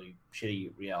watching really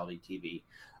shitty reality TV.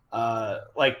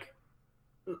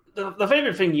 The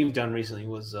favorite thing you've done recently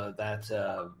was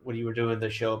that when you were doing the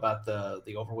show about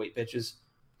the overweight bitches.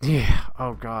 Yeah.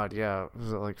 Oh God. Yeah.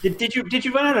 Was it did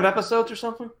you run out of episodes or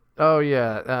something? Oh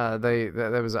yeah.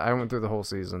 That was. I went through the whole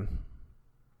season.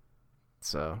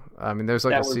 So I mean, there's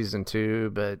a season 2,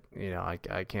 but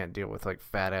I can't deal with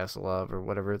Fat Ass Love or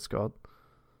whatever it's called.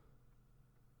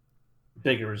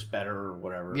 Bigger is better or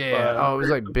whatever. Yeah. It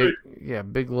was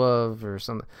Big Love or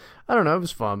something. I don't know. It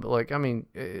was fun, but I mean,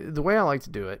 the way I like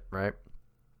to do it, right,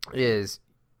 is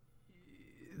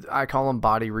I call them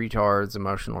body retards,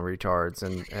 emotional retards,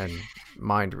 and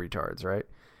mind retards, right?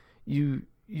 You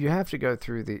have to go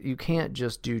through you can't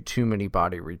just do too many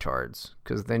body retards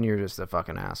because then you're just a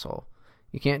fucking asshole.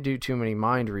 You can't do too many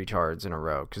mind retards in a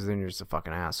row because then you're just a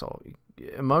fucking asshole.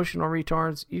 Emotional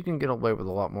retards, you can get away with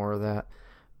a lot more of that,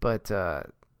 but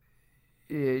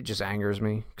it just angers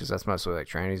me because that's mostly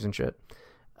trannies and shit.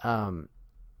 I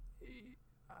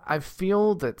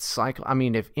feel that I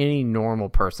mean, if any normal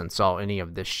person saw any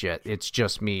of this shit, it's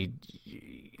just me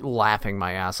laughing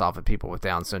my ass off at people with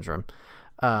Down syndrome.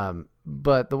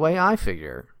 But the way I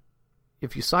figure,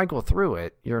 if you cycle through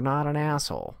it, you're not an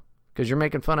asshole because you're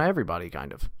making fun of everybody,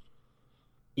 kind of.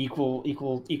 Equal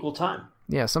time.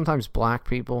 Yeah, sometimes black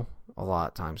people, a lot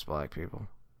of times black people.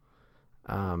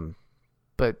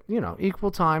 But equal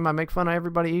time. I make fun of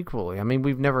everybody equally. I mean,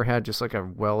 we've never had just a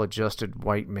well-adjusted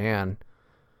white man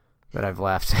that I've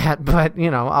laughed at, but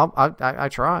I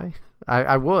try.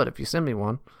 I would if you send me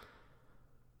one.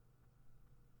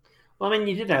 Well, I mean,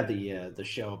 you did have the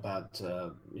show about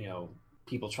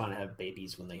people trying to have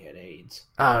babies when they had AIDS.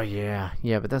 Oh yeah,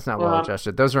 but that's not well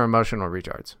adjusted. Those are emotional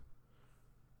retards.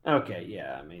 Okay,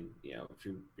 yeah. I mean, if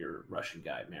you're a Russian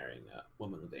guy marrying a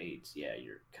woman with AIDS, yeah,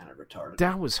 you're kind of retarded.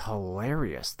 That was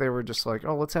hilarious. They were just like,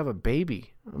 oh, let's have a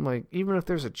baby. I'm like, even if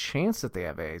there's a chance that they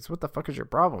have AIDS, what the fuck is your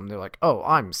problem? They're like, oh,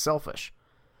 I'm selfish.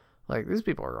 Like, these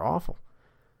people are awful.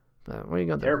 But what are you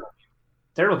going to do?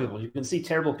 Terrible people. You can see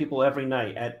terrible people every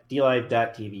night at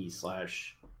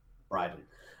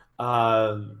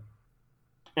dlive.tv/Bryden.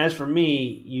 As for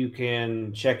me, you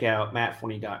can check out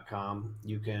mattforney.com.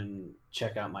 You can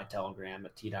check out my Telegram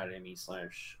at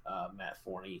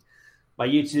t.me/mattforney. My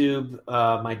YouTube,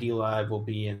 my DLive will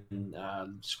be in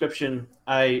the description.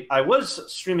 I was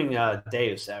streaming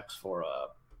Deus Ex for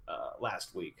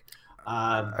last week.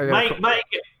 I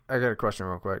got a question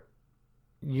real quick.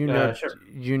 Sure.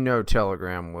 You know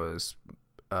Telegram was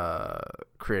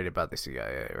created by the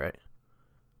CIA, right?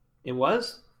 It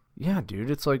was? Yeah,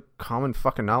 dude. It's like common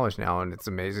fucking knowledge now, and it's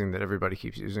amazing that everybody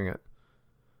keeps using it.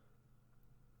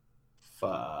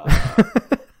 Fuck.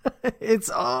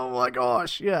 It's, oh my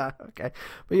gosh, yeah, okay.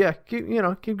 But yeah,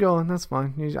 keep going. That's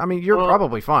fine. I mean, you're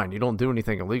probably fine. You don't do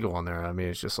anything illegal on there. I mean,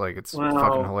 it's just like, it's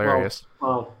fucking hilarious.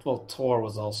 Well, Tor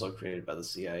was also created by the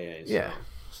CIA. So. Yeah,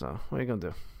 so what are you going to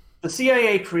do? The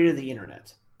CIA created the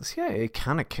internet. The CIA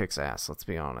kind of kicks ass, let's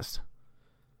be honest.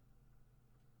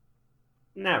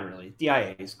 Not really.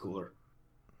 DIA is cooler.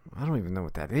 I don't even know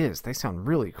what that is. They sound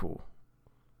really cool.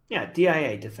 Yeah,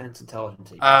 DIA, Defense Intelligence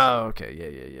Agency. Oh, okay.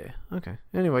 Yeah. Okay.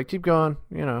 Anyway, keep going.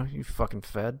 You fucking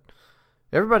fed.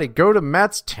 Everybody go to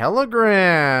Matt's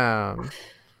Telegram.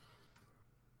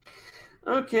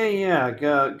 Okay, yeah.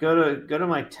 Go to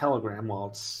my Telegram while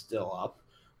it's still up.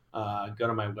 Go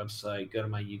to my website, go to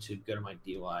my YouTube, go to my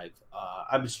DLive.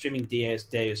 I've been streaming Deus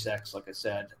Ex, like I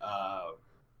said.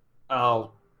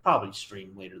 I'll probably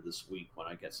stream later this week when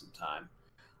I get some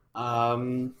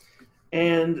time.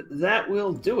 And that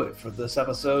will do it for this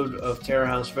episode of Terror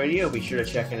House Radio. Be sure to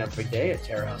check in every day at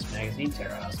Terror House Magazine,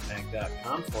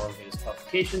 terrorhousemag.com for our latest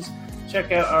publications.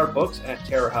 Check out our books at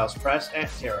Terror House Press at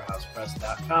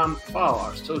terrorhousepress.com. Follow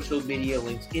our social media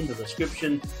links in the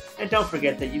description. And don't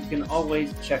forget that you can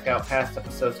always check out past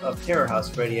episodes of Terror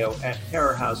House Radio at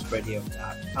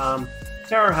terrorhouseradio.com.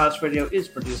 Terror House Radio is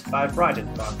produced by Bryden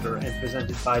Proctor and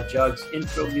presented by Jugs.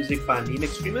 Intro music by Meme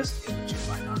Extremist, imaging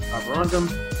by Non-Carborundum.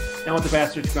 And with the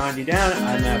bastards grind you down,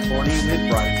 I'm Matt Forney with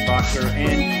Bryden Proctor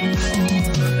and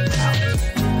out.